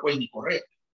si no lo puedes ni correr?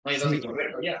 No hay dónde sí,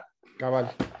 correr allá.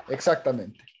 cabal,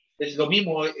 exactamente. Es lo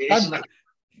mismo, es Tanto, una...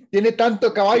 tiene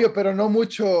tanto caballo, pero no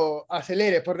mucho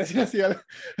acelere, por decirlo así.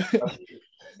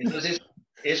 Entonces,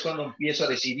 es cuando empiezo a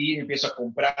decidir, empiezo a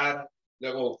comprar,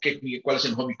 luego cuál es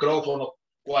el mejor micrófono,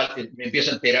 me empiezo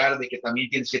a enterar de que también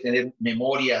tienes que tener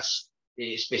memorias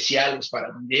especiales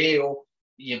para video,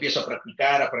 y empiezo a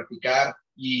practicar,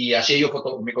 y así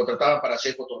me contrataban para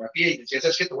hacer fotografía, y decía,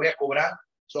 ¿sabes qué? Te voy a cobrar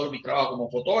solo mi trabajo como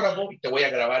fotógrafo, y te voy a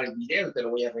grabar el video y te lo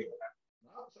voy a regalar.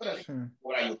 No, pues, órale, Sí,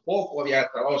 cobraba yo poco, había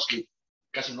trabajos que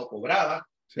casi no cobraba,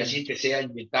 y sí. así empecé a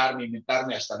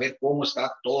inventarme hasta ver cómo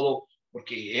está todo,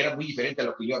 porque era muy diferente a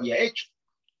lo que yo había hecho,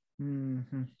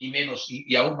 Ujú, y menos,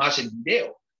 y aún más en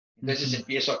video. Entonces ujú.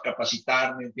 empiezo a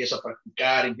capacitarme, empiezo a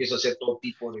practicar, empiezo a hacer todo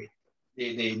tipo de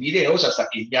videos hasta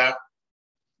que ya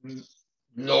mm,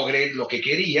 logré lo que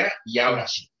quería, y Sí, ahora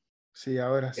sí. sí,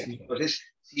 ahora sí. Entonces,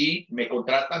 si me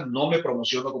contratan, no me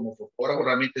promociono como fotógrafo,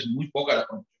 realmente es muy poca la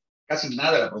promoción, casi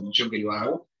nada la promoción que yo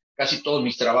hago, casi todos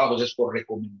mis trabajos es por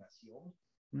recomendación, o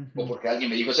Ujú. porque alguien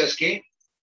me dijo, ¿sabes qué?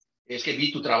 Es que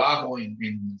vi tu trabajo en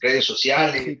redes Sí,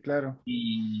 sociales, sí, claro.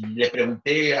 y le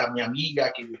pregunté a mi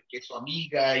amiga, que es su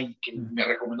amiga y que Sí, me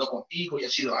recomendó contigo, y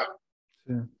así lo hago.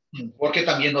 sí. Porque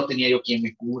también no tenía yo quien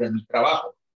me cubra mi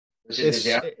trabajo. Entonces,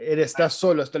 desde hace Estás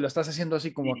solo, te lo estás haciendo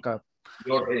así como acá,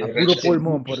 yo a puro rechacé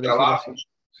pulmón, por muchos decirlo así. trabajos.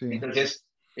 Sí, Entonces,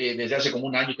 desde hace como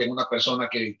un año tengo una persona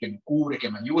que me cubre,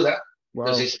 que me ayuda. wow,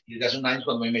 Entonces, desde hace un año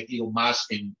cuando me he metido más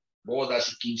en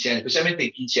bodas y 15 años, especialmente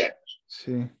en 15 años.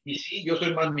 sí, Y sí, yo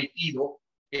soy más metido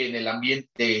en el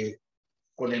ambiente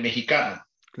con el mexicano.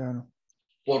 claro.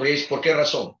 ¿Por qué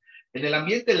razón? En el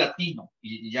ambiente latino,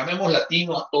 y llamemos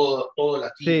latino a todo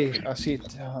latino, Sí, porque así,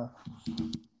 ajá.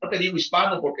 no te digo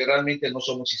hispano porque realmente no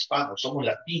somos hispanos, somos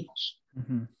latinos,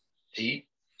 Ujú, ¿sí?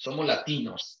 Somos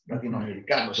latinos, ujú.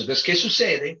 latinoamericanos. Entonces, ¿qué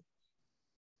sucede?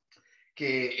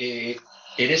 Que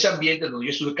en ese ambiente donde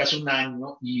yo estuve casi un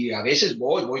año, y a veces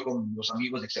voy con los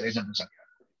amigos de excelencia empresarial.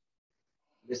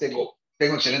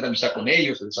 Tengo excelente amistad con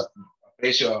ellos, les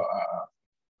aprecio a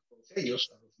todos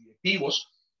ellos, a los directivos,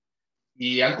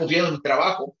 y han confiado en mi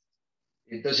trabajo.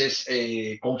 Entonces,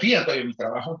 confían todavía en mi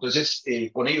trabajo. Entonces,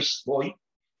 con ellos voy,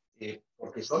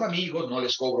 porque son amigos, no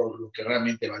les cobro lo que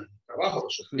realmente vale mi trabajo.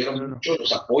 Los Sí, quiero claro. mucho,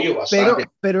 los apoyo bastante.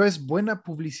 Pero es buena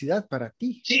publicidad para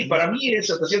ti, Sí, en para ese mí es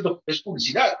hasta cierto, es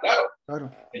publicidad, claro.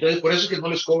 claro, Entonces, por eso es que no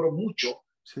les cobro mucho.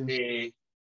 sí. eh,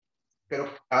 pero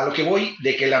a lo que voy,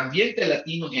 de que el ambiente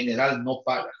latino en general no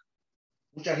paga.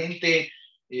 Mucha gente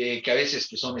que a veces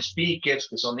que son speakers,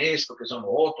 que son esto, que son lo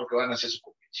otro, que van a hacer su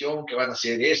convención, que van a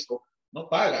hacer esto, no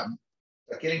pagan. O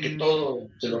sea, quieren que Mm, todo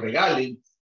se lo regalen.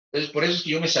 Entonces, por eso es que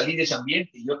yo me salí de ese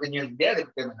ambiente, y yo tenía la idea de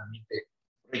meterme en el ambiente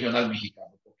regional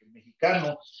mexicano, porque el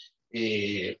mexicano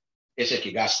es el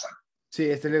que gasta. sí,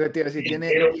 este es lo que te iba a decir,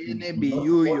 Pero tiene no te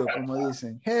billullo, importa. como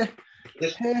dicen.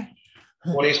 Entonces, Je.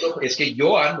 por eso es que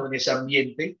yo ando en ese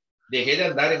ambiente, dejé de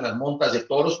andar en las montas de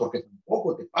toros porque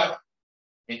tampoco te pagan.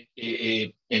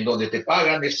 En donde te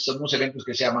pagan son unos eventos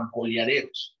que se llaman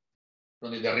coleaderos,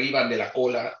 donde derriban de la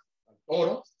cola al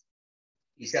toro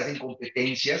y se hacen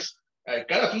competencias.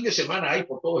 Cada fin de semana hay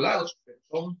por todos lados, pero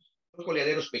son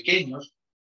coleaderos pequeños,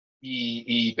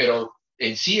 pero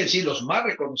en sí, los más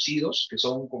reconocidos, que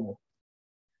son como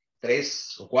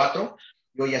 3 o 4,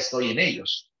 yo ya estoy en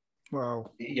ellos.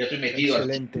 Wow, Y ya estoy metido al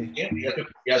excelente.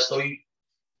 100%, ya estoy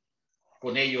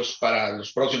con ellos para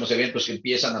los próximos eventos que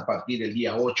empiezan a partir del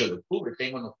día 8 de octubre.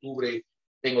 En octubre,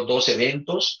 tengo 2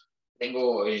 eventos.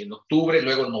 Tengo en octubre,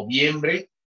 luego en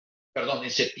noviembre, perdón, en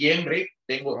septiembre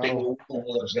tengo Wow,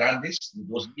 uno de los grandes, de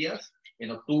 2 días.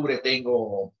 En octubre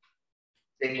tengo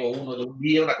uno de un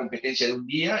día, una competencia de un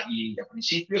día, y a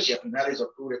principios y a finales de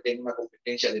octubre tengo una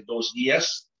competencia de 2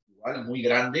 días, igual muy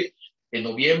grande. En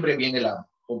noviembre viene la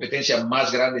competencia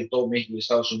más grande de todo México y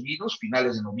Estados Unidos,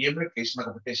 finales de noviembre, que es una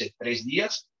competencia de 3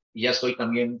 días, y ya estoy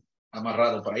también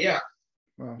amarrado para allá.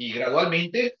 wow. Y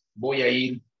gradualmente voy a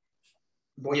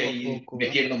Poco a ir poco, ¿va?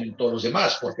 metiéndome en todos los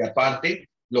demás, porque aparte,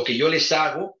 lo que yo les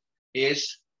hago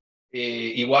es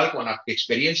igual con la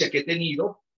experiencia que he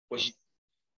tenido, pues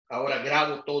ahora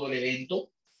grabo todo el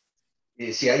evento.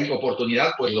 Si hay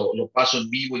oportunidad, pues lo paso en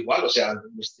vivo igual, o sea, lo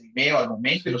streameo al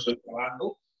momento y lo Sí, estoy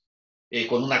grabando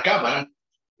con una cámara.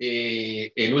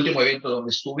 El último evento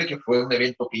donde estuve, que fue un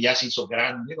evento que ya se hizo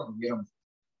grande, donde hubieron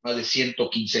más de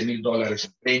 $115,000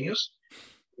 en premios,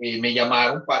 me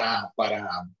llamaron para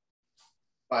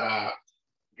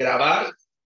grabar,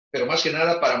 pero más que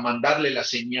nada para mandarle la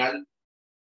señal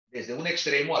desde un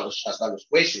extremo hasta los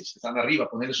jueces que están arriba,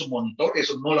 ponerles un monitor.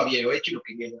 Eso no lo había yo hecho y lo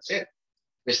quería hacer.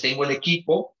 Pues tengo el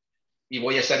equipo y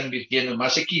voy a estar invirtiendo en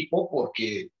más equipo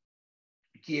porque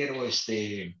quiero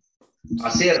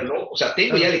hacerlo. O sea,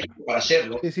 tengo ya claro. el equipo para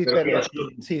hacerlo, Sí, sí, pero quiero pero hacerlo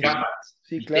con sí, cámaras.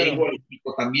 sí, Y tengo claro. el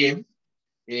equipo también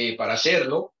para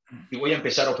hacerlo y voy a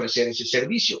empezar a ofrecer ese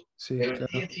servicio. Sí, Pero claro,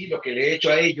 en sí lo que le he hecho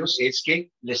a ellos es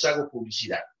que les hago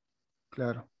publicidad.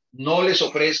 claro. No les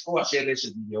ofrezco hacerles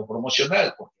el video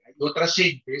promocional, porque hay otras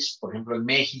gentes, por ejemplo en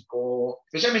México,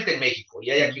 especialmente en México, y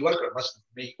hay aquí igual, pero más en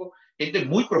México, gente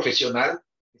muy profesional,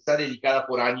 que está dedicada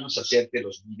por años a hacerte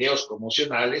los videos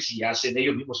promocionales y hacen,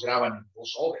 ellos mismos graban en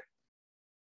voiceover.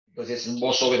 Entonces es un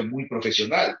voiceover muy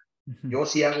profesional. Ujú. Yo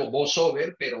sí hago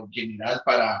voiceover, pero en general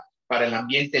para el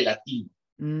ambiente latino.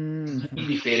 Es muy Ujú.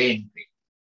 diferente.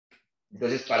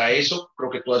 Entonces, para eso, creo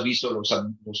que tú has visto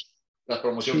la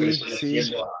promoción que le Sí, estoy sí,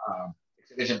 haciendo a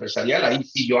Excelencia Empresarial. Ahí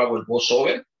sí yo hago el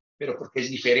voiceover, pero porque es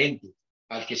diferente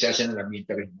al que se hace en el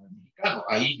ambiente regional mexicano.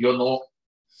 Ahí yo no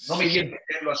me quiero sí,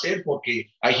 meterlo a hacer porque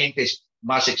hay gente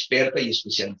más experta y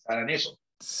especializada en eso.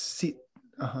 sí.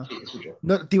 Ajá. Sí, escucho.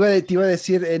 No, te iba a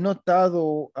decir, he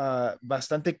notado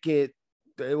bastante que,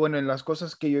 bueno, en las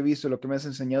cosas que yo he visto, lo que me has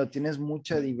enseñado, tienes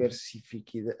mucha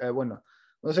diversificidad. Bueno,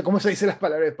 no sé cómo se dice la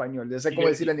palabra en español, no sé cómo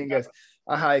decirla en inglés.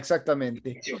 Ajá,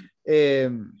 exactamente. Eh,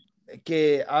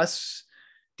 que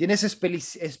tienes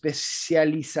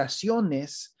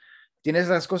especializaciones, tienes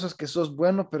las cosas que sos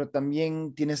bueno, pero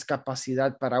también tienes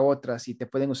capacidad para otras y te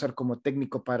pueden usar como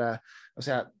técnico para, o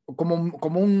sea, como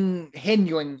un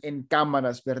genio en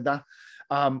cámaras, ¿verdad?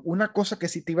 Una cosa que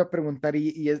sí te iba a preguntar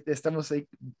estamos ahí,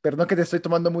 perdón que te estoy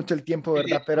tomando mucho el tiempo,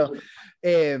 ¿verdad? Pero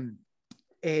eh,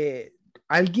 eh,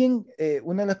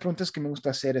 una de las preguntas que me gusta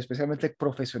hacer, especialmente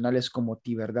profesionales como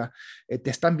ti, ¿verdad? Te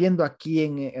están viendo aquí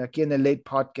en el Late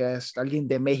Podcast, alguien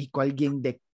de México, alguien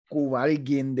de Cuba,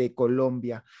 alguien de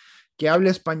Colombia, que habla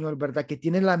español, ¿verdad? Que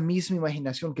tiene la misma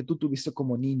imaginación que tú tuviste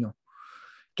como niño.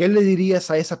 ¿Qué le dirías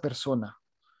a esa persona?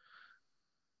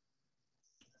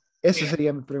 Esa Mira,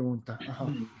 sería mi pregunta. Ajá.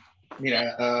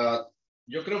 mira,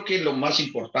 yo creo que lo más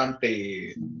importante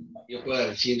que yo pueda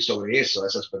decir sobre eso a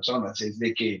esas personas es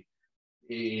de que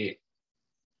eh,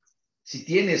 si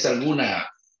tienes alguna,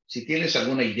 si tienes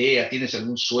alguna idea, tienes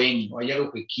algún sueño, hay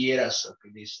algo que quieras o que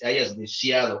hayas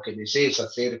deseado, que desees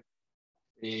hacer,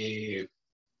 eh,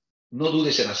 no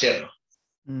dudes en hacerlo.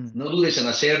 Mm, No dudes en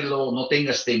hacerlo, no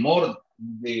tengas temor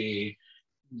de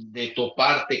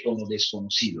toparte con lo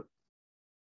desconocido.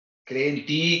 Cree en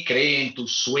ti, cree en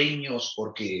tus sueños,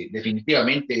 porque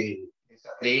definitivamente esa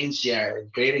creencia,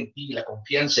 el creer en ti, la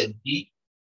confianza en ti,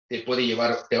 te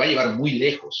va a llevar muy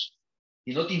lejos.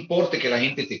 Y no te importe que la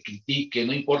gente te critique,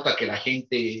 no importa que la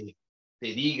gente te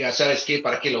diga, ¿sabes qué?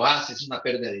 ¿Para qué lo haces? Es una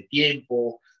pérdida de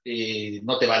tiempo,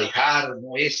 no te va a dejar,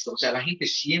 no esto. O sea, la gente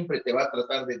siempre te va a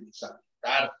tratar de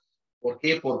desalentar. ¿Por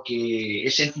qué? Porque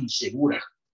es gente insegura.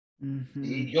 ujú,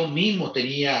 ¿Sí? Yo mismo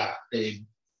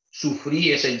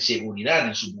sufrí esa inseguridad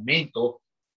en su momento,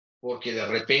 porque de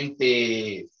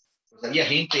repente pues, había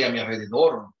gente a mi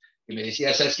alrededor que me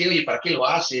decía, ¿sabes qué? Oye, ¿para qué lo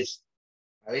haces?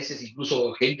 A veces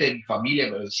incluso gente de mi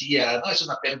familia me decía, no, es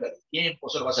una pérdida de tiempo,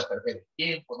 solo vas a perder el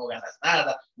tiempo, no ganas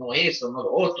nada, no esto, no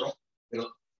lo otro,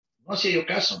 pero no hacía yo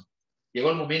caso. Llegó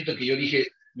el momento en que yo dije,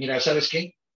 mira, ¿sabes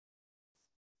qué?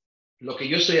 Lo que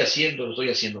yo estoy haciendo, lo estoy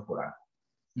haciendo por algo.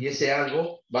 Y ujú. ese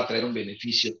algo va a traer un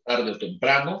beneficio tarde o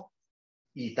temprano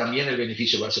y también el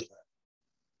beneficio va a ser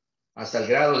hasta el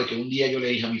grado de que un día yo le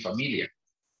dije a mi familia,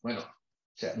 bueno, o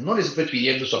sea, no les estoy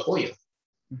pidiendo su apoyo,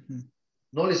 Ujú,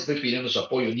 no les estoy pidiendo su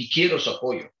apoyo, ni quiero su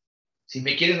apoyo. Si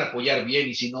me ujú. quieren apoyar bien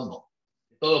y si no, no.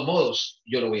 De todos modos,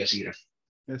 yo lo voy a seguir así.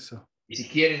 Eso. Y si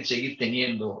quieren seguir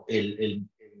teniendo el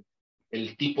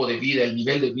tipo de vida, el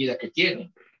nivel de vida que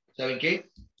tienen, ¿saben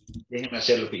qué? Déjenme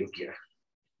hacer lo que yo quiera.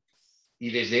 Y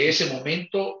desde ese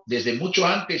momento, desde mucho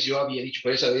antes, yo había dicho,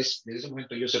 pero esa vez, desde ese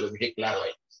momento yo se lo dejé claro a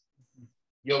ellos.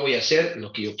 Yo voy a hacer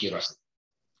lo que yo quiero hacer.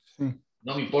 Sí,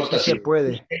 No me sí importa si se les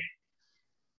puede. guste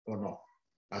o no.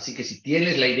 Así que si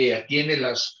tienes la idea, tienes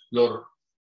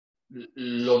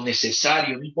lo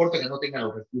necesario, no importa que no tengan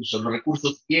los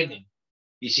recursos tienen.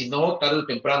 Y si no, tarde o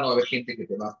temprano va a haber gente que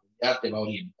te va a apoyar, te va a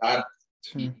orientar.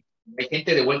 Sí. Y hay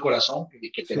gente de buen corazón que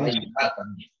te Sí, va a ayudar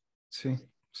también, sí,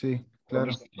 sí, claro.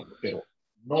 honestamente, pero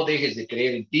no dejes de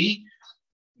creer en ti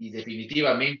y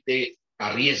definitivamente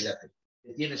arriesgate,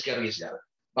 te tienes que arriesgar.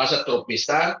 Vas a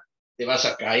tropezar, te vas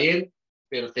a caer,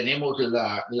 pero tenemos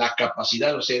la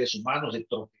capacidad los seres humanos de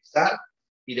tropezar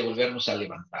y de volvernos a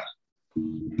levantar.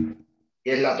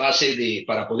 Es la base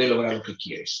para poder lograr lo que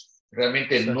quieres.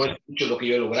 Realmente no Exacto. es mucho lo que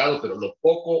yo he logrado, pero lo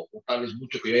poco o tal vez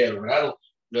mucho que yo haya logrado,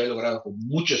 lo he logrado con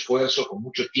mucho esfuerzo, con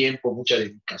mucho tiempo, mucha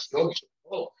dedicación y sobre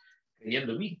todo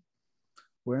creyendo en mí.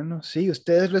 Bueno, sí,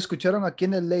 ustedes lo escucharon aquí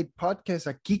en el Late Podcast,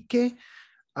 a Kike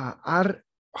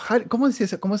 ¿cómo se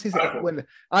dice? ¿Cómo se dice? Arjo. Bueno,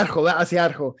 Arjo, ¿verdad? Así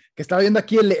Arjo, que estaba viendo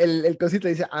aquí el cosito,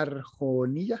 dice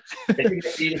Arjonilla.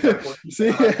 Sí,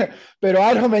 pero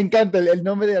Arjo me encanta el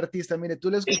nombre de artista. Mire,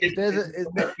 tú lo escuchas,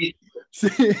 sí,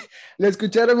 le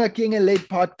escucharon aquí en el Late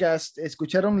Podcast,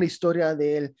 escucharon la historia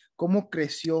de él, cómo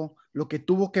creció, lo que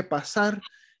tuvo que pasar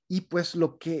y pues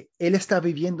lo que él está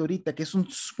viviendo ahorita, que es un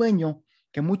sueño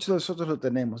que muchos de nosotros lo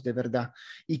tenemos, de verdad,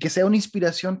 y que sea una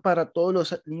inspiración para todos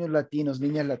los niños latinos,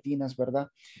 niñas latinas, ¿verdad?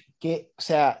 Que, o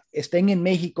sea, estén en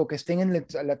México, que estén en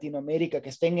Latinoamérica, que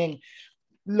estén en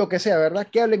lo que sea, ¿verdad?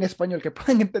 Que hablen español, que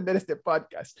puedan entender este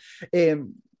podcast, eh,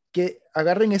 que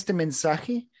agarren este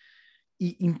mensaje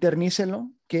y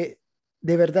internícelo, que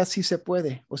de verdad sí se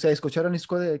puede. O sea, escucharon la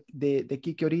historia de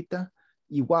Kike ahorita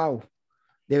y wow,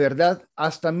 de verdad,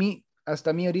 hasta mí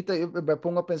ahorita yo me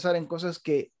pongo a pensar en cosas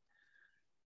que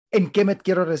en qué me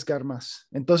quiero arriesgar más.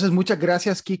 Entonces, muchas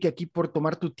gracias, Kike, aquí por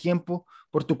tomar tu tiempo,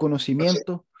 por tu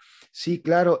conocimiento. Sí,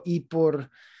 claro, y por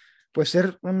pues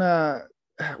ser una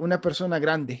persona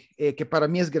grande, que para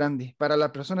mí es grande, para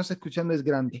la persona que está escuchando es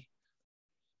grande.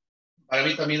 Para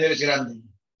mí también eres grande.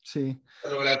 Sí,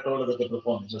 Para lograr todo lo que te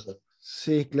propones.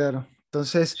 sí, claro.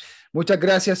 Entonces, muchas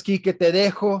gracias, Kike, te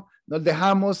dejo. Nos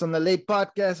dejamos en la Late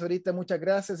Podcast. Ahorita, muchas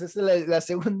gracias. Este es el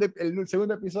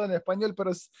segundo episodio en español,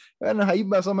 pero bueno, ahí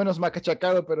más o menos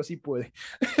macachacado, pero sí pude.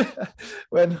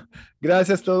 Bueno,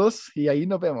 gracias a todos y ahí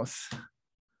nos vemos.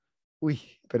 Uy,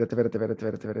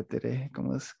 espérate.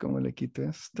 ¿Cómo le quito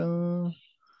esto?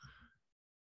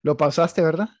 Lo pausaste,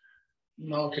 ¿verdad?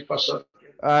 No, ¿qué pasó?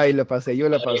 Ay, lo pasé, yo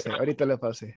lo pasé. Ahorita lo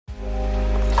pasé.